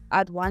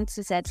 I'd want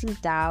to settle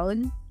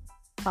down.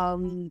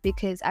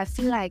 Because I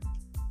feel like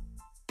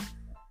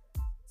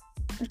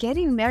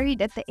getting married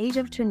at the age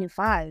of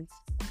 25.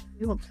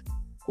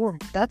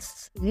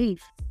 That's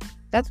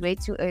way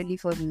too early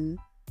for me.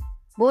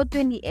 Both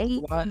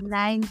 28, What?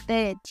 9,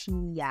 30,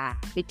 yeah.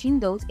 Between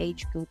those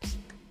age groups,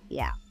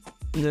 yeah.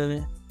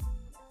 Yeah.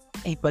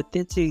 Hey, but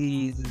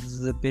 30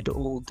 is a bit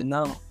old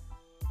now.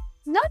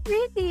 Not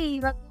really,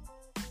 but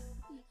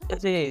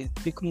It is,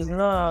 because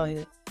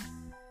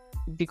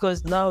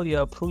now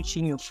you're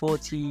approaching your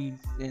 40s,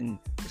 and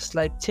it's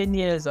like 10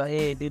 years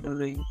ahead, you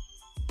know.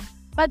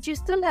 but you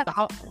still have.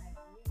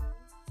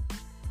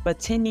 But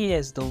 10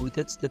 years though,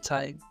 that's the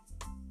time.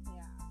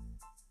 Yeah.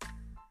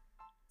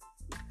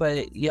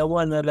 But yeah,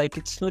 like,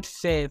 it's not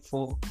fair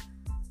for.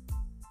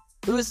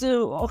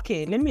 So,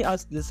 okay, let me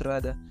ask this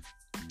rather.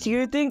 Do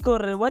you think,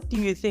 or what do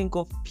you think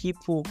of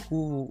people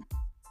who?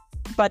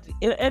 But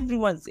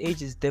everyone's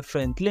age is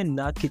different.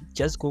 Lena could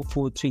just go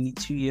for a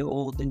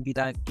 22-year-old and be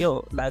like,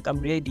 yo, like, I'm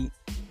ready.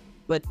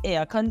 But hey,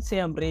 I can't say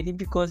I'm ready,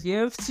 because you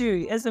have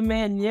to, as a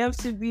man, you have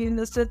to be in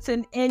a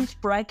certain age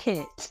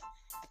bracket.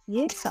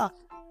 Yes, sir.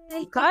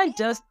 You can't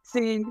just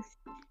say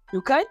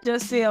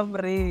I'm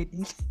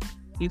ready.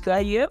 You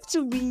have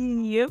to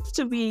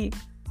be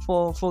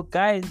for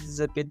guys is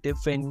a bit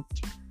different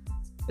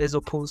as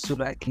opposed to,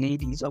 like,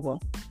 ladies.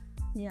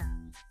 Yeah.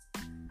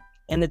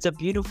 And it's a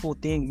beautiful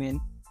thing, man.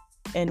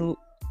 And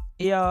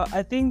yeah,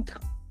 I think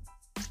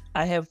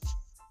I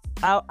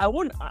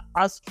won't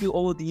ask you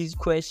all these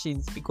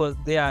questions because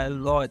there are a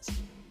lot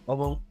of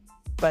them.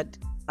 But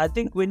I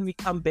think when we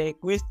come back,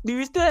 we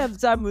still have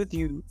time with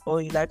you.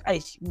 Or like,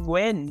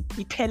 when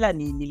iphela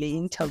nini le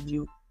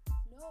interview?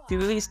 Do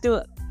we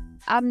still?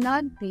 I'm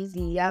not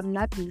busy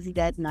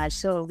that much,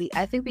 so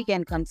I think we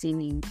can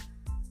continue.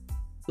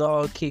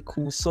 Oh, okay,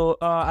 cool. So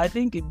I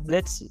think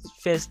let's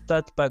first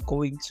start by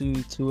going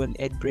to an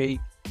ad break.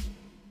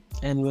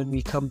 And when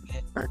we come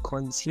back, we'll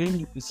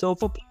continue. So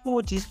for people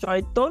who just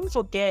try, don't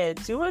forget,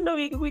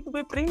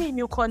 we're bringing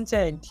new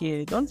content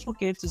here. Don't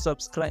forget to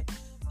subscribe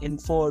and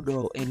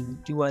follow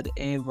and do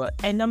whatever.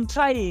 And I'm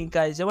trying,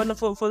 guys. I want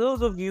for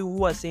those of you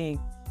who are saying,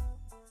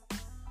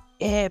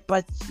 yeah,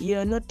 but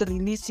you're not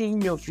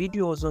releasing your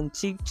videos on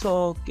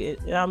TikTok.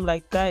 And I'm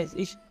like,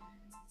 guys,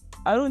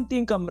 I don't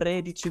think I'm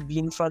ready to be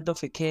in front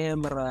of a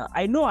camera.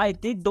 I know I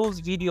did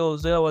those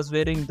videos where I was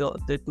wearing the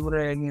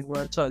durang and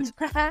whatnot.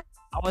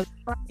 I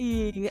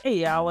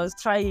was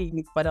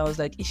trying, but I was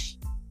like,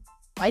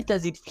 why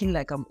does it feel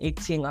like I'm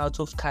acting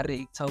out of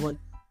character?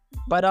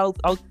 But I'll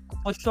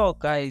for sure,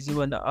 guys,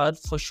 I'll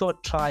for sure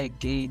try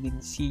again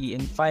and see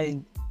and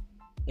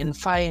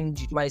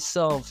find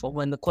myself,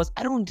 because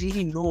I don't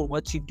really know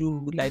what to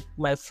do. Like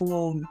my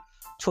phone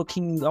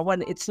talking,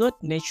 it's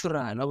not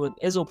natural.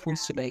 As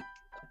opposed to like,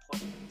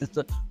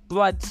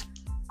 but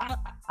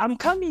I'm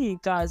coming,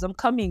 guys. I'm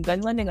coming.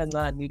 Like,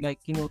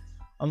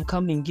 I'm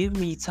coming. Give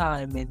me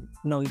time, and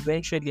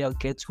eventually I'll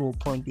get to a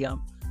point where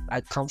I'm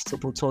like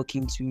comfortable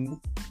talking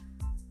to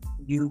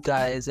you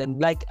guys.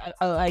 And like,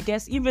 I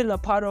guess even a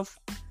part of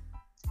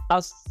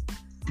us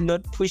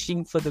not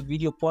pushing for the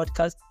video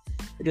podcast,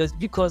 it was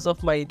because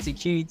of my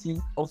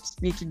insecurity of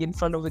speaking in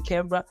front of a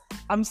camera.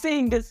 I'm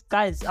saying this,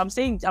 guys. I'm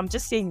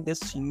just saying this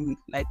to you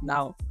like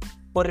now.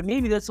 But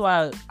maybe that's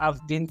why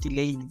I've been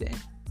delaying that.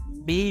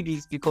 Maybe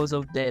it's because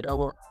of that.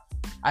 Or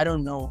I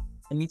don't know.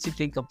 I need to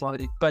think about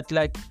it. But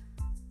like,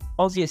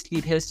 obviously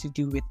it has to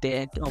do with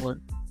that. Or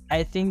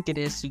I think it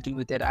has to do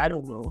with that. I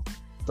don't know.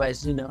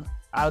 But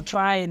I'll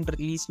try and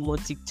release more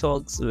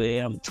TikToks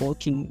where I'm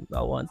talking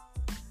about.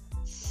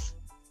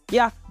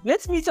 Yeah,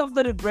 let's meet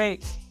after the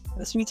break.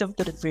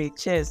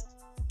 Cheers.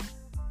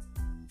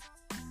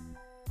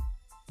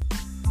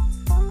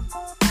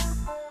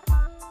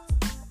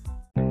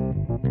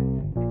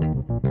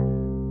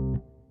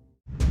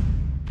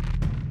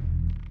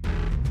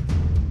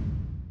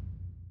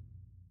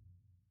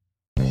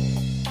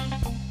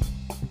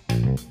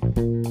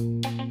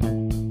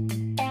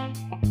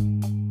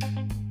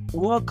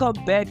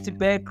 Welcome back to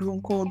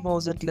Backroom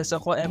Convos at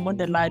Lesego. I'm on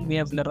the line. We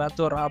have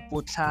Lerato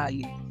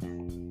Rabohlale.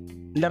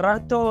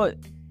 Lerato,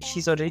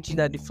 she's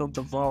originally from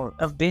the Vaal.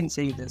 I've been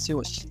saying this.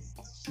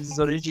 She's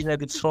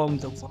originally from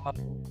the Vaal,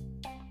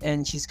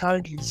 and she's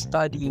currently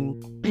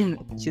studying.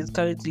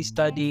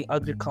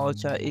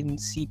 Agriculture in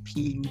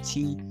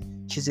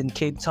CPUT. She's in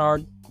Cape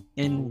Town,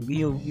 and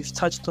we've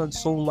touched on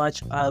so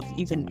much. I've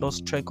even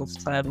lost track of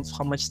time, of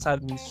how much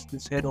time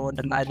we've had on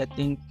the line. I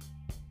think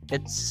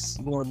it's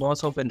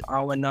north of an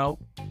hour now,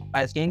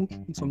 I think,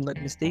 if I'm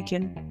not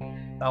mistaken.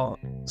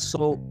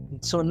 So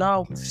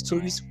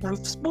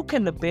we've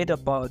spoken a bit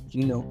about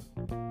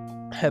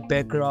her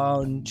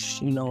background,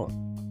 in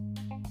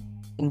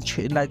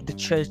like the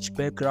church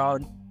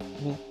background,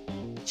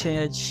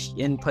 church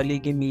and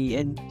polygamy,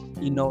 and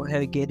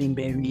her getting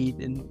married,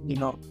 and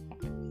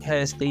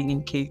her staying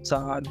in Cape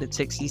Town, the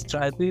Texas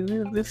tribe.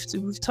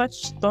 We've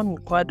touched on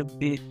quite a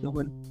bit.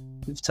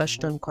 We've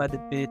touched on quite a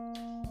bit.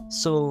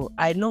 So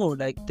I know,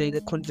 like,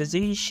 the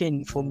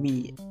conversation for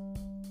me,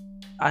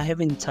 I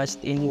haven't touched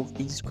any of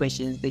these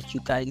questions that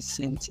you guys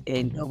sent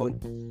in,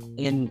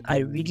 and I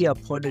really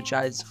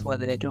apologize for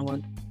that.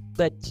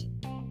 But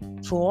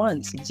for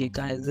once, you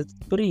guys, let's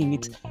bring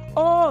it.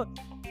 Oh,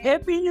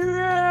 Happy New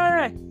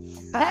Year!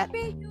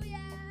 Happy New Year!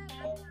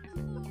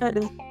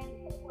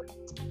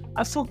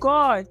 I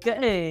forgot.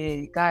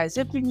 Hey, guys,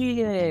 Happy New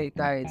Year,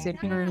 guys.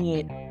 Happy New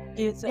Year.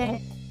 It's,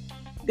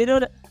 they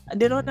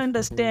don't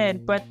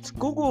understand, but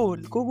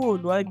Google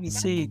why we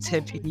say it's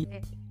Happy New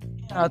Year.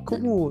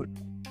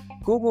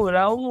 Google,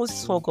 I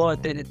almost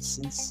forgot that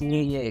it's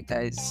New Year,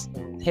 guys.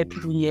 Happy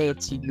New Year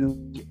to you.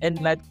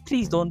 And like,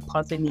 please don't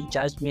pass any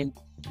judgment,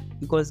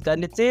 because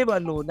yes,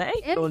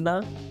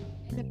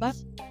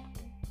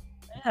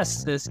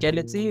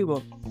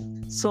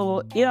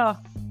 so yeah,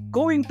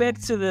 going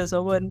back to this,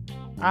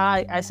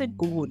 I said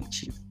Google,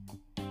 chief.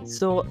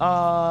 So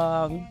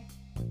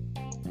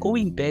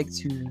going back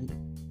to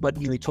what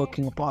we were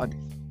talking about,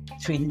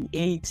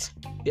 28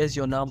 is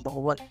your number.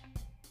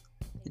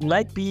 It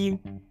might be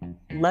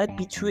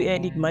too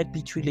early, it might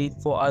be too late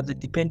for others,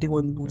 depending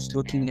on who's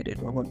looking at it.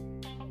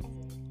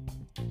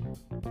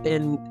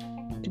 And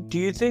do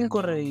you think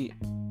the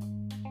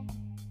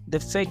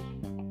fact,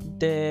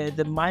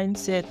 the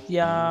mindset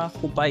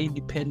for buy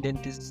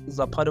independent is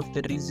a part of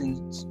the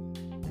reasons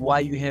why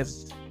you have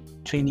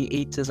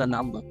 28 as a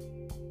number?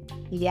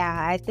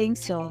 Yeah, I think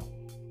so.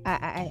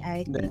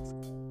 I think so.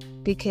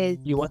 Because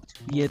you want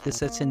to be at a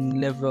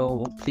certain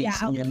level of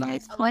place in your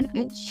life. I want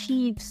to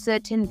achieve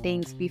certain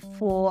things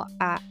before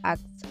I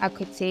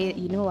could say,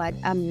 you know what,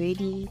 I'm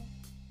ready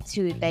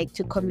to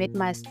commit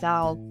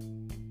myself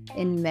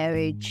in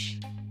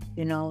marriage.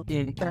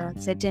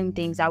 Certain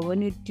things I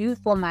want to do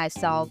for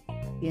myself,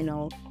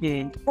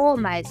 for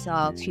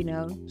myself,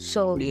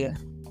 so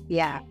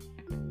yeah.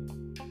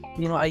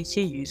 I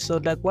hear you. So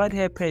like, what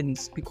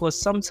happens, because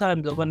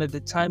sometimes one of the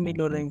time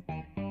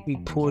we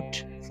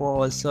put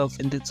for ourselves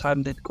and the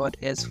time that God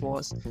has for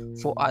us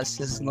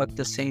is not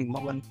the same.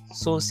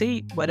 So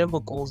say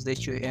whatever goals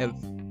that you have,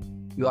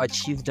 you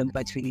achieve them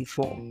by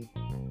 24.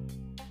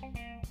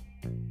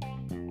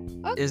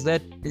 Okay. Is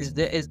that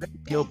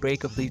deal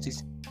breaker,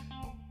 please?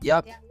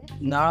 Yep.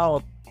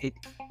 Now it.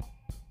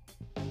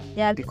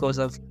 Yeah. Because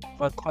of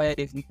acquired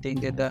everything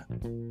that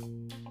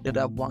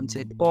I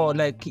wanted. Or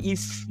like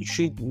if you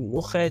should,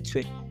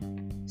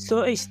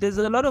 so there's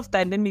a lot of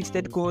dynamics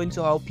that go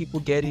into how people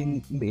get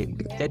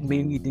married. But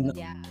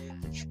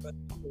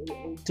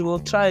we'll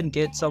try and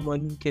get someone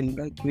who can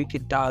like break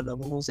it down,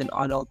 who's an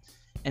adult,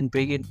 and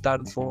break it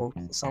down for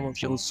some of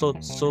you, so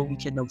we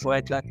can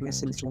avoid like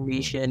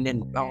misinformation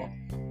and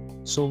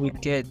so we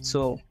get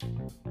to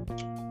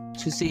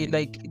say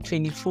like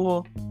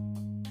 24,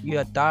 you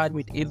are done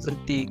with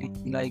everything,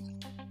 like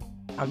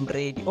I'm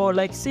ready. Or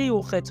like say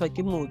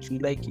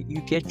like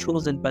you get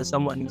chosen by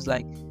someone who's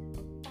like,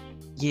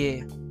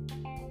 yeah,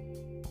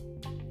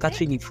 got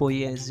 24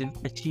 years,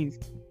 you've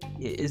achieved.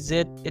 Is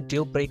that a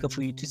deal breaker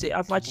for you to say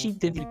I've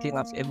achieved everything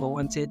I've ever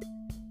wanted?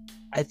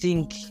 I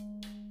think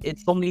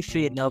it's only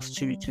fair enough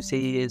to say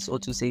yes or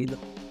to say no.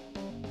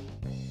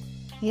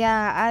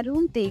 Yeah, I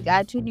don't think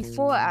at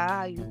 24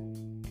 I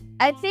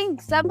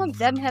think some of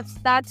them have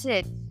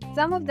started.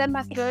 Some of them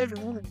have started.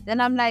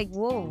 Then I'm like,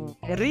 whoa.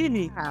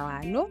 Really?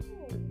 No.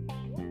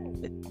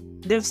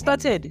 They've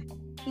started?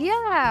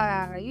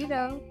 Yeah, you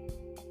know.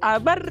 Ay,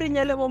 God.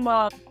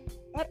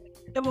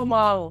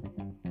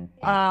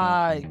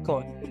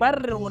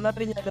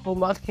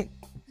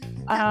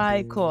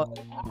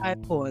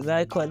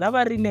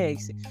 Never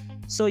next.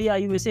 So yeah,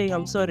 you were saying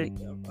I'm sorry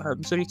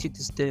to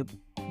disturb.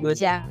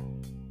 Yeah.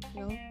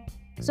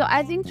 So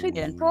I think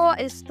 24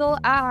 is still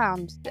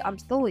I'm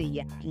still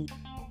young.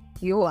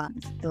 You are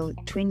still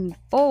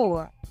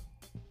 24.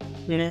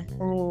 Yeah.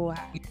 Oh.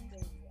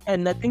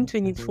 And I think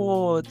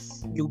 24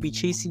 you'll be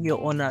chasing your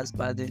honors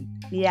by then.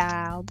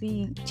 Yeah, I'll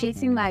be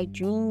chasing my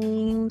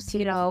dreams,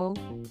 you know.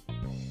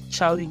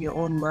 Shouting your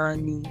own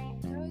money.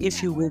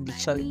 If you will be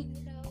shouting.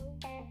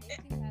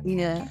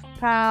 Yeah.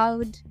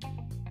 Proud.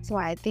 So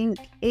I think,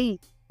 hey.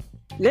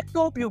 Let's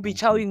hope you'll be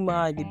shouting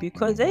money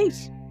because hey,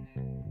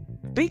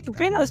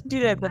 being a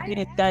student,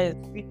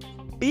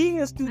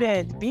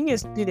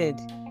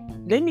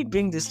 let me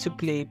bring this to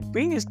play.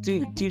 Being a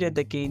student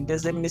again,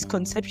 there's a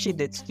misconception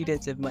that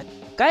students have money.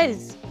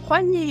 Guys,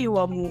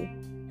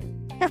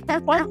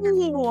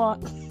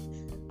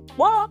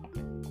 what?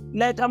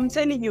 Like I'm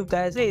telling you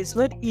guys, hey, it's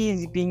not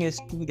easy being a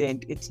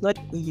student. It's not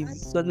easy.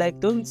 So like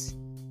don't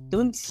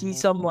see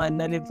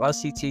someone at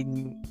university and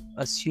you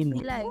assume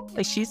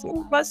like she's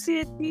in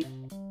varsity.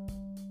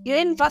 You're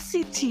in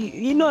varsity.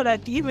 You know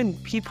that even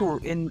people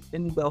in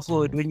the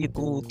hood, when you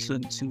go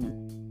to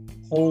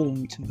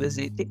home to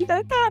visit, they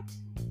like that.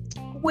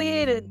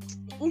 Wait,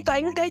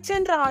 guy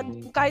 10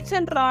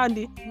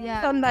 rand.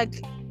 Yeah. I'm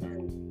like,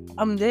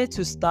 I'm there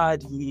to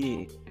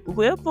study.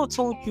 Whoever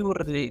told you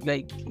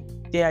like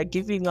they are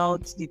giving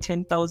out the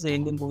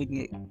 10,000 and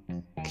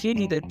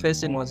clearly that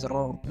person was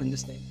wrong.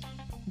 Understand?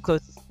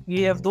 Because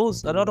you have a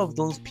lot of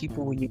those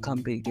people when you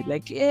come back. They're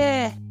like,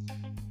 yeah,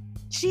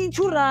 see a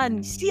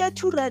run,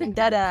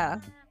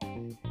 dada.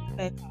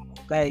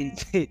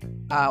 Guys,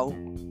 ow,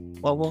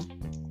 wow.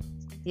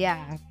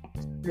 Yeah.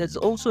 There's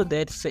also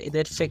that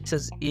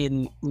factors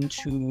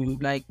into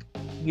like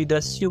you'd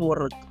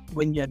assume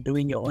when you're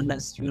doing your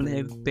honors you'll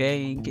have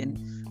bank and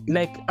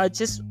like I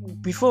just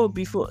before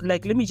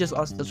like let me just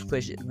ask this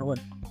question.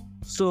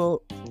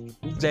 So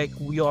like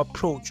your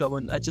approach,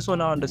 I just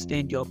want to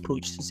understand your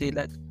approach to say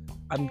like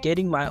I'm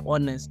getting my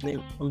honors.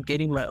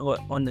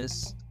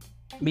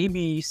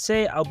 Maybe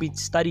say I'll be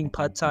studying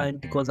part-time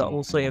because I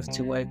also have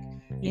to work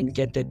and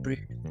get that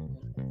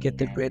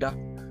bread up.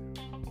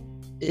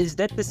 Is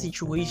that the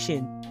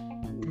situation?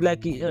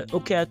 Like,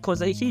 okay,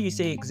 because I hear you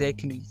say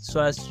exactly. So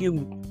I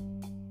assume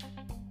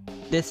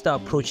that's the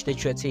approach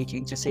that you're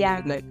taking to say,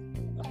 like,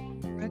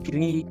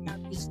 agree.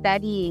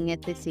 Studying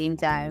at the same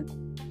time.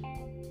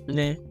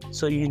 Yeah.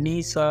 So you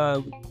need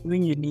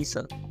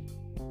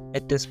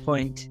at this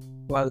point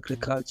for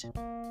agriculture.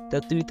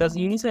 Does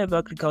UNISA have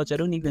agriculture? I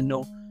don't even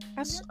know.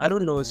 I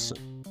don't know. So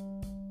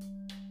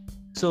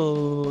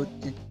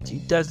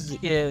does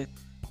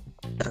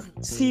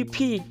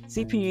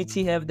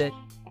CPUT have that?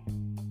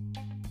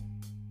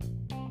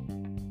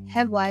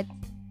 Have what?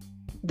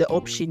 The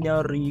option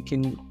now you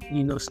can,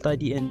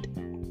 study and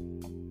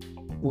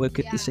work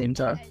at the same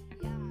time.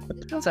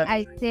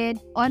 I said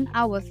on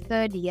our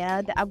third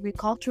year, the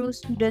agricultural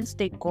students,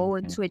 they go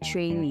into a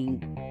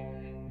training.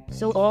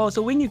 So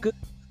when you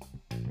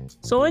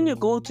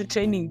go to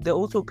training, they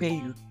also pay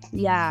you.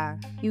 Yeah,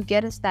 you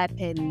get a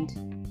stipend.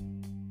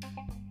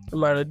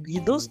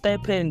 Those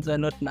stipends are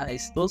not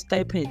nice. Those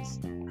stipends.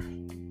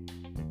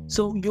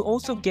 So you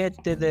also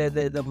get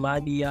the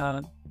money,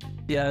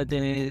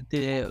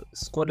 the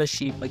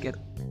scholarship, I get.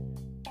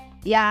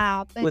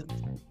 Yeah, but with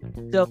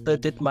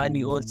that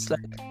money, or it's like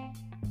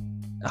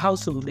how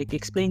so? Like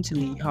explain to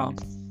me how.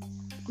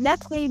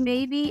 Let's say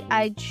maybe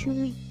I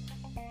choose.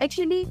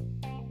 Actually,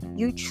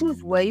 you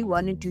choose where you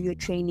want to do your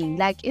training.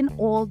 Like in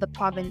all the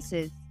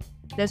provinces,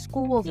 the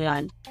school of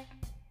one.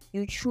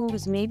 You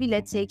choose, maybe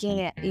let's say,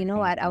 you know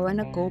what, I want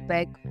to go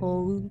back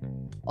home,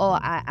 or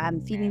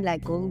I'm feeling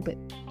like going back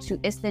to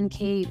Eastern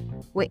Cape,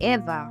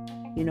 wherever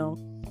you'll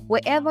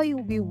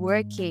be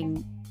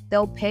working,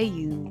 they'll pay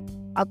you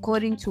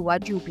according to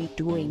what you'll be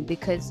doing,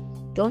 because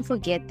don't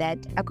forget that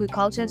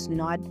agriculture is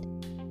not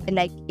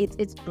like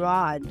it's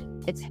broad.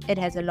 It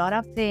has a lot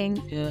of things.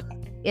 Yeah.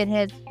 It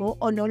has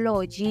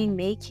onology,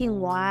 making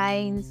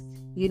wines,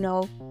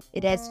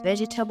 it has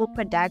vegetable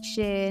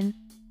production,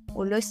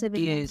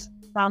 Yes.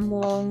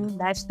 farming,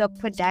 livestock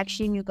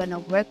production. You're gonna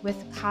work with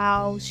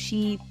cows,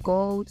 sheep,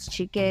 goats,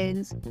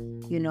 chickens,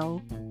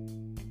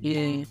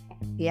 Yeah.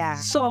 yeah.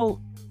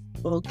 So,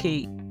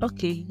 okay,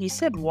 you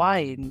said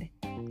wine.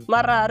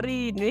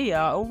 Marari,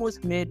 yeah, I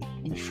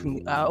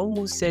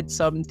almost said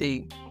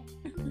something.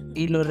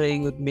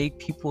 Iloring would make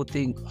people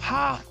think,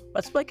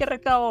 what's my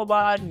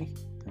man?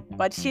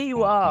 But here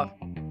you are,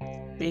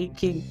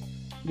 making,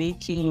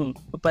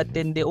 but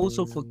then they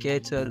also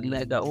forget, I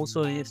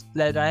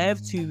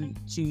have to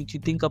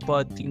think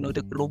about,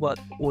 the global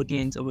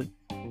audience,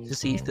 to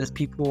see if there's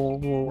people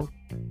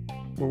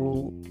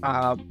who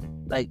are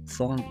like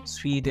from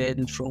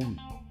Sweden, from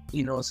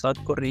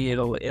South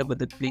Korea or whatever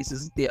the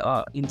places they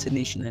are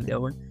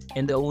international,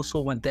 and they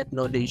also want that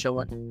knowledge,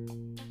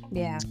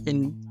 Yeah.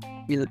 and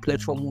the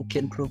platform who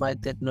can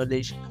provide that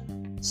knowledge.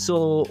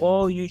 So,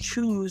 or you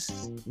choose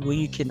where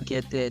you can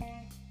get that.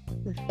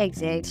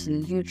 Exactly.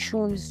 You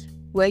choose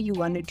where you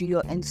want to do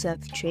your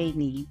in-service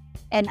training.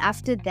 And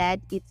after that,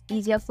 it's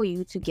easier for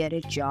you to get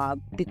a job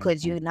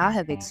because you now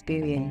have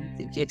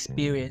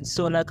experience.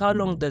 So, like, how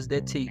long does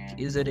that take?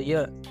 Is it a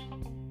year?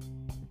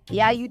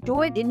 Yeah, you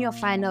do it in your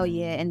final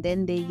year and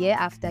then the year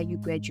after you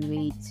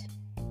graduate.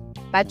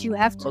 But you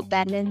have to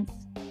balance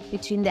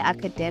between the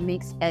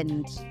academics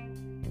and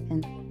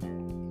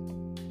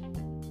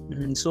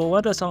so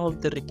what are some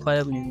of the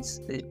requirements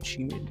that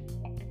you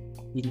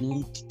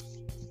need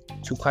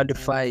to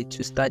qualify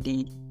to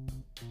study?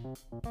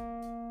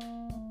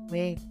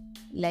 Where,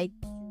 like,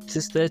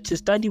 to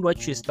study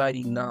what you're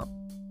studying now?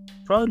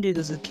 Probably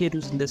there's a kid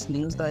who's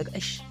listening who's like,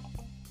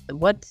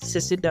 what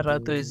Cecilia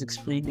Lerato is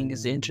explaining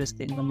is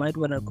interesting. I might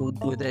want to go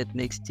do that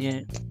next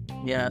year.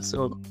 Yeah,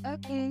 so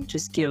okay,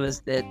 just give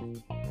us that.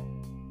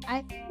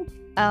 I think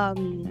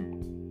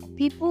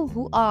people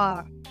who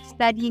are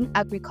studying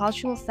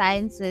agricultural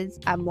sciences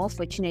are more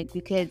fortunate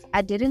because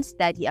I didn't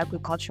study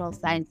agricultural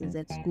sciences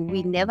at school.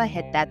 We never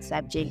had that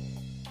subject,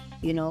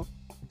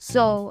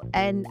 So,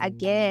 and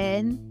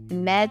again,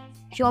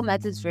 pure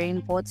math is very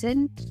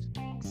important.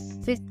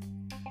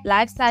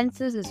 Life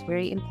sciences is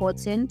very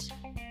important.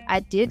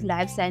 I did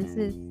life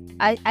sciences.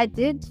 I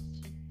did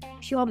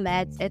pure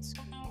maths at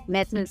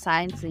maths and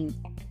sciences.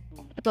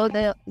 So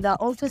the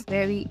also is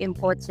very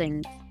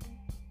important.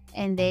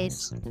 And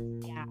there's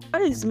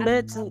What is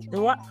maths?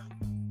 What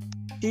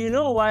do you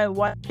know why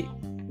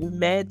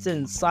maths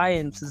and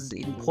science is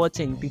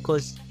important?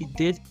 Because it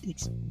did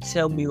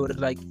tell me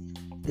like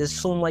there's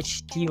so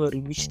much theory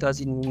which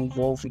doesn't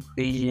involve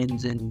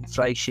equations and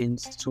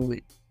fractions to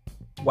it.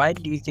 Why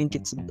do you think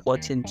it's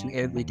important to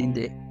have it in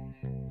there?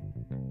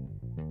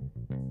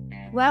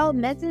 Well,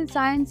 maths and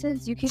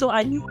sciences, you can. So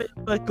I knew it,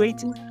 but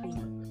great.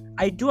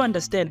 I do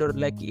understand, or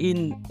like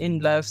in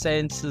life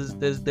sciences,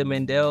 there's the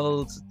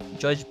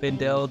George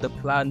Mendel, the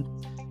plant.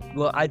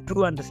 Well, I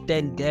do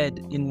understand that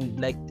in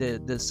like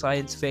the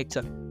science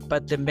factor,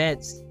 but the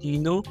maths, do you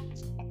know?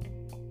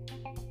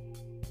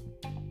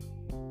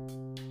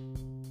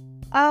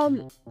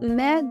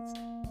 Maths,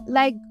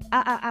 like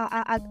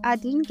I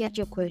didn't get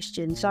your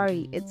question.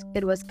 Sorry,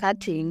 it was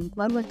cutting.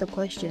 What was the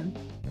question?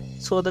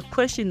 So the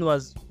question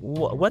was,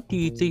 what do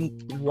you think?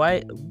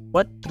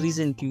 What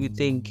reason do you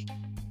think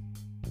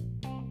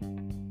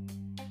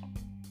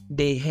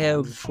they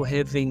have for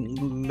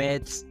having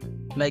maths,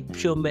 like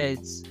pure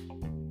maths,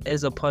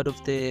 as a part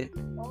of the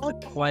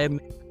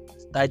requirement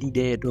study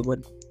there,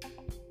 Robert?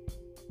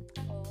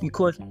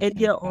 Because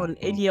earlier on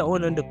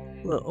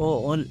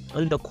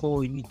on the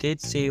call, you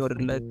did say, or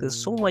like there's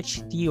so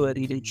much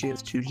theory that you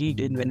have to read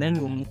in the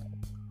name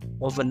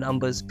of a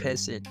numbers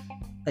person,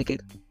 like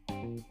it.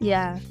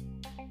 Yeah.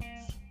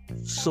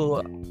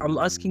 So I'm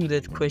asking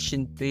that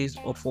question based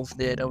off of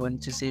that. I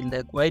want to say,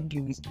 like, why do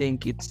you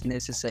think it's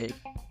necessary?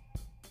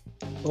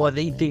 Or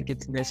they think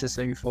it's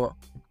necessary for?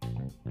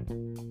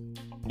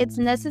 It's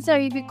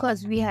necessary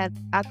because we have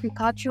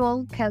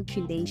agricultural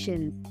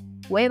calculations,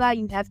 whereby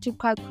you have to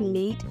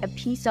calculate a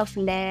piece of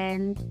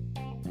land,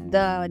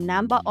 the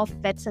number of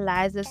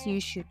fertilizers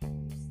you should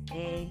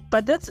say.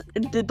 But that's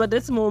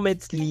more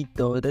maths lead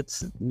though.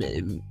 That's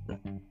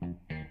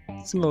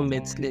more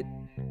maths lead.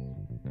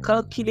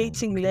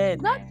 Calculating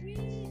land.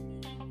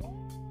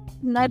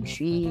 Not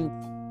really.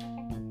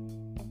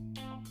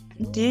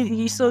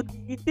 So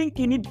you think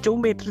you need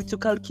geometry to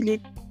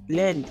calculate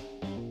land?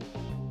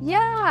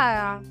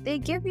 Yeah, they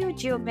give you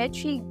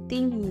geometric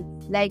things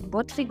like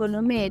both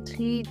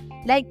trigonometry.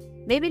 Like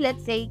maybe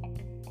let's say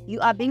you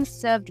are being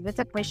served with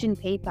a question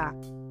paper.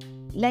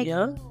 Like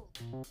yeah.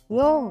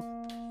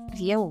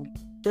 Yo.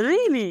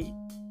 Really?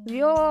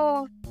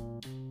 Yo.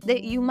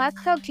 You must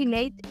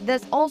calculate.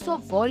 There's also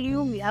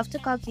volume. You have to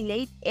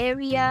calculate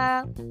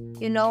area.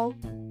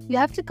 You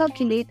have to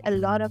calculate a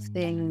lot of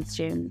things,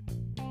 Jim.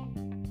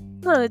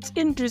 No, it's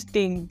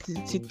interesting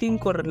to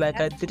think, or like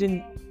I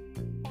didn't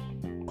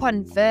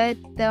convert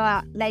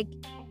the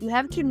you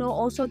have to know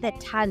also the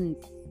tons,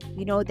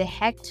 the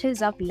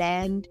hectares of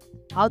land,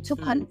 how to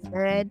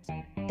convert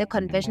the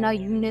conventional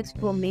units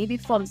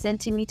from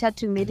centimeter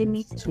to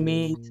millimeter. To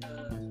me,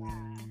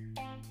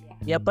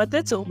 yeah, but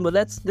that's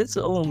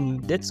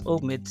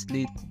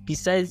ultimately,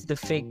 besides the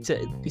fact,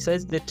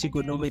 besides the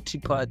trigonometry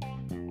part,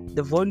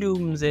 the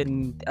volumes,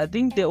 and I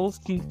think they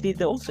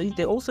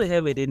also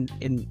have it in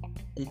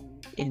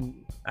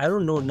I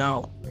don't know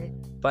now,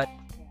 but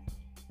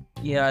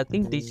yeah, I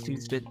think they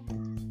use it.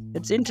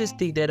 It's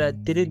interesting that I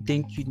didn't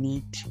think you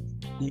need,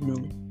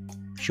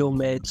 pure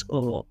maths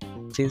or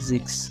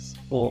physics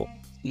or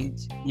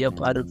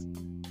part of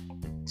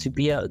to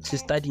be able to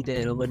study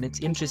that. When it's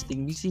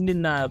interesting, you see,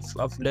 now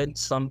I've learned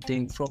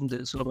something from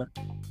this.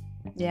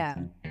 Yeah.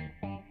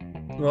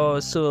 Oh,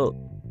 so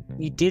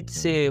you did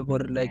say, or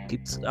like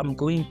I'm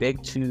going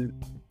back to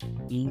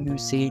you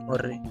saying, or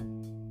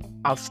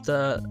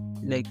after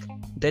like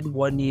that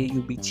 1 year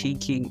you'll be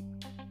taking,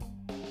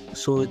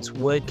 so it's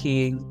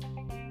working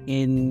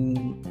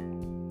in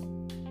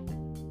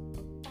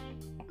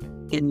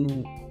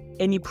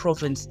any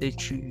province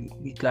that you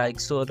like.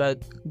 So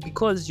like,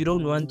 because you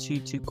don't want to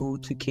go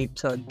to Cape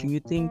Town, do you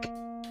think,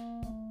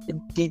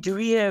 do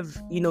we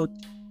have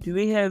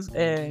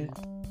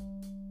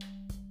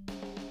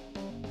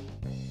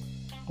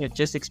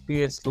just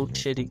experienced load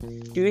shedding?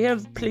 Do we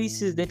have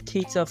places that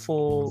cater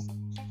for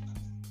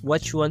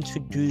what you want to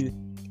do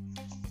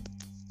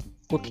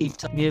for Cape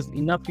Town? We have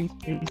enough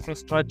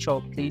infrastructure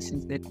or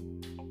places that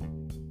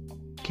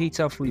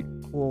cater for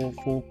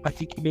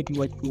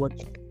particularly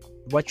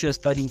what you're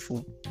studying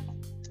for?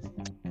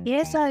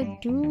 Yes, I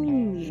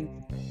do.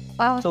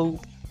 So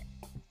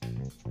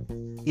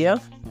yeah,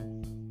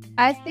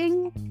 I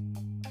think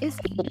it's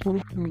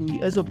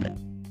as a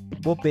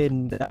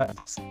open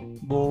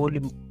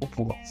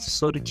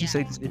so the key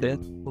sites there.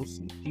 Do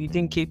you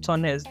think Cape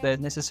Town has the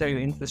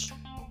necessary infrastructure?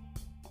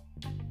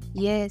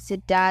 yes,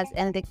 it does,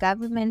 and the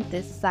government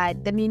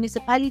decide, the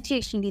municipality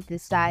actually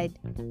decide.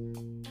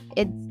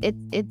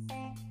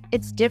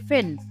 It's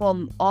different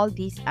from all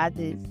these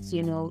others.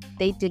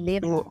 They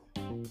deliver.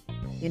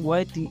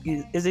 Why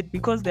is it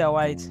because they are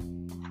white?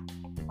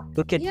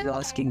 Look at you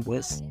asking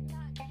this.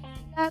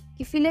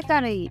 If you look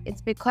at it,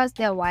 it's because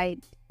they're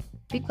white.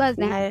 Because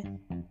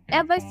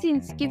ever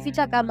since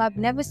Kifita come, I've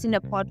never seen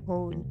a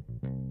pothole.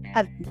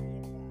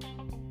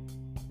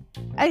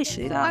 It's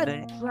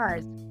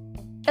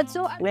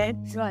so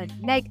undrawn.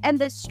 Like, and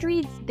the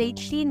streets, they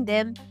clean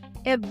them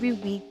every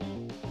week.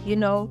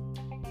 Yeah.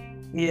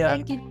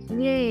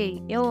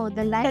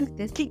 The life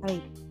this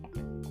way.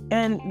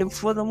 And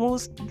for the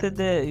most, the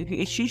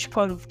a huge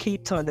part of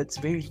Cape Town that's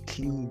very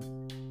clean.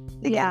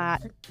 Yeah,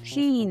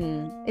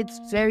 clean. It's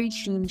very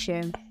clean,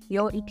 Shem.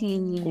 You're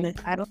clean.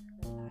 I don't.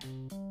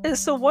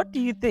 So what do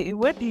you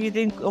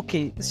think?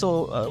 Okay,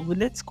 so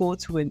let's go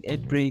to an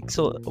ad break.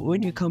 So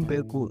when you come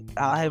back,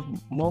 I have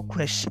more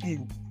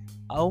questions.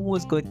 I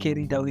almost got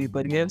carried away,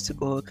 but we have to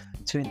go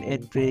to an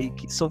ad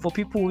break. So for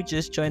people who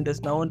just joined us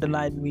now on the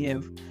line, we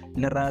have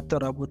Lerato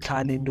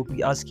Rabohlale, and we'll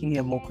be asking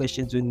him more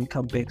questions when we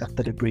come back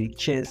after the break.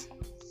 Cheers.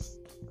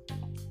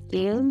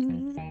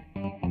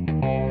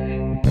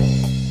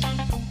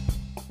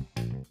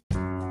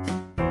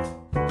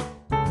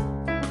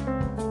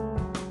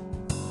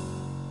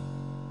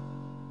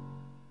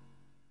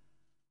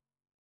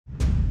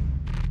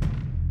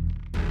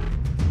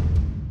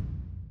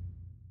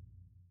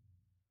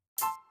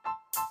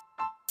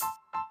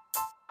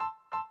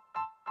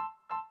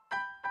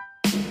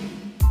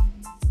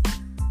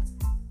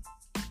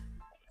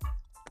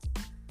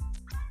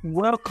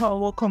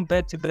 Welcome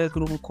back to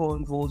Bedroom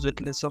Convos with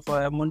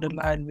Lesofia. I'm on the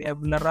line. We have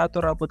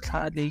Lerato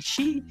Rabohlale.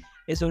 She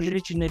is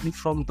originally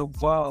from the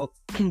Vaal,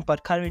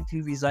 but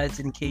currently resides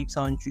in Cape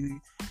Town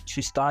due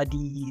to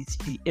studies.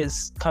 She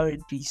is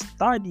currently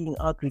studying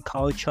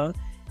agriculture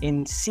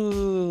in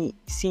CPUT.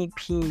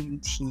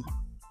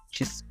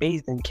 She's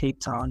based in Cape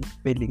Town,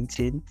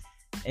 Wellington.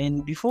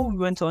 And before we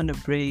went on a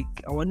break,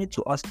 I wanted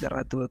to ask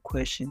Lerato a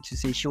question to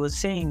say, she was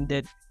saying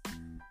that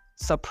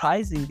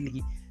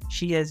surprisingly,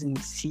 she was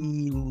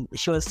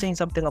saying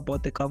something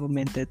about the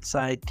government that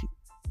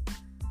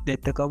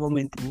the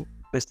government in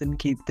Western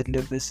Cape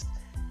delivers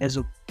as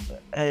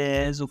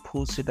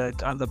opposed to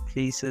like other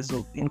places,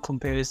 or in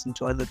comparison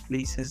to other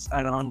places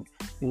around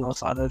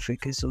South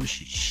Africa. So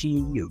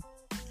she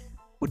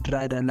would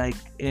rather like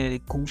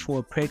go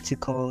for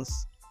practicals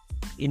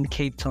in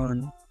Cape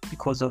Town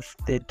because of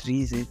that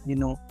reason,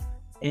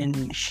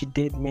 and she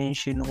did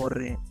mention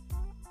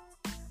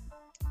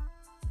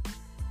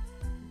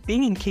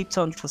being in Cape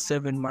Town for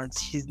 7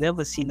 months, she's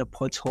never seen a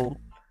pothole.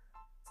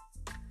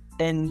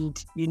 And,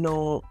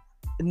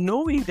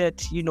 knowing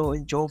that, in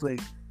Joburg,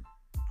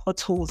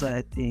 potholes are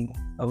a thing.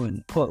 I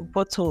mean,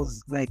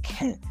 potholes, like,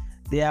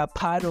 they are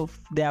part of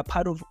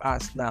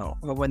us now.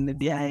 When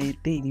they are a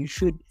thing, you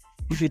should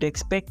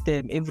expect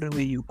them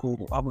everywhere you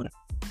go.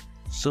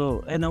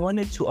 So, and I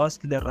wanted to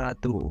ask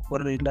Lerato,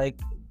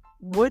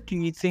 what do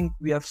you think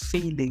we are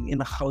failing in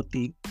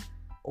Gauteng,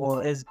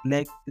 or as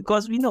black,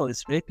 because we know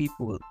it's black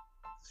people.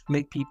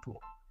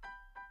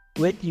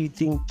 Where do you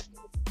think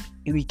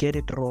we get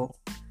it wrong.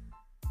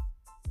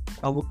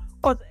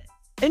 Because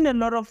in a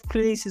lot of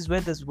places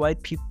where there's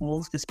white people,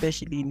 most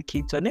especially in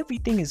Cape Town,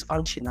 everything is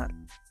functional.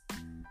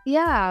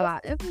 Yeah,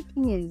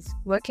 everything is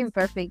working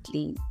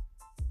perfectly.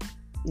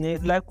 Yeah,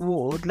 like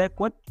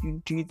what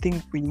do you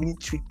think we need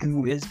to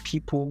do as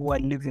people who are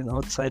living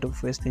outside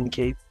of Western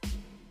Cape?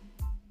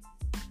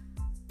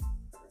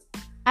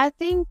 I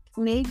think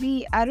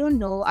maybe, I don't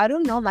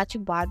know much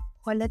about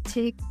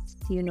politics,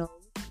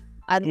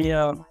 I don't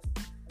know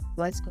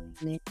what's going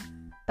on.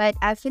 But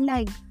I feel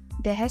like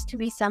there has to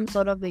be some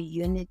sort of a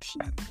unity.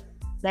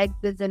 Like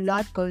there's a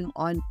lot going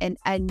on, and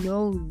I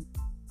know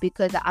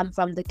because I'm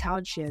from the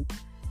township,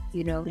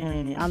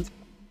 I'm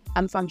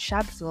from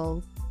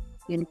Sharpeville,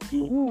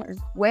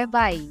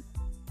 whereby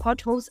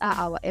potholes are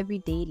our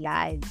everyday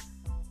lives.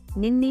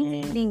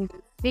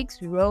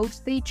 Fix roads,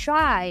 they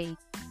try.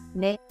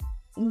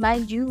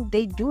 Mind you,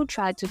 they do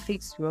try to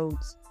fix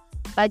roads,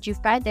 but you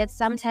find that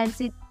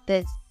sometimes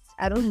there's,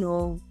 I don't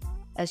know,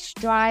 a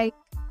strike,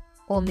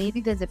 or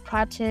maybe there's a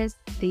protest.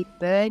 They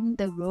burn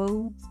the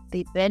roads,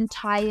 they burn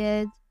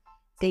tires,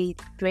 they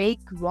break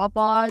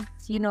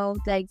robots,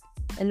 like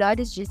a lot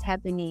is just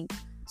happening.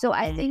 So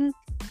I think,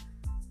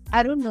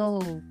 I don't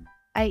know,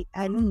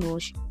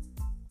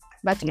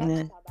 but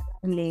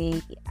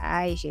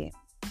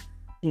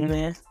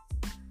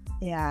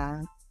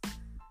yeah.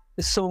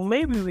 So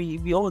maybe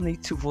we all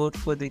need to vote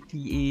for the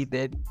DA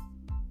then.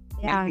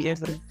 Yeah, maybe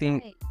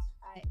everything.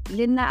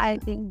 Linda, I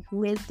think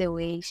with the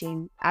way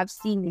I've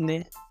seen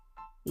it.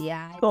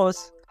 Yeah.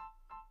 Because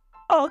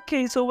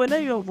okay, so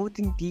whenever you're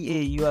voting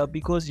DA, you are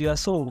because you are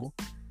sold.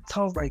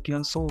 Sounds like you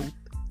are sold.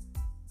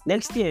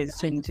 Next year is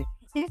 20.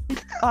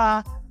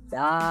 God.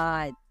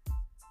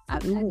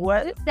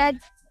 What? That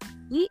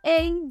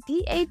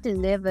DA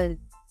delivered.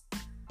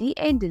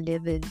 DA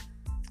delivered.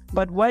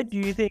 But why do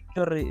you think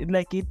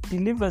it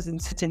delivers in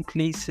certain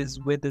places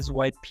where there's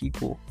white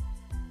people,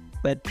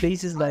 but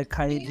places like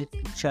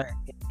Kaidicha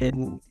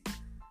and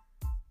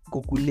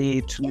Gokule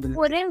it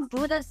wouldn't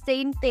do the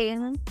same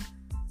thing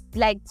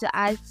like to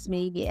us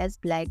maybe as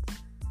blacks?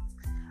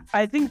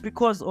 I think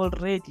because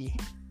already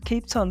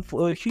Cape Town,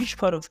 for a huge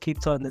part of Cape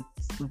Town,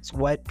 it's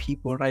white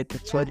people, right?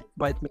 It's white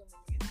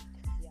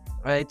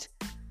right?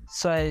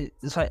 So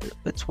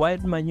it's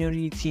white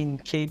minority in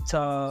Cape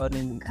Town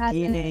and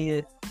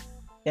DNA.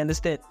 You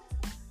understand?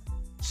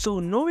 So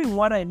knowing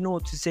what I know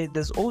to say,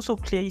 there's also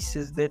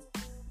places that's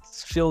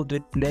filled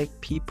with black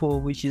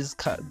people, which is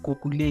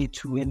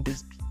Gokuletu, and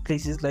there's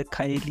places like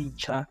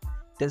Kaelicha,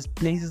 there's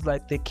places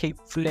like the Cape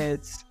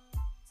Flats,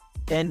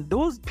 and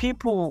those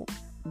people,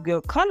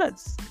 they're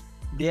colors.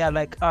 They are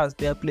like us.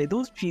 They are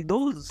those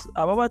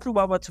babatu,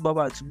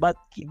 but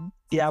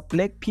they are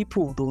black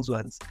people. Those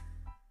ones,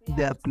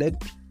 they are black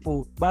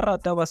people. They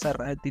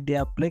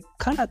are black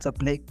colors. Are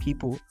black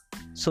people.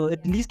 So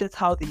at least that's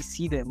how they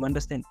see them,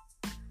 understand?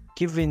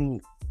 Given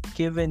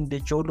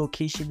the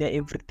geolocation and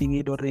everything,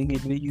 and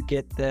where you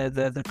get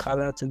the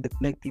colors and the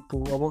black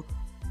people.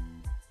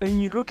 When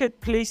you look at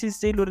places,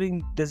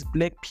 there's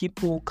black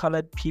people,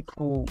 colored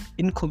people,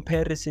 in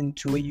comparison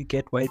to where you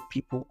get white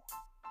people,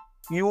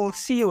 you will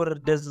see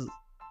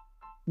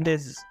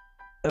there's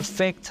a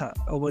factor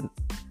of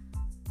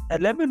a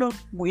level of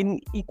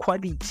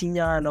inequality,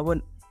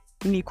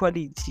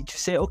 inequality to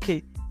say,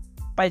 okay,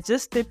 by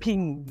just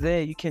stepping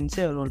there, you can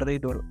tell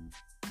already,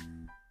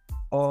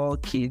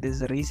 okay,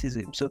 there's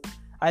racism. So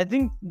I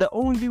think the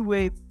only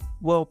way,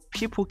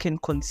 people can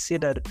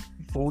consider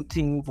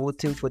voting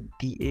for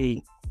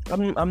DA.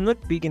 I'm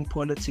not big in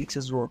politics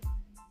as well,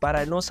 but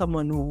I know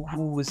someone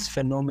who is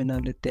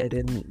phenomenal at that,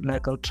 and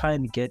I'll try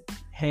and get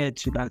her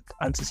to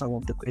answer some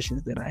of the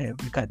questions that I have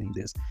regarding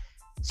this.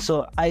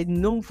 So I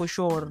know for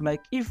sure,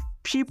 if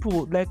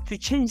people to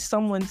change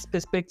someone's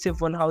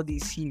perspective on how they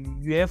see you,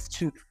 you have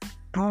to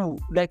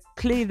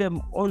play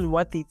them on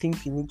what they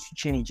think you need to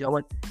change. I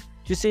want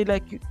to say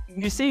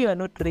you say you are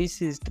not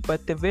racist,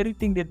 but the very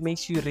thing that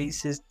makes you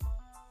racist,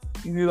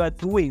 you are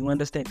doing,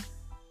 understand?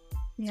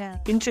 Yeah.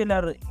 You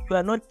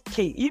are not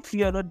if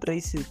you are not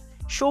racist,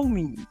 show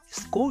me.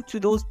 Just go to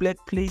those black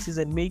places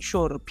and make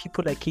sure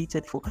people are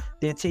catered for.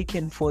 They're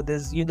taken for.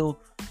 There's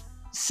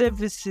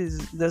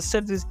services, the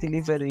service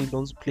delivery in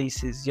those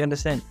places. You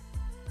understand?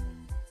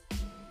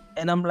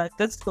 And I'm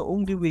that's the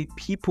only way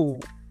people,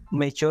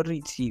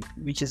 majority,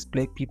 which is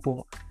black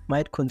people,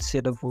 might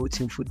consider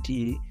voting for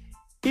DA.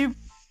 If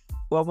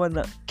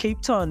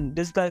Cape Town,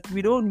 there's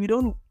we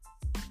don't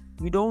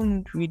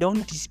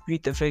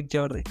dispute the fact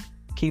that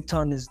Cape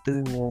Town is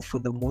doing well for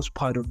the most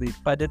part of it,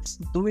 but it's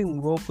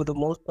doing well for the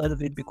most part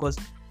of it because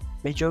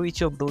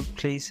majority of those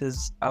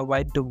places are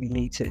white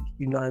dominated.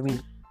 You know what I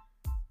mean?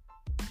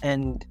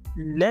 And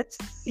let's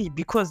see,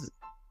 because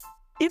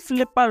if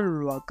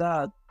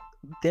Lepalwaka,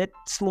 that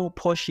small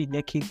portion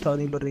in Cape Town,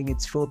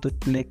 it's filled with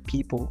black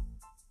people.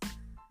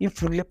 If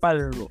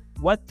Lepalo,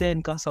 what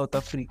then can South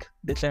Africa?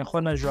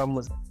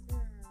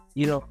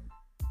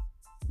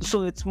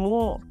 So it's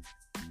more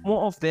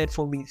of that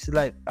for me. It's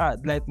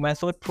my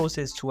thought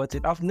process towards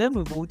it. I've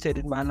never voted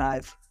in my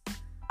life.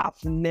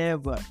 I've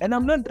never, and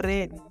I'm not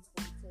ready.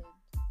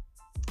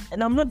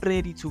 and I'm not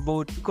ready to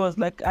vote because,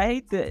 like, I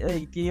hate the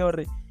idea.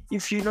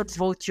 If you not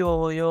vote,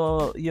 your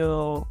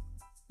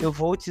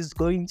vote is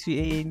going to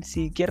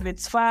ANC. Get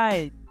it's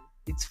fine.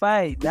 It's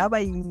fine.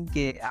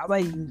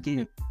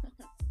 Abayinge.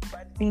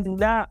 But in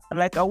that,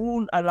 like, I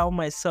won't allow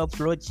myself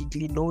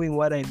logically knowing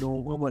what I know,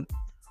 woman.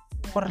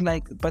 Or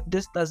like, but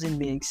this doesn't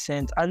make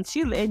sense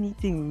until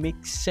anything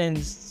makes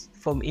sense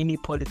from any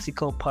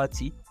political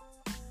party.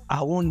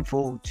 I won't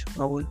vote.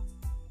 I will.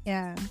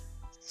 Yeah.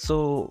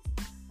 So,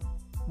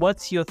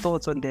 what's your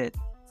thoughts on that?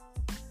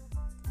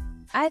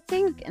 I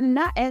think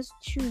not as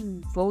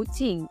to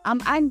voting. I'm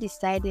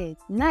undecided.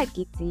 Not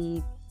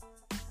getting.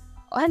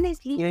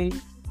 Honestly, Yeah.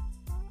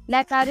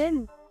 like I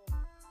didn't,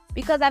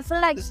 because I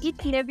feel like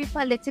each and every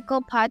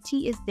political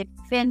party is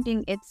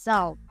defending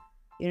itself.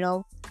 You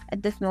know,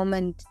 at this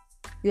moment,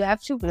 you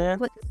have to Yeah.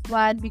 put this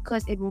one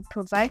because it will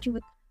provide you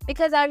with.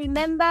 Because I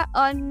remember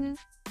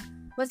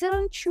was it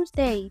on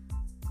Tuesday?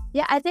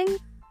 Yeah, I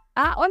think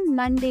on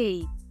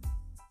Monday.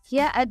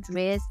 Here at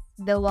Rest,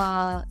 there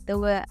were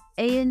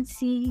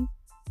ANC.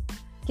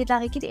 Ke tla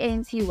re ke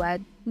ANC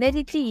what?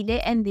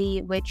 And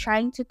they were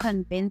trying to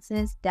convince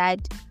us that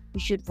we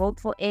should vote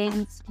for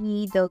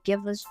ANC. They'll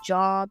give us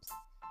jobs.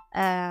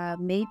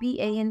 Maybe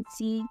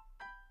ANC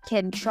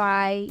can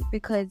try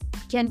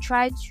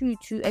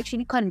to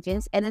actually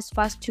convince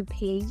NSFAS to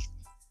pay,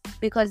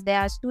 because there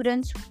are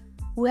students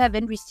who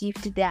haven't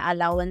received their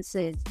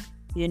allowances.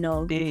 You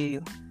know.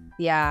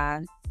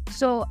 Yeah.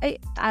 So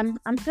I'm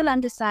still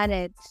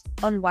undecided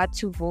on what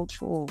to vote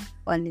for,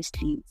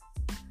 honestly.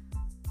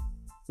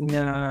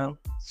 Yeah.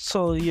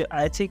 So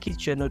I take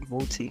it you're not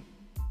voting.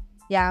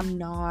 Yeah, I'm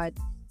not.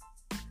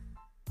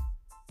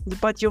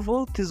 But your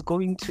vote is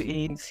going to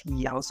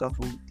ANC House of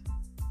Vote.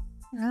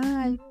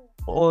 Ah,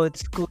 Or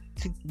it's going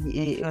to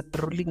the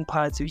ruling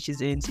party, which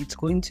is ANC. It's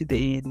going to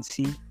the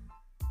ANC.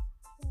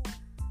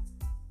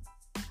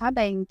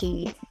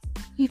 Habangi.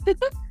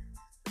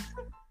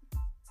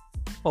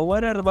 Or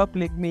what about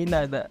Black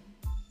Mailada?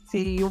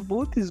 See, your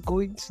vote is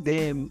going to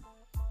them.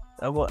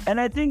 And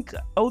I think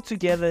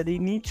altogether they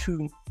need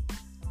to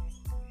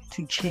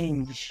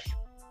change.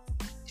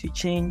 To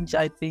change,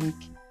 I think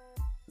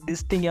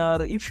this thing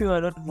out. If you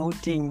are not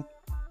voting,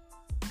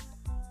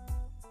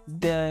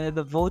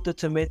 the vote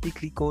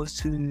automatically goes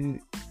to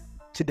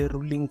the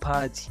ruling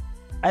party.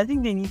 I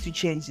think they need to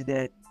change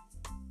that.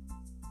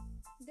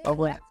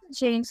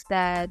 Change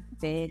that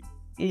bit.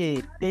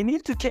 Yeah, they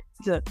need to change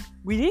that.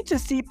 We need to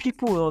see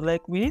people,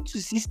 like, we need to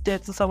see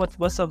stats of someone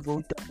what's a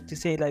vote to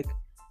say, like,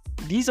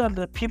 these are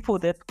the people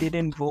that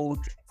didn't vote.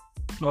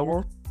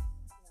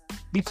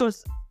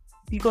 Because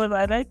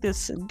I like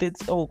this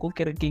go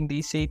get again,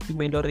 they say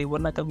tumelo re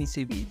bona ka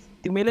mesebetsi.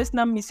 Tumelo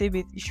sna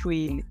mesebetsi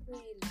shwele.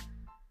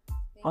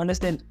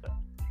 Understand?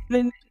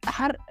 Then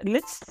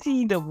let's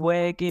see the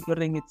work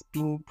it's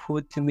being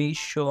put to make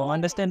sure.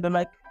 Understand?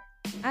 Like,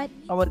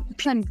 our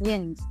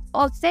convinced.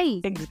 Or say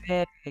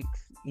exactly.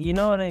 You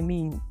know what I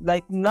mean?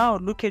 Like, now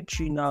look at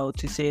you now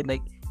to say,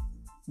 like,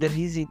 the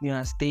reason you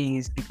are staying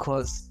is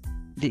because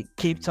the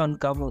Cape Town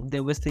government,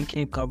 the Western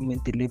Cape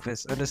government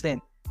delivers.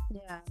 Understand?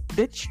 Yeah.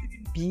 That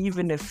shouldn't be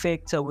even a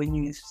factor when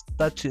you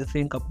start to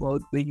think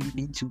about where you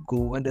need to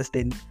go.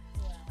 Understand?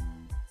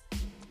 Yeah.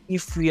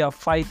 If we are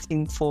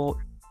fighting for,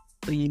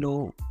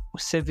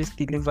 service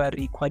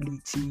delivery,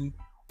 quality,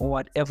 or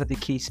whatever the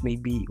case may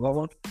be,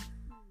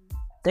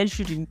 that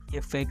shouldn't be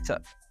a factor.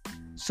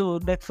 So,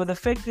 like, for the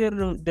fact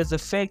that there's a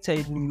factor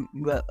in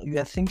you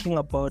are thinking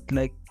about,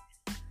 like,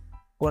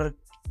 what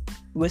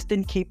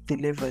Western Cape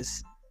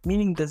delivers,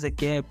 meaning there's a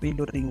gap in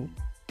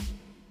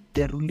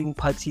the ruling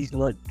party is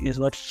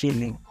not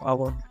chilling.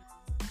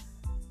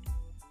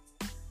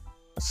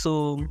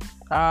 So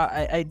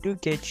I do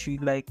get you.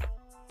 Like,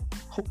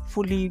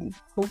 hopefully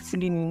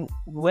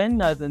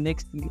when are the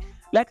next,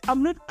 like,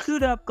 I'm not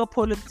clued up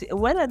politics.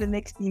 When are the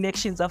next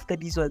elections after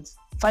these ones?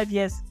 5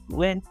 years?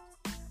 When?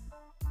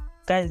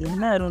 Guys,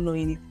 I don't know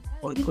any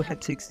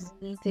politics.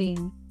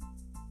 Anything.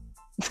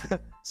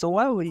 So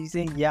why were you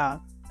saying yeah?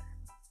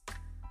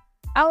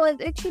 I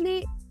was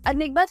actually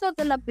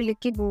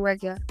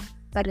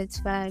but it's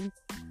fine.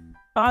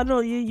 No,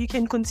 you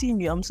can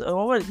continue. I'm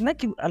sorry.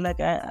 Like,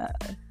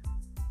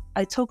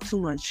 I talk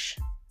too much.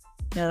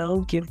 I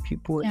don't give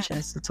people a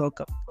chance to talk.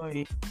 I'm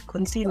sorry.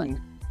 Continue.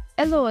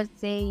 As I was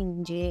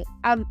saying, Jay,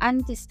 I'm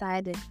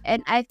undecided,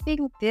 and I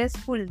think this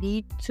will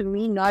lead to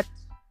me not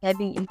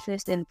having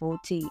interest in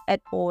voting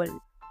at all.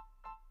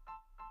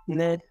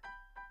 Nah.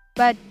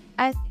 But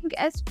I think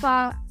as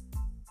far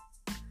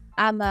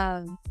I'm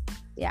a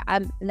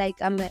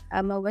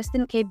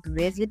Western Cape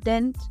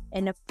resident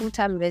and a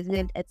full-time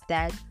resident at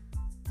that.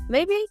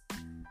 Maybe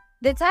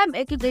the time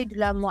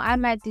I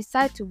might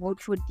decide to vote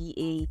for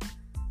DA.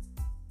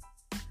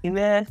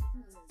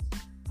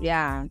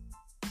 Yeah.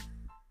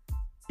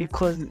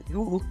 Because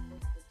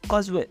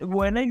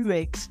when you are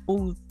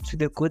exposed to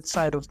the good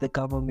side of the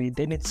government,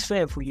 then it's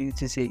fair for you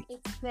to say,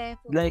 it's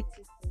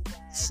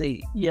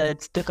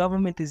the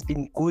government has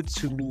been good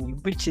to me,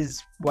 which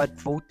is what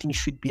voting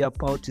should be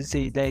about, to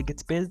say, like,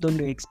 it's based on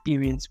your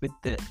experience with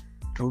the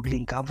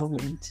ruling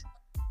government.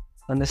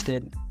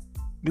 Understand?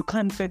 You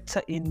can't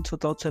factor in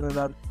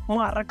 2000.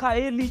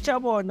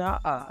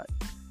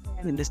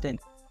 Understand?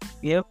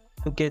 You have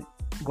to get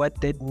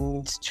what that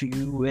means to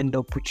you and the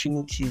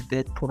opportunities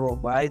that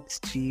provides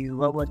to you.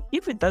 But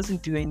if it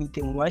doesn't do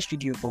anything, why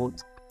should you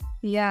vote?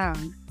 Yeah.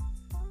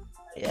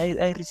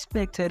 I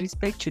respect your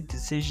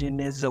decision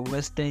as a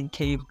Western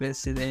Cape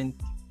resident.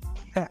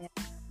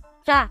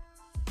 Yeah.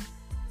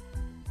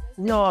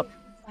 No,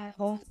 I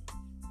hope.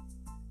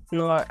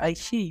 no, I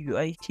hear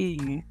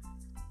you.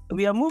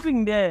 We are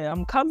moving there.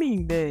 I'm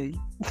coming there.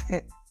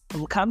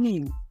 I'm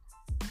coming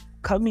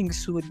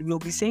soon. We'll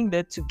be saying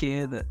that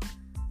together.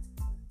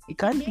 It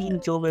can't be in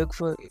Joburg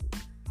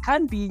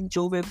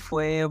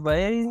forever.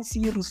 And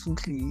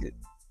seriously.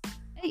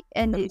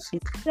 And it's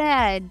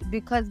sad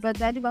because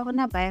bazali ba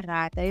rona ba e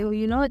rata.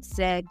 You know it's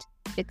sad.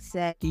 It's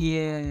sad.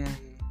 Yeah.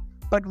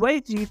 But why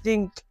do you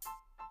think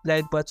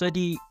like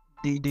Batswadi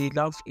they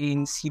love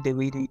ANC the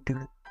way they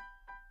do?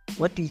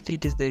 What do you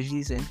think is the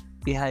reason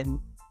behind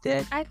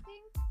that? I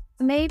think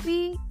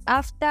maybe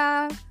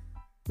after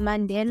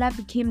Mandela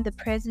became the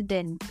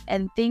president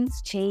and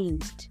things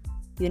changed,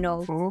 you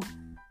know.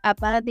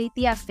 Apartheid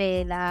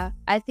fela.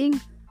 I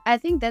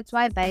think that's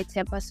why by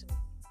Tepas.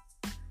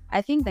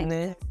 I think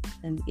that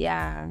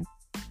yeah.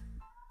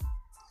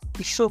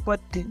 So, but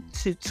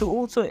to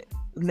also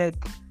like,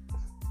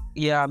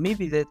 yeah,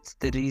 maybe that's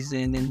the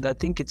reason, and I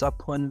think it's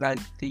upon like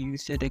the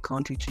youth of the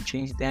country to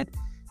change that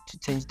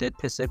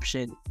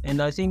perception.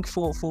 And I think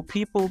for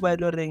people by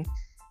learning,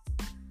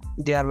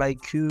 they are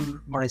like you,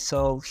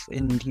 myself,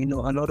 and a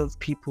lot of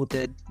people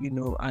that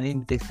are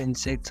in different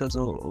sectors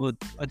or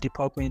a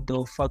department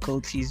or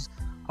faculties,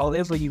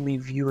 however you may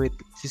view it,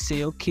 to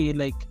say, okay,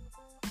 like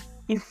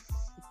if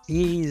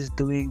he is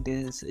doing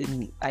this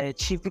and I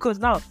achieve, because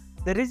now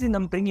the reason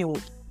I'm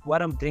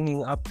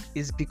bringing up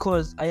is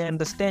because I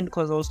understand,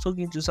 because I was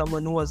talking to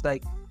someone who was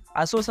like,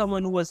 I saw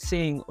someone who was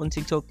saying on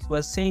TikTok,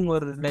 or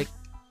like,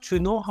 to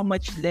know how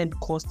much land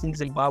costs in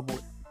Zimbabwe,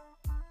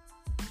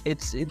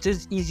 it's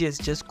as easy as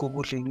just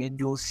Googling and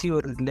you'll see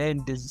where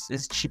land is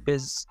as cheap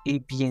as A,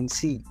 B, and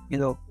C.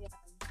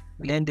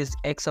 Land is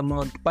X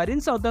amount. But in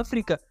South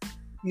Africa,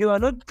 you are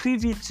not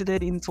privy to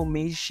that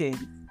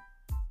information.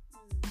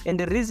 And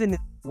the reason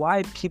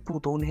why people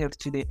don't have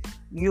today,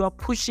 you are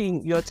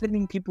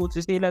telling people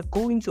to say, like,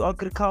 go into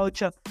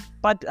agriculture.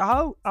 But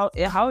how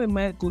am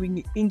I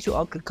going into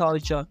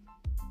agriculture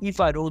if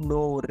I don't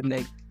know,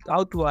 like,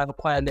 how do I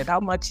acquire land?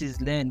 How much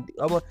is land?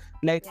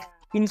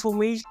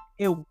 Information,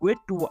 where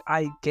do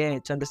I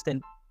get?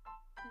 Understand?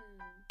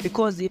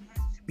 Because it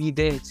has to be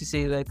there to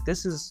say, like,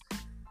 this is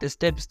the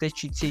steps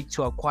that you take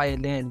to acquire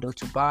land or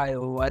to buy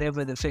or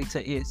whatever the factor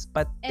is.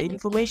 But the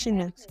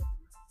information is,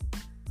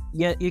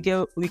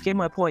 we get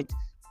my point.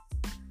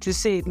 To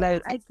say,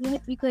 like, I get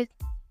it, because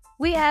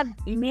we have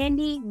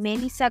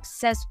many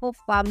successful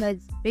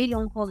farmers. They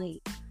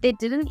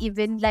didn't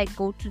even like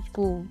go to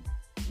school.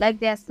 Like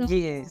they're still,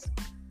 yes.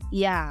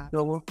 Yeah.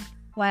 No.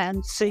 Why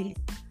I'm saying.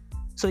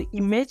 So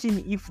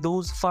imagine if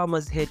those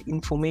farmers had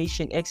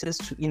access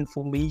to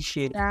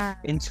information,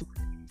 and to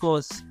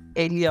source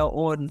earlier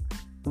on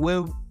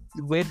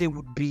where they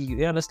would be.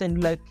 You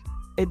understand? Like,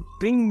 it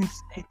brings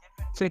a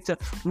different factor,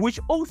 which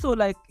also,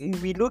 like,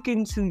 we look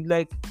into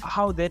like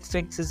how that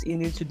factors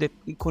into the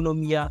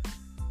economy,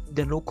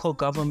 the local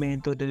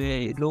government, or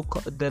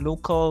the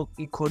local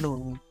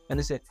economy.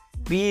 Understand?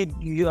 Be it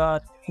you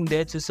are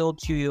there to sell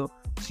to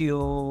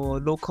your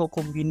local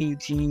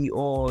community,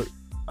 or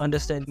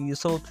understand, you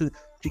sell to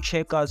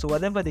check out, or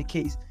whatever the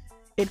case,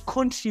 it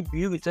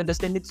contributes.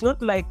 Understand? It's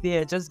not like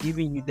they're just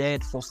giving you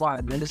that for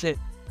fun. Understand?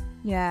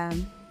 Yeah.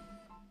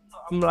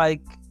 I'm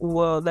like,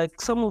 well, like,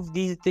 some of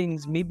these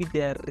things, maybe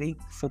they're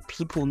rigged for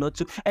people not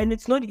to, and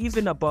it's not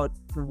even about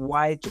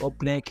white or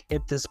black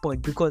at this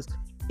point, because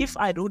if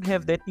I don't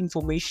have that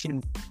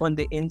information on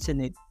the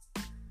internet,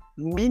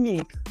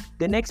 meaning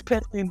the next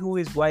person who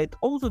is white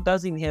also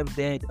doesn't have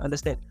that.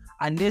 Understand?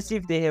 Unless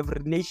if they have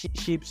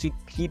relationships with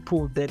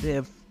people that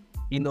have,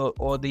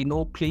 or they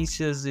know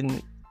places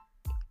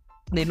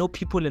they know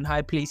people in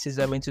high places,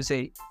 I meant to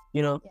say,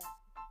 Yeah.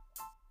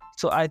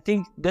 So I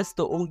think that's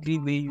the only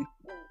way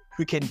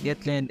we can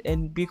get land.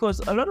 And because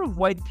a lot of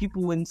white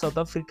people in South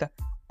Africa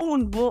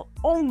own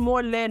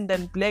more land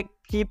than black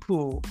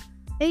people.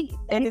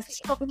 And it's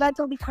about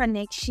the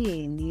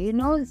connection,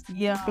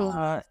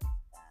 Yeah.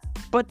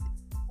 But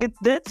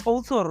that's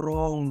also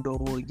wrong,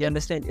 though. You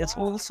understand? It's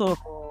also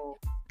wrong,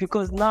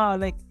 because now,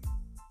 like,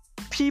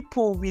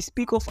 people, we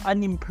speak of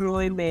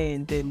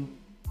unemployment, and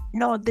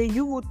the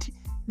youth,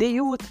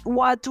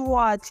 what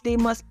they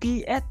must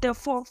be at the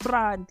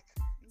forefront.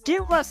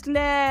 Give us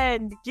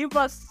land, you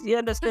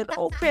understand?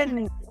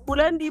 Open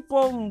Bulandi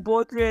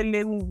Pombo,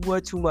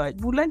 too much.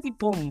 Bulandi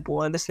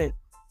Pombo, understand?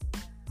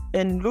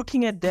 And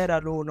looking at that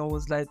alone, I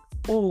was like,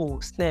 oh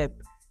snap,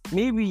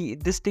 maybe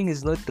this thing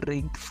is not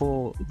rigged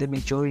for the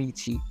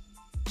majority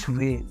to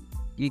win.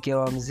 You get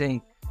what I'm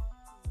saying?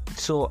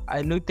 So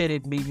I looked at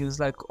it, maybe it was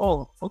like,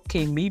 oh,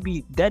 okay,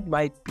 maybe that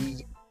might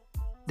be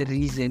the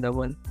reason I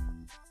want,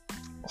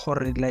 or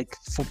like,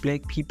 for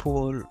black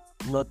people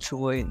not to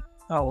win.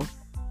 how?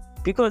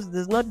 Because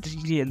there's not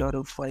really a lot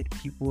of white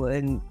people,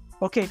 and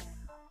okay,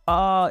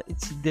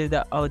 it's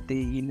they're out there,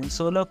 you know.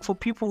 So look, for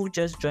people who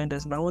just joined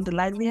us now on the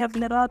line, we have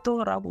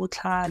Lerato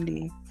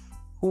Rabohlale,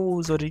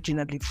 who's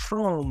originally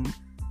from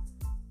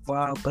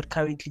but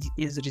currently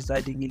is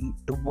residing in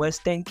the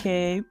Western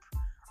Cape.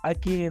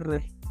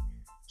 Akire,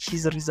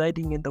 she's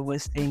residing in the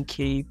Western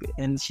Cape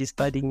and she's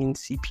studying in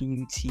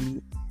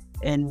CPUT.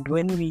 And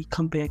when we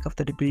come back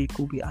after the break,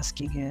 we'll be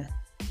asking her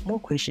more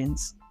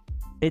questions.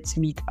 Let's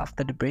meet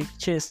after the break.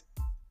 Cheers.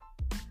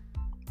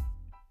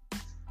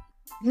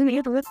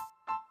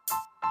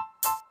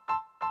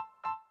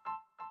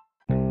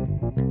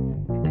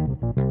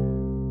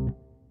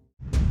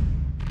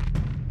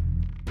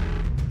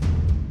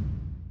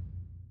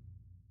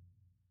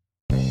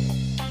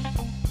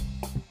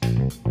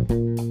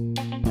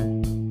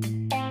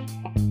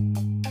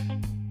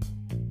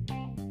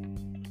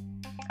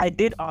 I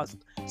did ask.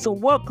 So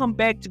welcome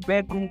back to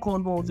Backroom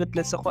Convo with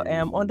Lesego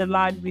M. On the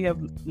line we have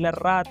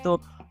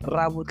Lerato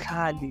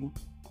Rabohlale,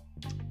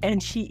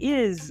 and she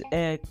is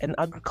an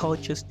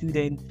agriculture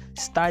student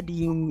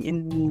studying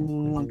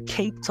in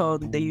Cape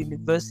Town. The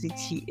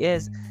university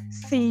is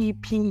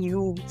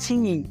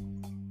CPUT,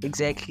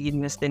 exactly,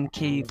 in Western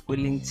Cape,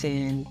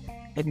 Wellington.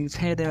 And we've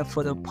had her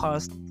for the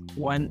past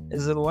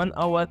 1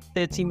 hour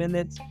 30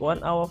 minutes,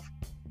 1 hour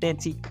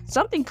 30,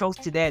 something close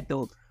to that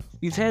though.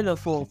 We've had her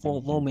for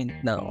a moment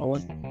now.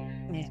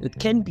 It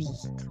can be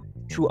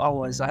 2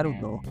 hours, I don't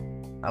know.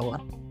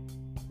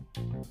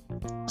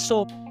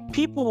 So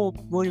people,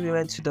 when we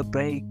went to the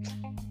break,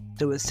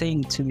 they were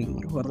saying to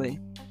me,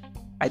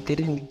 I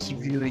didn't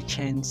give you a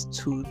chance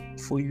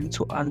for you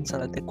to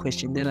answer the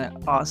question that I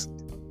asked.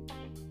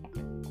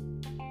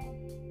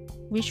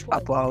 Which one?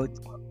 About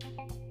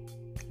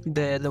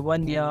the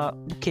 1 year.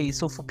 Okay,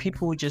 so for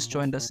people who just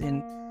joined us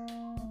in,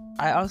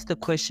 I asked the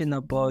question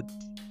about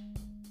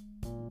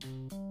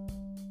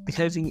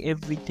having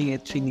everything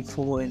at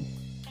 24, and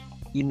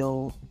you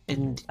know,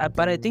 and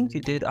but I think you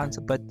did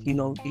answer, but you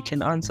know, you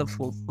can answer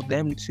for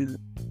them to,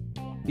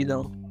 you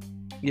know,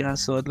 yeah.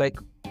 So like,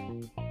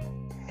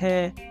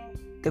 hey,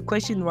 the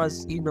question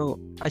was, you know,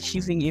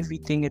 achieving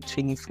everything at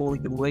 24.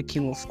 You're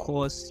working, of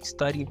course,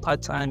 studying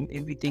part-time,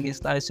 everything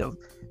is nice.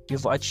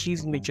 You've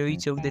achieved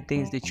majority of the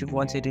things that you've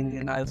wanted in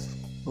your life.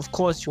 Of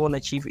course, you won't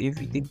achieve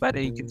everything by the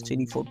age of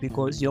 24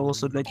 because you're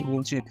also looking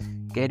into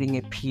getting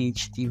a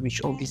PhD,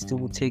 which obviously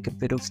will take a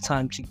bit of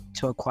time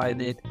to acquire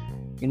that,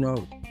 you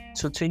know.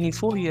 So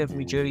 24, you have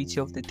majority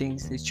of the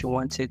things that you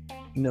wanted,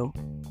 you know.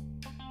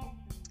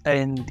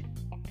 And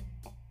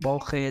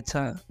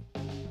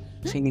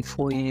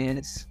 24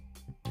 years.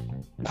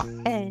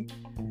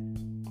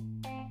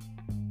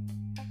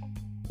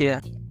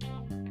 Yeah.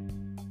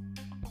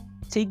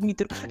 Take me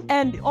through.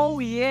 And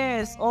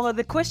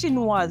the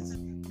question was,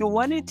 you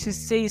wanted to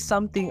say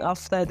something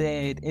after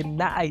that and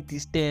now I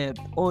disturbed,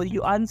 or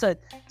you answered.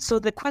 So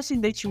the question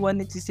that you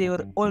wanted to say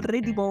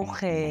already,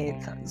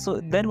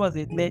 so that was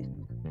it, ne?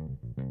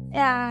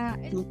 Yeah.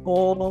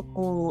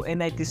 Oh,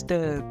 and I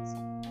disturbed.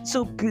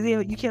 So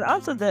you can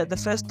answer the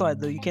first one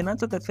though. You can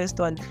answer the first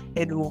one,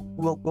 and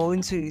we'll go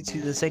into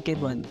the second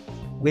one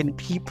when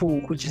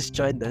people who just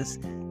joined us,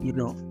 you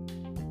know.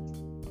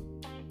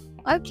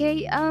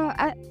 Okay.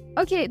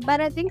 Okay,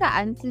 but I think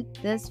I answered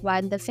this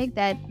one. The fact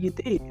that You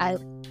did. I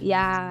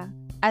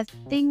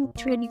think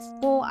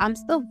 24. I'm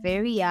still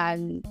very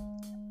young.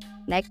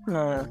 Like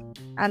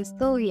I'm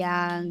still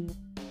young.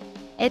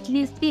 At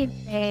least if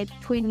at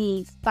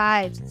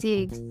 25,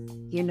 6,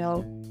 you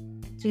know.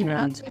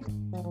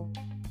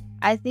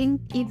 I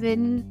think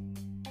even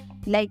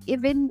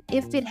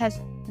if it has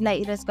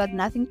got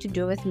nothing to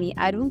do with me,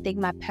 I don't think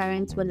my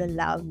parents will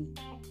allow me.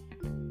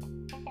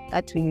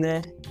 That's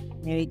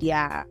married,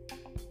 yeah.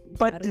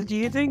 But do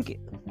you think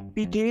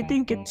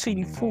at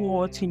 24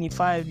 or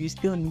 25 you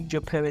still need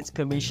your parents'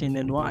 permission,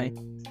 and why?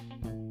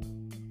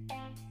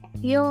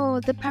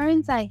 The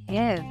parents I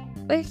have,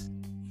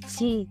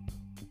 see,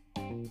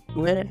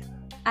 Well,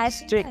 I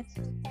strict.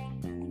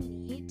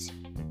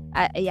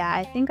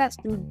 I think I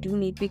still do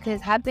need,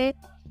 because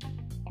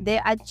they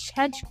are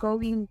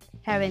church-going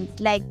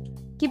parents. Like,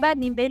 you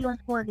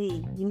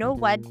know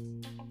what?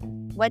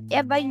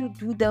 Whatever you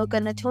do, they're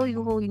gonna tell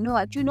you, oh, you know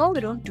what? You know we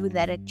don't do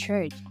that at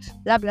church.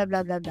 Blah blah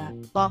blah blah blah.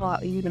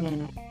 You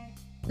know.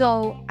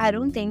 So I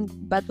don't think,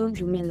 but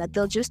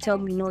they'll just tell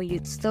me, no,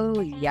 you're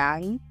still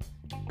young.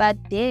 But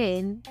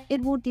then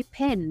it will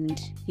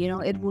depend. You know,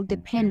 it will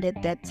depend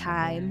at that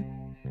time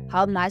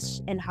how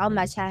much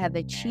I have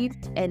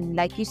achieved. And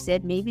like you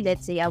said, maybe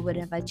let's say I would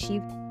have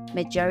achieved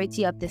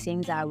majority of the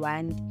things I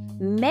want.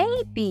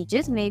 Maybe,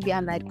 just maybe,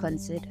 I might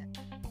consider.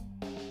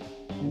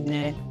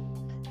 Yeah.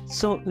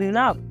 So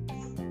now,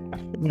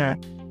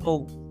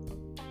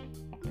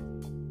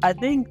 I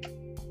think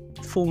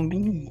for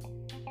me,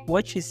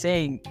 what you're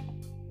saying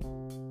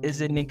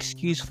is an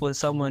excuse for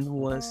someone who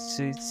wants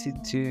to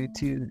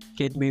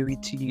get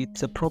married to you.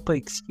 It's a proper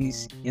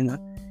excuse, you know,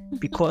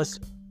 because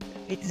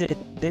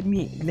let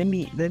me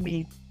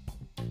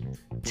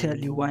tell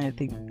you why I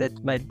think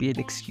that might be an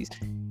excuse.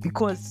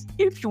 Because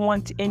if you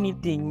want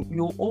anything,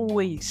 you'll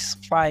always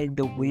find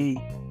a way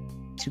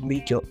to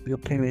make your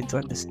parents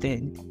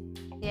understand.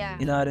 Yeah.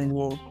 You know what I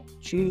mean?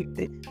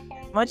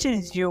 As much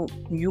as you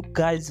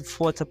guys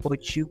thought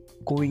about you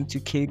going to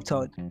Cape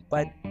Town,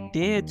 but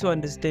they had to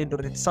understand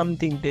that it's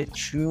something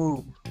that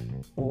you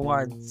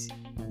want.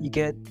 You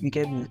get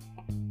me?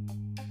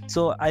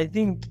 So I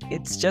think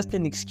it's just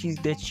an excuse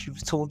that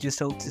you've told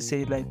yourself to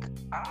say like,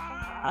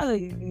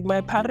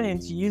 my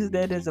parents use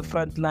that as a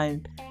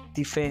frontline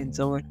defense.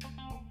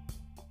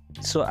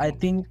 So I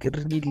think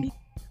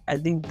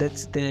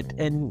that's that.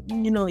 And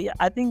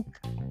I think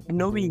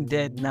knowing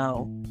that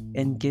now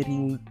and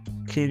getting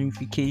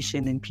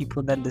clarification and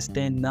people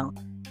understand now,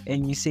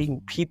 and you're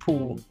saying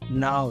people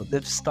now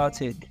they've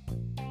started.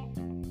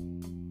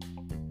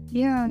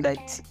 Yeah.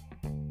 Like,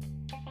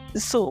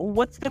 so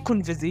what's the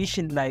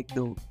conversation like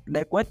though?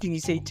 Like, what do you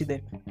say to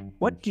them?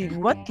 What do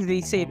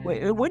they say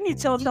when you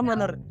tell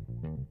someone,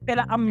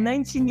 I'm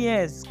 19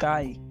 years,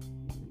 guy?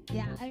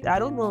 Yeah. I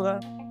don't know.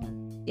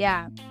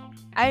 Yeah.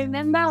 I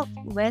remember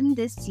when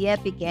this year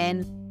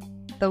began,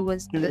 there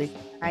was this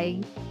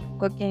guy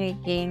cooking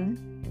again,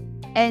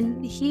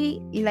 and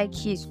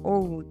he's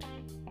old,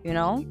 you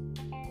know.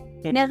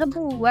 Never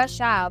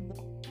sharp.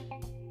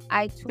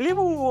 I took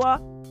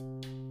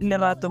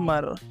Lerato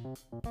Maro.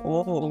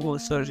 Oh,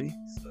 sorry.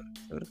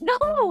 No,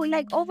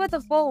 like over the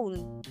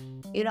phone.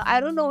 I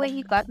don't know where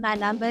he got my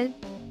number,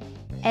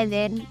 and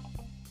then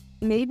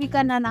maybe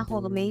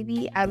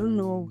maybe I don't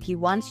know, he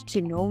wants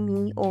to know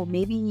me, or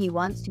maybe he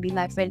wants to be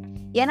my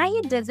friend. Yeah,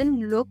 he doesn't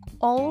look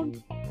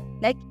old.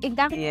 Like it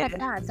got me like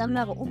that. I'm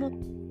like,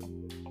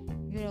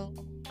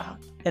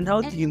 And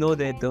how do you know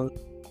that though?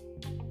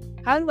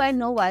 How do I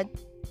know what?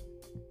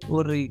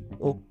 So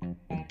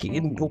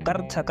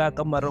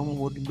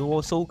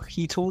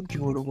he told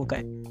you,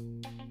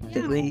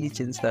 the age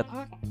and stuff.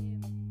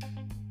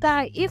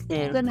 Guy, if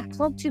you're gonna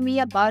talk to me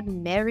about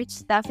marriage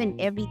stuff and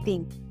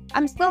everything,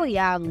 I'm so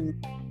young.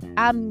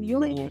 I'm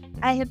young.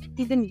 I have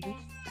even used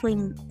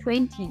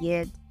 20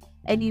 years,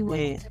 and you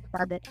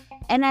about that.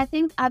 And I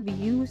think I've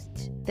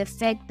used the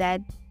fact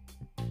that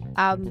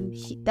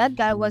that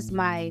guy was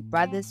my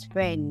brother's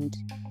friend.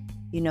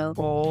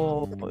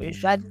 Brother's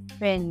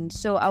friend.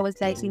 So I was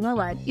like, you know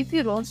what? If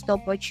you don't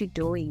stop what you're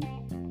doing.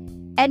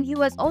 And he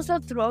was also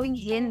throwing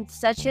hints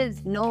such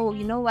as, no,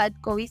 you know what?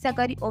 Go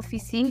Isagari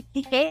officing.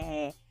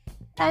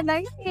 I'm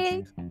like,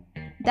 hey,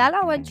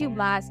 Dala, what you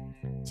must.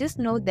 Just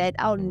know that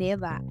I'll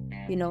never,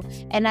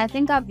 And I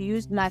think I've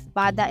used my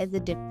father as a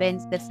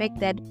defense. The fact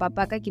that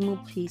Papa Kakimu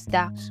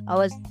Prista, I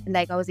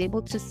was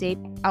able to say,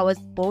 I was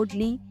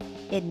boldly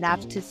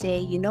enough to say,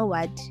 you know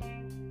what?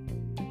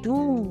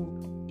 Do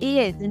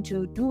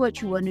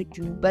what you want to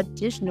do. But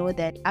just know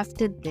that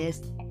after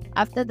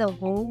the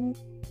whole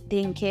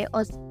thing,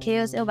 chaos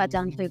over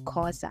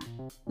Kosa,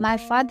 my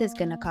father's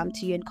gonna come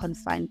to you and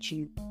confront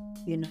you,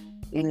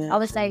 I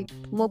was like,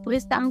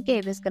 Moprista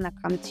Mukeve is gonna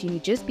come to you.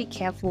 Just be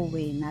careful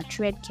when I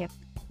tread careful.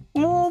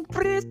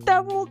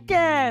 Moprista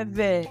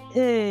Mukeve.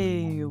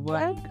 Hey,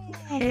 what?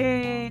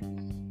 Hey.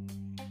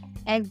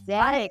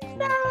 Exactly.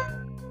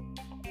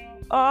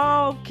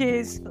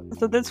 Okay,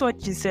 so that's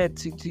what you said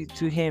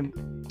to him.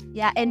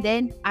 Yeah, and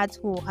then at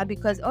home,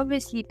 because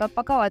obviously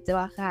Papa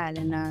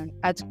and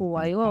at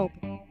home,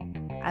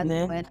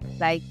 and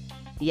like,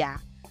 yeah.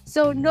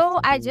 So no,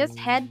 I just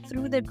heard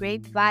through the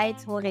grapevine,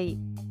 sorry,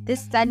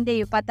 this Sunday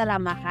you patala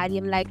mahali.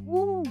 I'm like,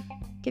 ooh,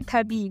 get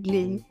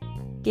habile,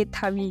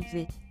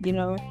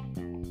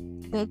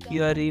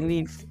 You are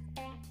relieved.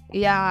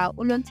 Yeah,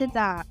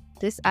 ulonte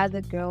this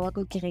other girl I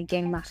could get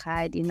gang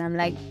mahali, and I'm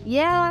like,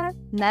 yeah,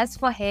 that's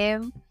for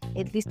him.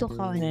 At least to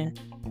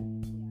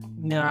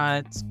Nah,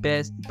 it's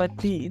best. But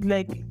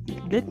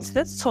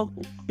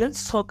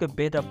let's talk a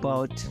bit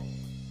about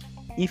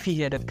if he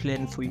had a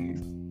plan for you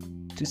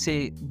to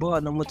say, "Boy,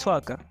 no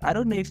mutwaka." I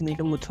don't know if you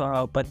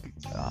mutwaka, but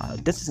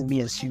this is me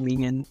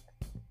assuming. And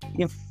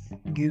if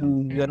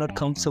you're not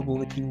comfortable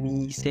with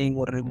me saying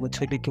what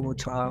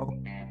mutwaka,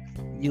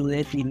 you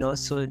let me know.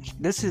 So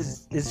this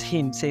is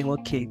him saying,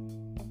 "Okay,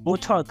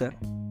 mutwaka,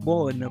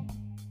 boy, no."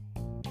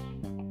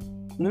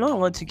 I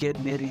want to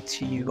get married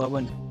to you,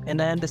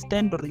 and I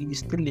understand that you're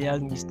still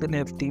young, you still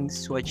have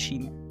things to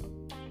achieve,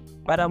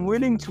 but I'm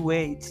willing to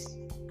wait.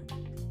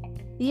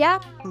 Yeah,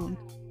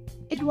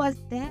 it was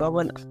that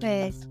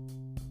first.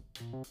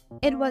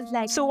 It was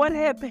like. So what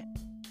happened?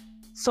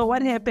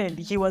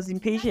 He was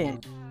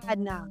impatient.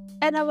 And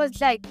I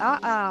was like,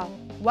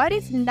 what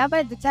if now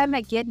by the time I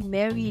get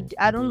married,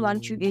 I don't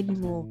want you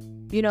anymore?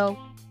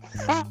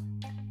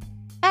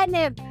 And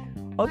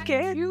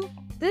okay,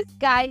 this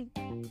guy.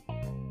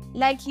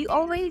 He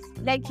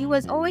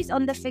was always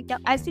on the fact that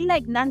I feel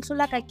like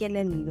Nansula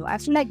Kakelelo. I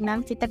feel like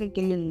Namfita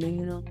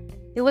Kakelelo,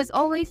 He was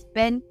always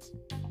bent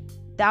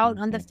down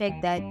on the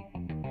fact that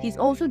he's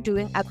also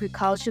doing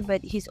agriculture,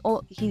 but he's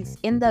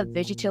in the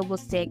vegetable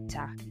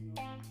sector.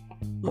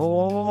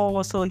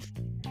 Oh, so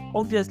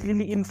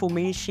obviously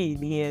information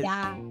here.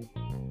 Yeah.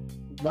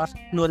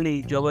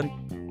 Knowledge.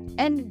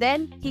 And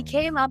then he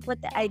came up with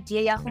the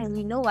idea,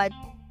 you know what?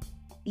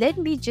 let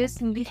me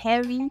just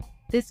marry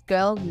this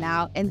girl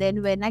now. And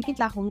then when I get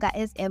La Honga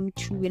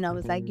SM2, and I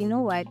was like, you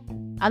know what?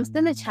 I'm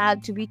still a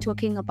child to be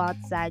talking about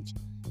such.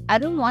 I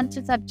don't want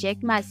to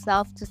subject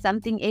myself to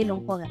something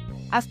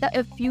after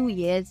a few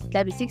years,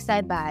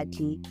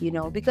 you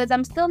know, because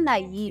I'm still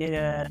naive.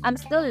 Yeah. I'm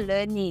still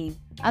learning.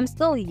 I'm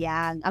still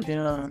young. I'm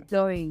still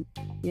exploring,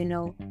 you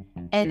know.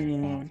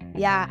 And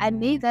yeah, I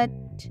made that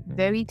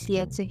very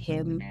clear to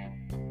him.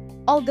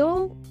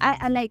 Although I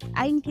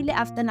nkile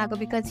after Nago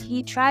because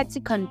he tried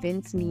to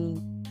convince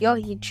me.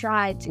 He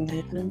tried to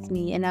convince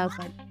me, and I was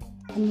like,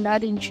 I'm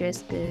not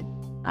interested.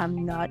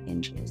 I'm not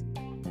interested.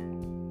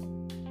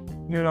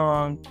 You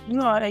know,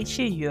 I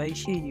hear you. I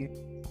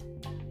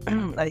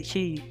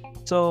hear you.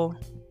 So,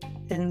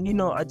 and you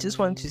know, I just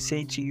want to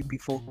say to you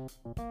before,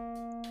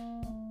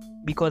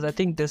 because I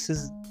think this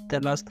is the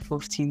last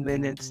 15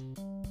 minutes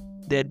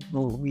that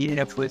we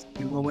have with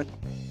you, Owen.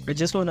 I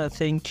just want to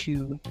thank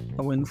you,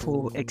 Owen,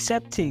 for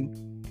accepting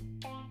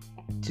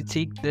to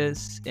take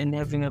this and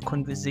having a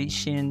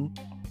conversation,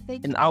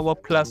 an hour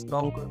plus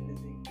longer.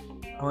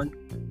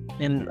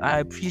 And I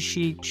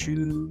appreciate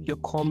you, your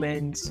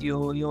comments,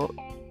 your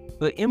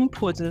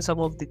input in some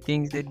of the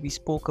things that we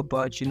spoke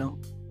about, you know.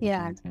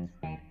 Yeah.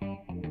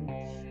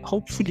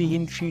 Hopefully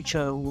in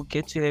future we'll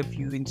get to have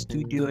you in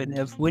studio and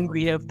when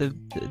we have the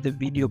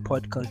video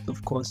podcast,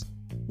 of course.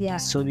 Yeah.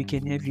 So we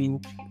can have you,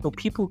 so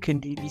people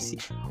can really see.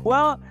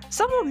 Well,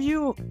 some of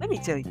you, let me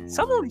tell you,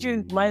 some of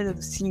you might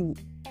have seen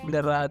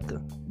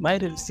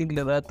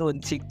Lerato on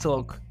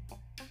TikTok.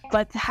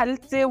 But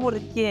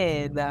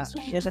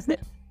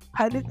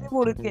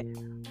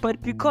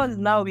but because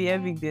now we're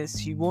having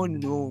this, you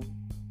won't know.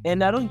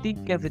 And I don't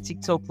think you have a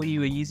TikTok where you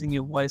were using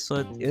your voice,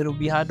 so it'll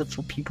be harder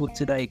for people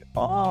to like,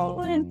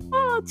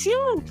 it's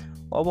you.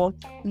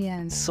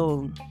 Yeah.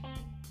 So,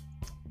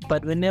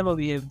 but whenever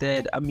we have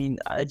that, I mean,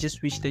 I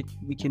just wish that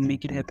we can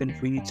make it happen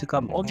for you to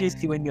come.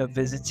 Obviously, when you're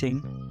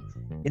visiting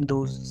in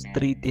those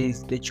 3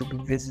 days that you'll be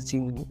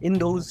visiting, in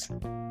those,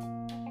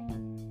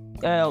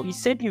 you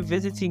said you're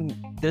visiting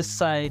this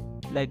side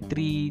like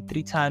three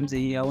times a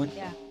year.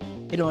 Yeah.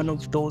 In one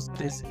of those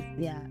places.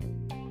 Yeah.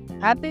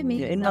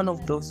 In none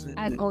of those.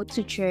 I go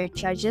to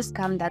church. I just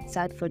come that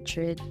side for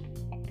church.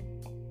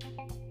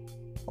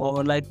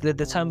 Or like the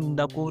time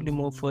that go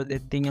more for the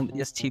thing,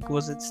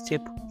 was it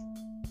step?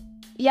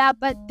 Yeah,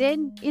 but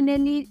then in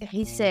any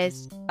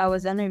recess, I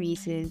was on a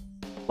recess.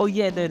 Oh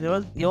yeah, there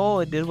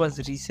was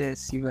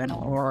recess. You went,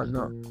 oh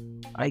no,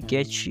 I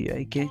get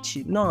you.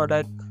 No,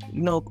 like,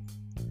 you know,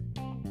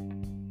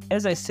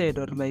 as I said,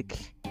 or like,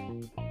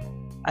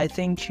 I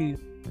thank you.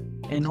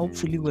 And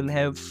hopefully we'll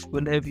have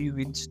you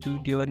in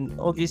studio. And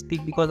obviously,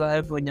 because I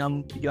have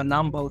your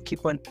number, I'll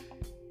keep on,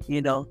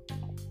 you know,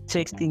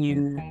 texting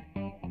you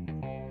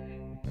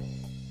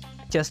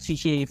just to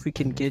hear if we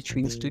can get you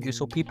in studio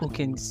so people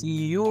can see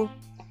you.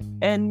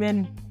 And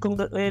then,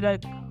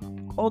 like,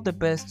 all the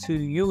best to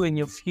you and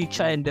your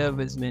future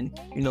endeavors, man.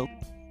 You know,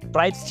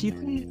 bright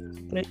future,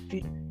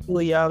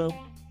 young,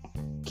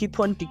 keep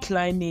on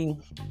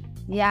declining.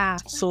 Yeah.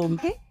 So,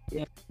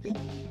 yeah.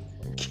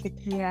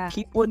 Yeah.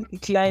 Keep on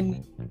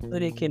declining so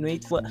they can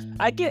wait for.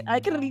 I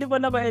can really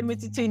want about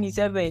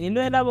 27. You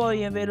know about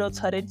your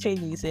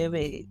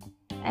 27.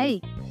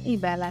 Hey,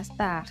 Ibala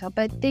star.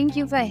 But thank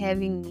you for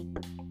having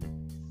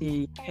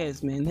me.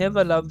 Yes, man. Have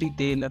a lovely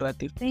day,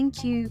 Lerato.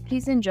 Thank you.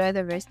 Please enjoy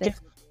the rest of.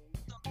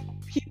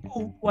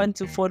 People want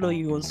to follow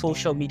you on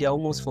social media. I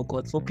almost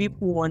forgot. For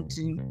people who want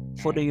to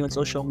follow you on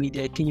social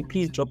media, can you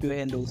please drop your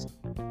handles?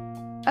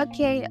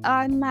 Okay,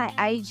 on my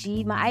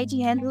IG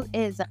handle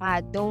is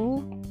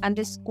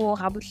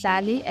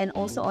Rato_Rabohlale, and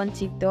also on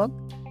TikTok,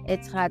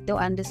 it's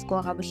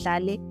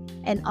Rato_Rabohlale,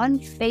 and on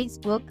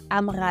Facebook,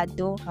 I'm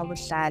Rato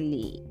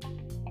Rabohlale.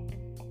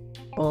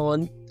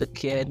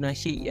 Okay,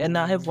 and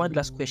I have one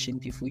last question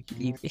before you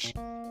leave.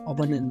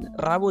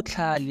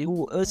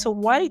 Rabohlale. So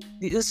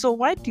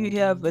why do you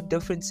have a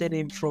different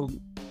surname from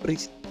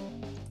Rich?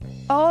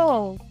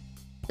 Oh,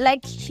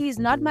 like he's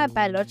not my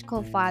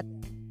biological father.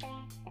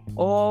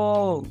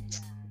 Oh,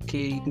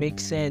 okay, it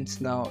makes sense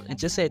now. I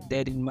just had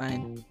that in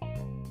mind.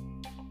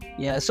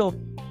 Yeah, so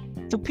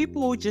to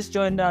people who just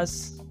joined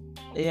us,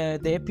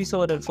 the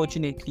episode,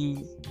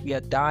 unfortunately, we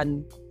are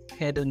done.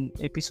 Had an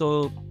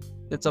episode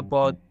that's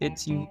about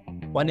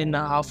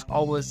 1.5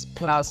 hours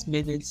plus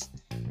minutes,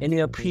 and we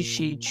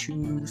appreciate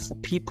you. For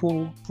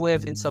people who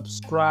haven't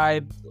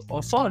subscribed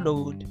or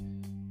followed,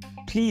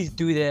 please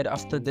do that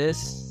after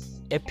this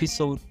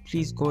episode.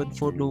 Please go and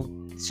follow.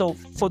 So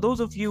for those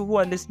of you who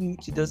are listening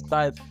to this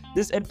live,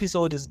 this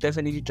episode is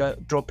definitely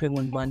dropping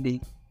on Monday,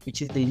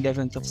 which is the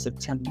 11th of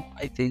September,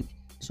 I think.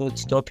 So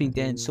it's dropping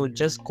then. So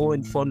just go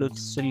and follow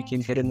so you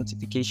can get a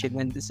notification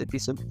when this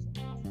episode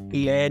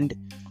and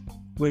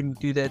when we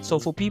do that. So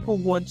for people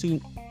who want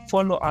to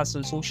follow us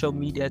on social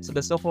media, it's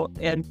Lesego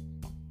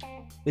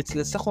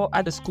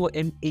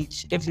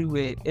 _MH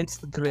everywhere,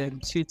 Instagram,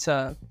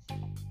 Twitter.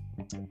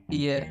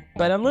 Yeah,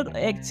 but I'm not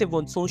active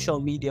on social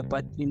media,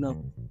 but you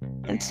know,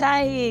 I'm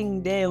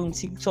trying there on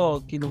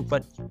TikTok, you know,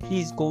 but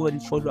please go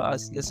and follow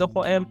us.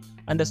 Lesego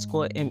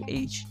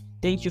 _MH.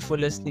 Thank you for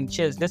listening.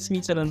 Cheers. Let's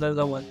meet on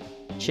another one.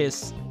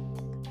 Cheers.